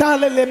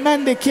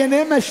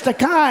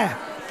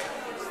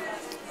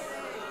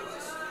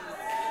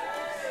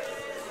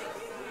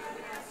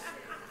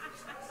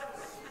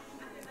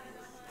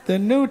 The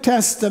New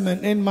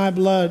Testament in my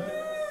blood,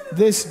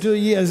 this do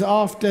ye as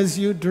oft as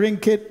you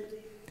drink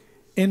it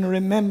in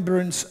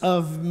remembrance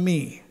of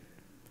me.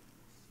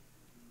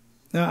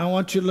 Now I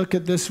want you to look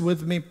at this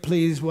with me,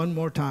 please, one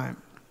more time.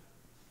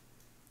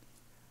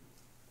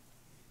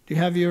 Do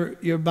you have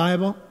your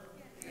Bible?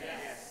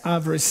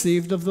 I've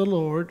received of the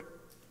Lord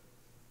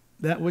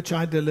that which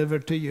I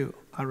delivered to you.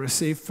 I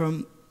received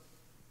from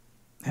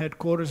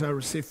headquarters. I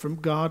received from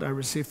God. I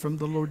received from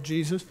the Lord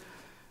Jesus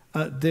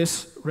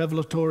this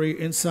revelatory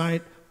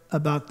insight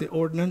about the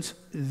ordinance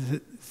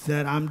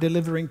that I'm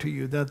delivering to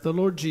you, that the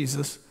Lord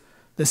Jesus,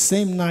 the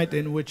same night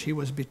in which he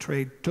was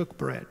betrayed, took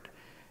bread.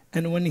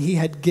 And when he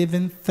had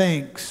given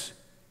thanks,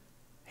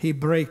 he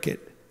brake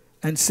it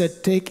and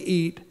said, "Take,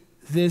 eat,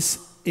 this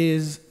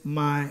is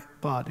my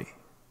body,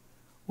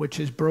 which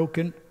is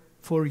broken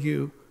for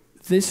you.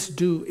 This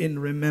do in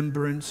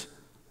remembrance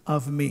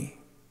of me."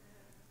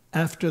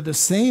 After the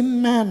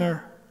same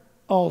manner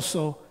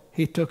also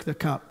he took the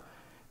cup.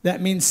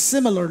 That means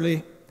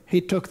similarly he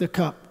took the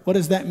cup. What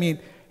does that mean?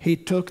 He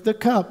took the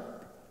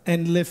cup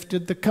and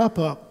lifted the cup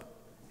up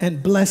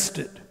and blessed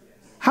it.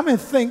 How many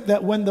think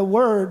that when the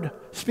Word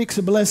speaks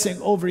a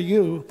blessing over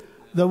you,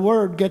 the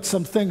Word gets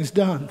some things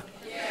done?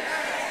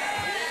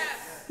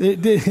 Yes.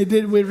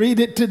 Did we read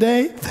it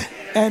today?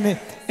 And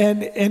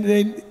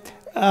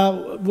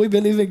we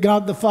believe in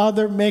God the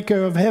Father,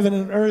 maker of heaven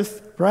and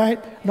earth, right?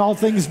 And all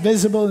things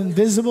visible and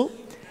invisible.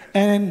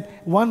 And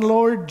one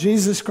Lord,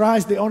 Jesus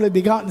Christ, the only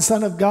begotten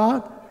Son of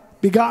God,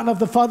 begotten of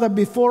the Father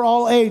before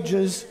all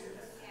ages.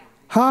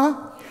 Huh?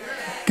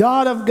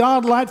 God of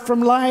God, light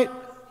from light,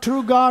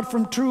 true God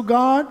from true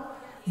God,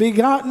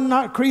 begotten,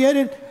 not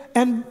created,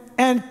 and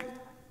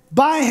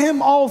by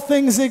him all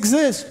things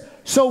exist.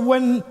 So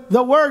when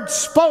the Word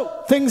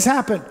spoke, things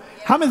happened.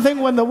 How many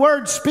think when the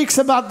Word speaks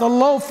about the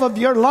loaf of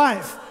your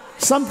life,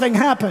 something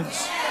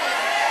happens?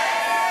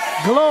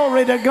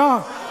 Glory to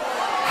God.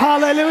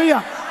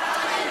 Hallelujah.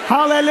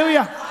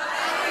 Hallelujah.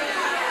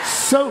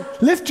 So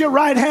lift your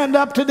right hand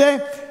up today.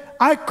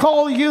 I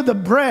call you the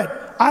bread.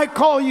 I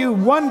call you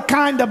one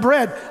kind of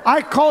bread.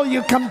 I call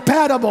you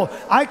compatible.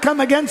 I come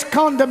against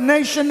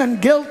condemnation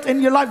and guilt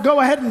in your life. Go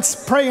ahead and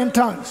pray in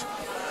tongues.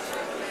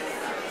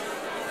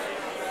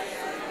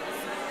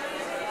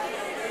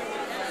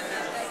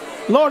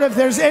 Lord, if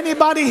there's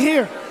anybody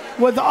here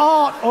with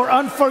aught or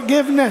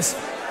unforgiveness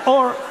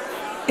or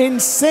in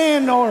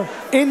sin or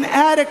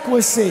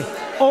inadequacy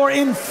or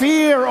in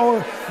fear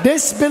or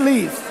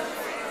disbelief,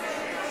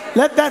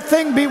 let that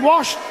thing be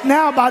washed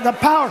now by the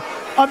power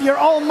of your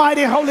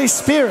almighty Holy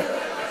Spirit.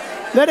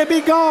 Let it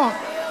be gone.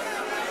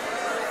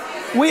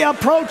 We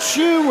approach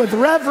you with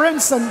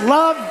reverence and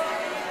love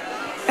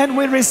And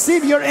we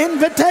receive your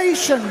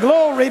invitation.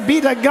 Glory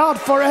be to God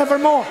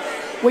forevermore.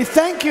 We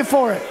thank you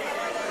for it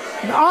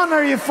and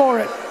honor you for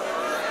it.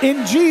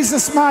 In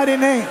Jesus' mighty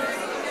name.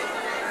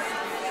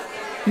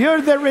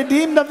 You're the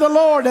redeemed of the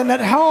Lord, and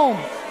at home.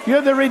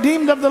 You're the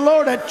redeemed of the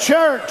Lord at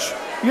church.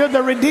 You're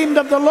the redeemed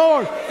of the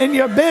Lord in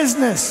your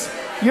business.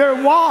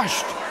 You're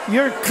washed.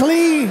 You're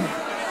clean.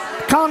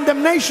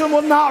 Condemnation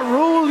will not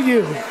rule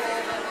you.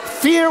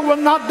 Fear will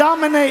not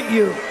dominate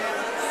you.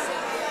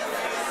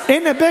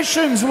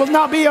 Inhibitions will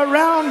not be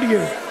around you.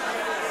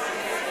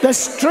 The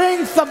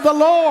strength of the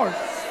Lord.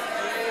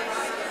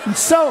 And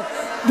so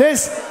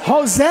this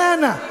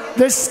Hosanna,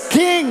 this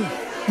king,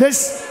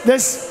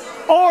 this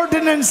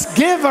ordinance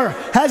giver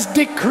has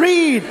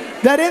decreed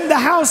that in the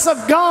house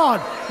of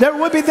God there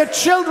will be the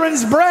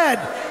children's bread.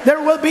 There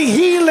will be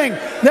healing.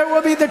 There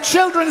will be the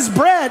children's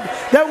bread.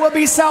 There will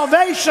be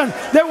salvation.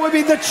 There will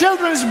be the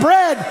children's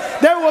bread.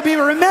 There will be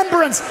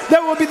remembrance.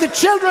 There will be the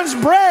children's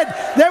bread.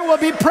 There will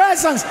be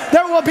presence.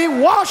 There will be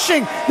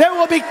washing. There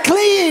will be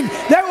clean.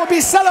 There will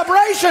be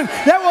celebration.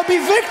 There will be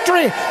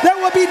victory. There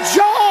will be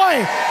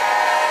joy.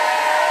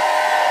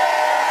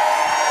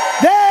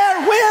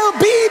 There will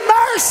be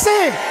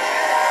mercy.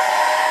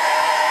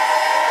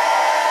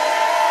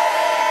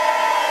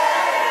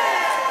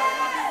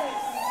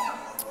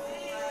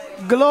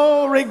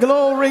 Glory,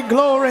 glory,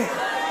 glory.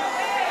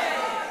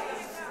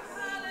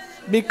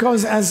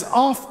 Because as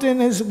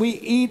often as we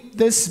eat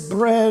this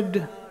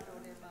bread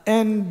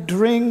and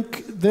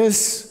drink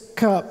this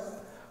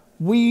cup,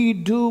 we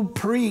do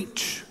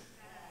preach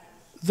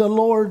the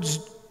Lord's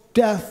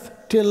death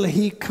till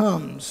he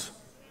comes.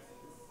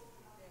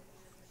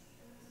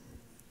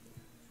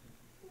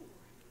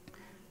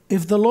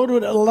 If the Lord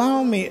would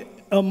allow me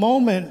a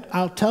moment,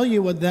 I'll tell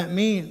you what that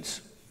means.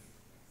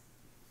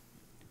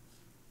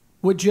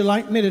 Would you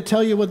like me to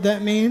tell you what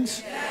that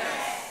means?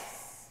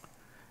 Yes.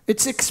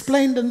 It's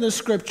explained in the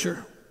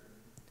scripture.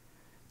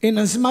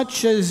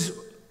 Inasmuch as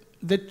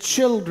the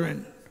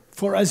children,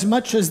 for as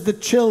much as the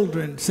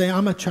children, say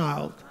I'm a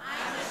child,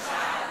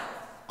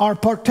 are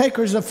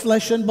partakers of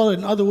flesh and blood,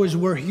 in other words,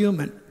 we're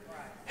human.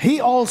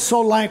 He also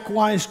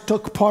likewise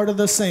took part of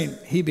the same.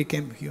 He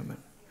became human.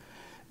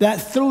 That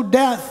through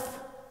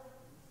death,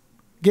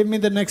 give me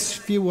the next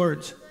few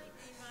words,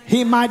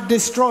 he might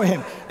destroy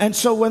him. And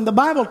so when the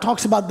Bible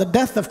talks about the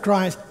death of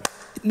Christ,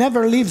 it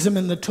never leaves him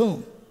in the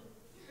tomb.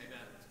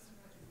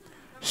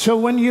 So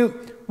when you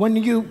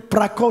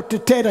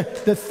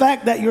prakotitera, the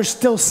fact that you're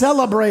still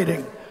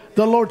celebrating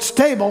the Lord's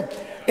table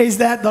is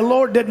that the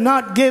Lord did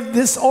not give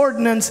this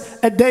ordinance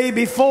a day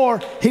before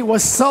he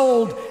was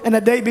sold and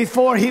a day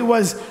before he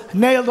was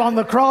nailed on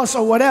the cross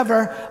or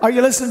whatever. Are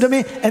you listening to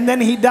me? And then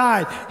he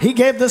died. He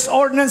gave this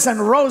ordinance and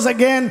rose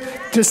again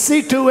to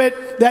see to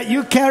it that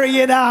you carry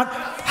it out.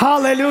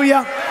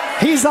 Hallelujah.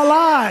 He's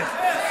alive.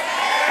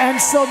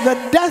 And so the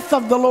death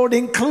of the Lord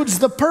includes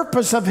the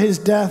purpose of his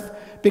death,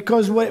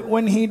 because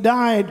when he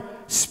died,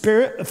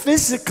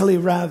 physically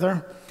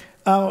rather,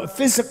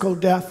 physical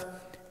death,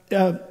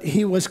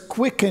 he was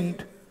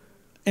quickened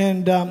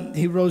and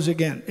he rose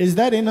again. Is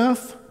that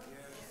enough?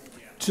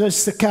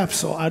 Just the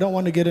capsule. I don't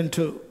want to get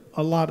into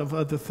a lot of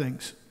other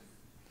things.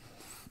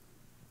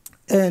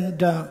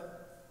 And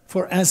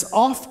for as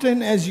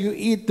often as you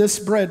eat this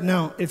bread.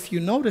 Now, if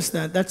you notice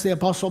that, that's the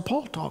Apostle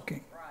Paul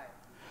talking.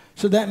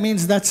 So that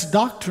means that's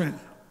doctrine.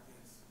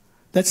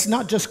 That's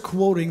not just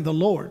quoting the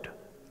Lord.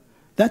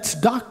 That's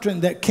doctrine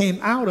that came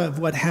out of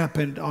what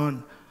happened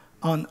on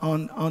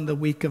the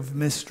week of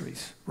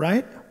mysteries,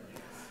 right?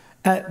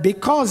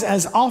 Because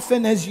as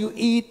often as you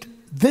eat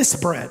this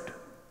bread,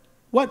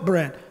 what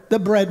bread? The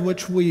bread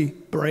which we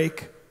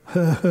break,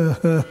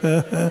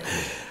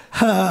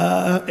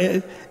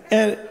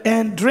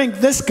 and drink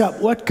this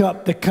cup. What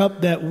cup? The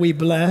cup that we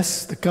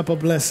bless, the cup of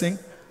blessing.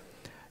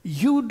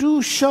 You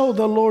do show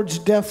the Lord's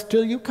death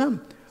till you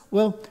come.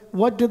 Well,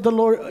 what did the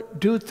Lord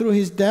do through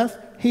his death?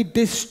 He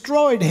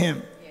destroyed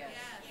him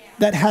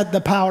that had the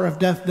power of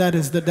death, that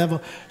is the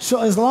devil. So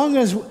as long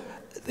as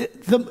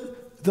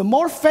the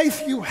more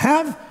faith you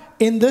have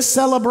in this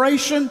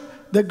celebration,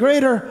 the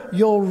greater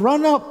you'll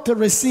run up to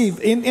receive.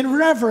 In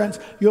reverence,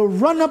 you'll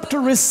run up to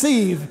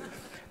receive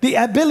the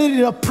ability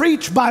to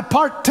preach by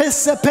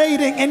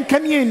participating in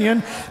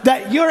communion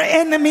that your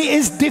enemy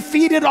is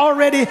defeated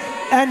already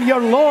and your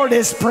Lord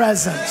is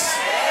present.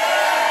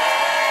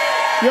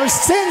 Your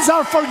sins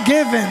are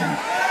forgiven.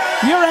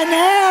 You're an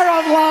heir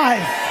of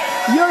life.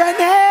 You're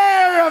an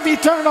heir of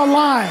eternal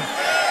life.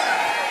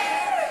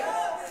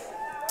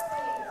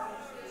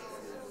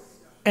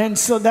 And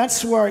so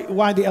that's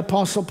why the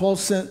Apostle Paul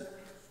said,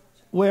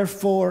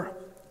 wherefore,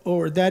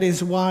 or that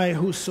is why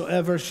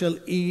whosoever shall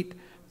eat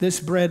this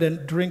bread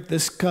and drink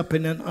this cup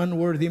in an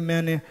unworthy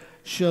manner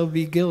shall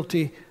be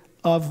guilty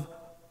of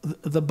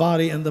the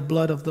body and the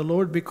blood of the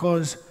Lord,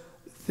 because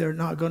they're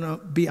not going to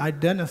be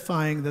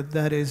identifying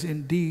that is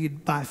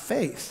indeed by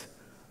faith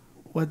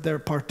what they're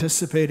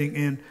participating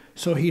in.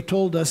 So he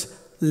told us,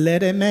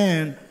 let a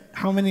man,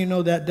 how many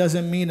know that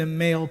doesn't mean a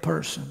male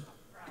person?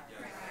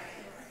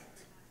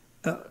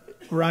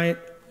 Right?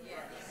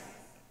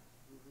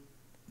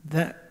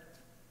 that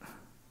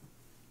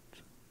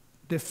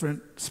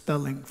different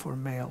spelling for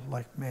male,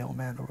 like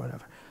mailman or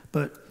whatever.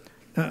 But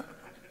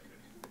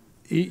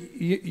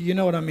you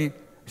know what I mean.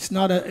 It's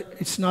not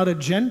a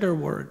gender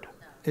word.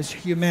 It's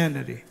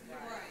humanity.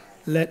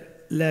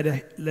 Let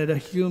a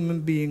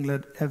human being,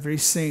 let every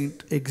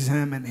saint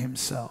examine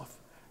himself,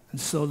 and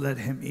so let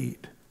him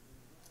eat.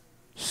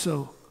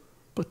 So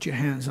put your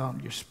hands on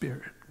your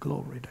spirit.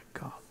 Glory to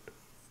God.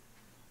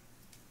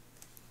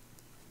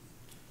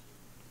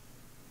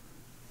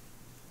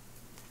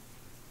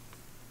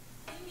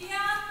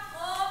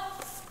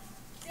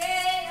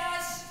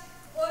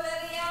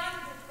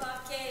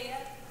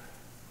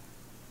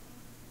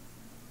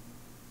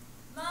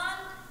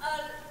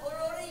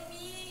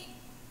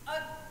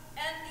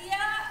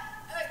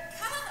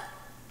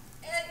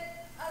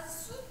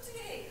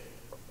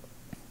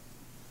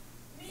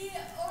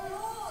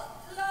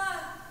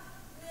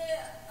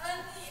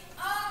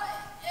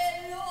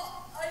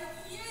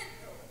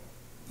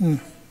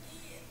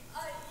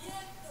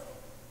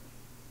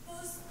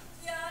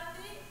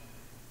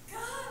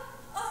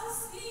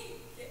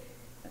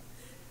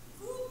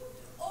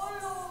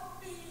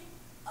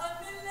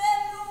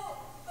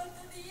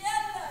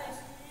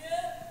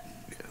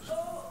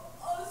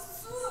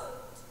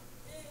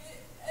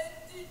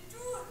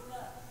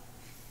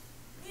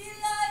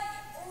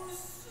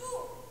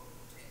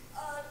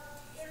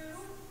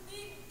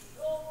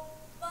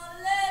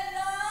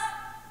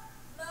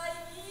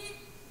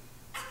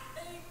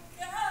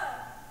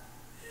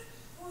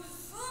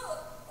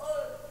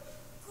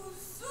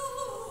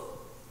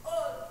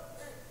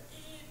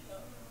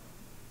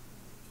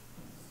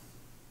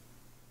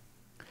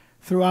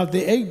 Throughout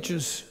the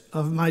ages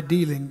of my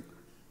dealing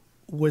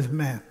with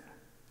men,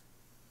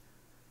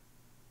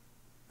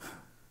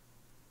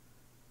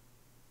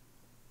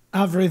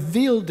 I've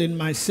revealed in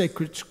my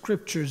sacred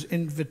scriptures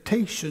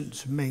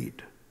invitations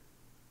made.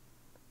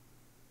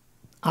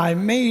 I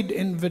made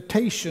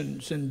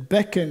invitations and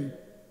beckoned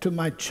to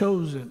my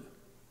chosen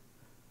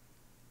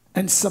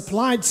and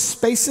supplied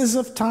spaces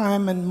of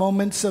time and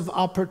moments of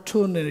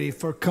opportunity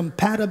for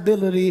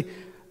compatibility,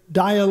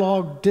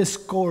 dialogue,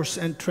 discourse,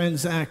 and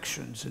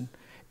transactions, and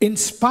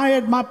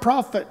inspired my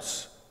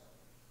prophets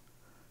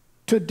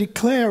to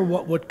declare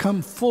what would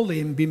come fully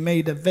and be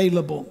made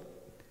available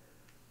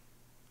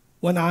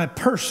when I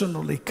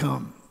personally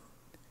come,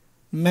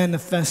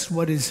 manifest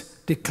what is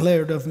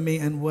declared of me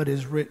and what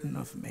is written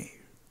of me.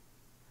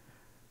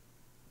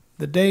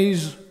 The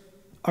days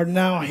are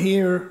now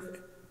here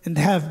and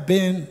have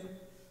been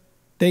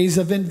days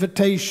of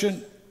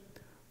invitation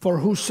for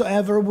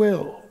whosoever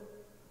will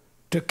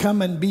to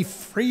come and be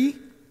free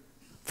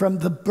from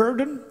the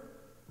burden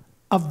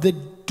of the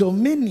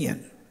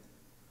dominion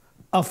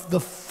of the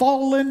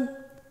fallen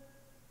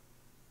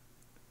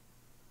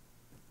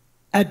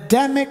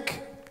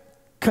Adamic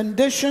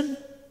condition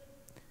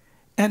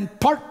and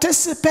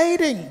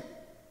participating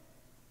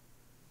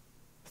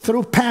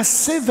through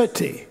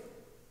passivity.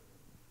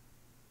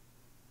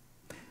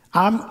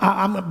 I'm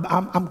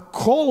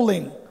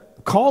calling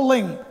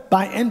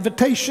by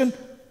invitation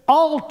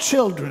all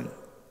children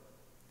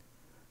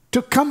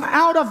to come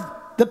out of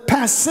the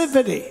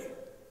passivity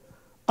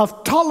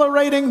of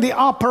tolerating the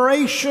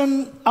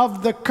operation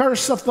of the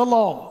curse of the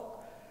law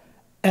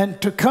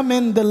and to come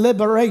in the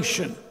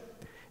liberation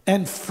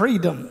and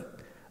freedom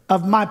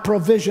of my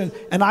provision.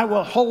 And I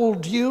will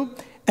hold you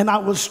and I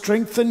will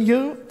strengthen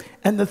you,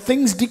 and the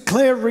things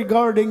declared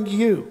regarding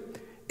you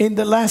in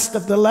the last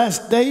of the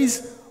last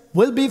days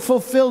will be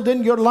fulfilled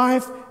in your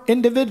life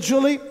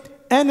individually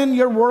and in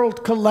your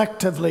world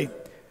collectively.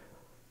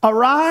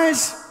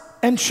 Arise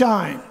and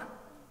shine,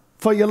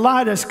 for your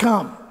light has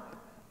come,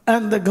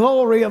 and the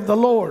glory of the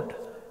Lord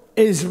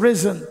is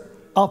risen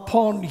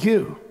upon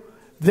you.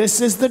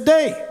 This is the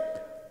day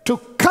to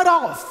cut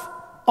off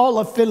all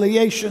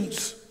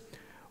affiliations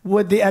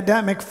with the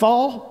Adamic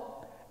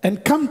fall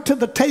and come to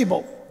the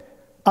table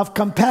of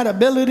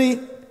compatibility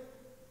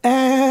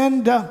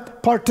and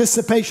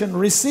participation,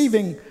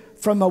 receiving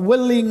from a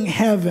willing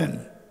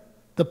heaven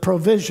the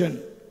provision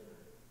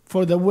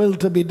for the will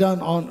to be done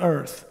on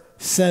earth,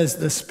 says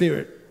the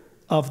Spirit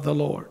of the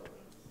Lord.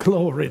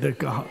 Glory to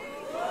God.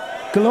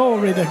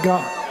 Glory to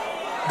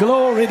God.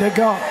 Glory to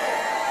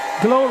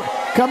God. Glory.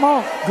 Come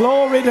on.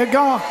 Glory to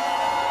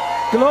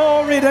God.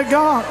 Glory to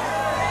God.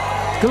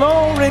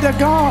 Glory to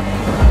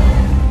God.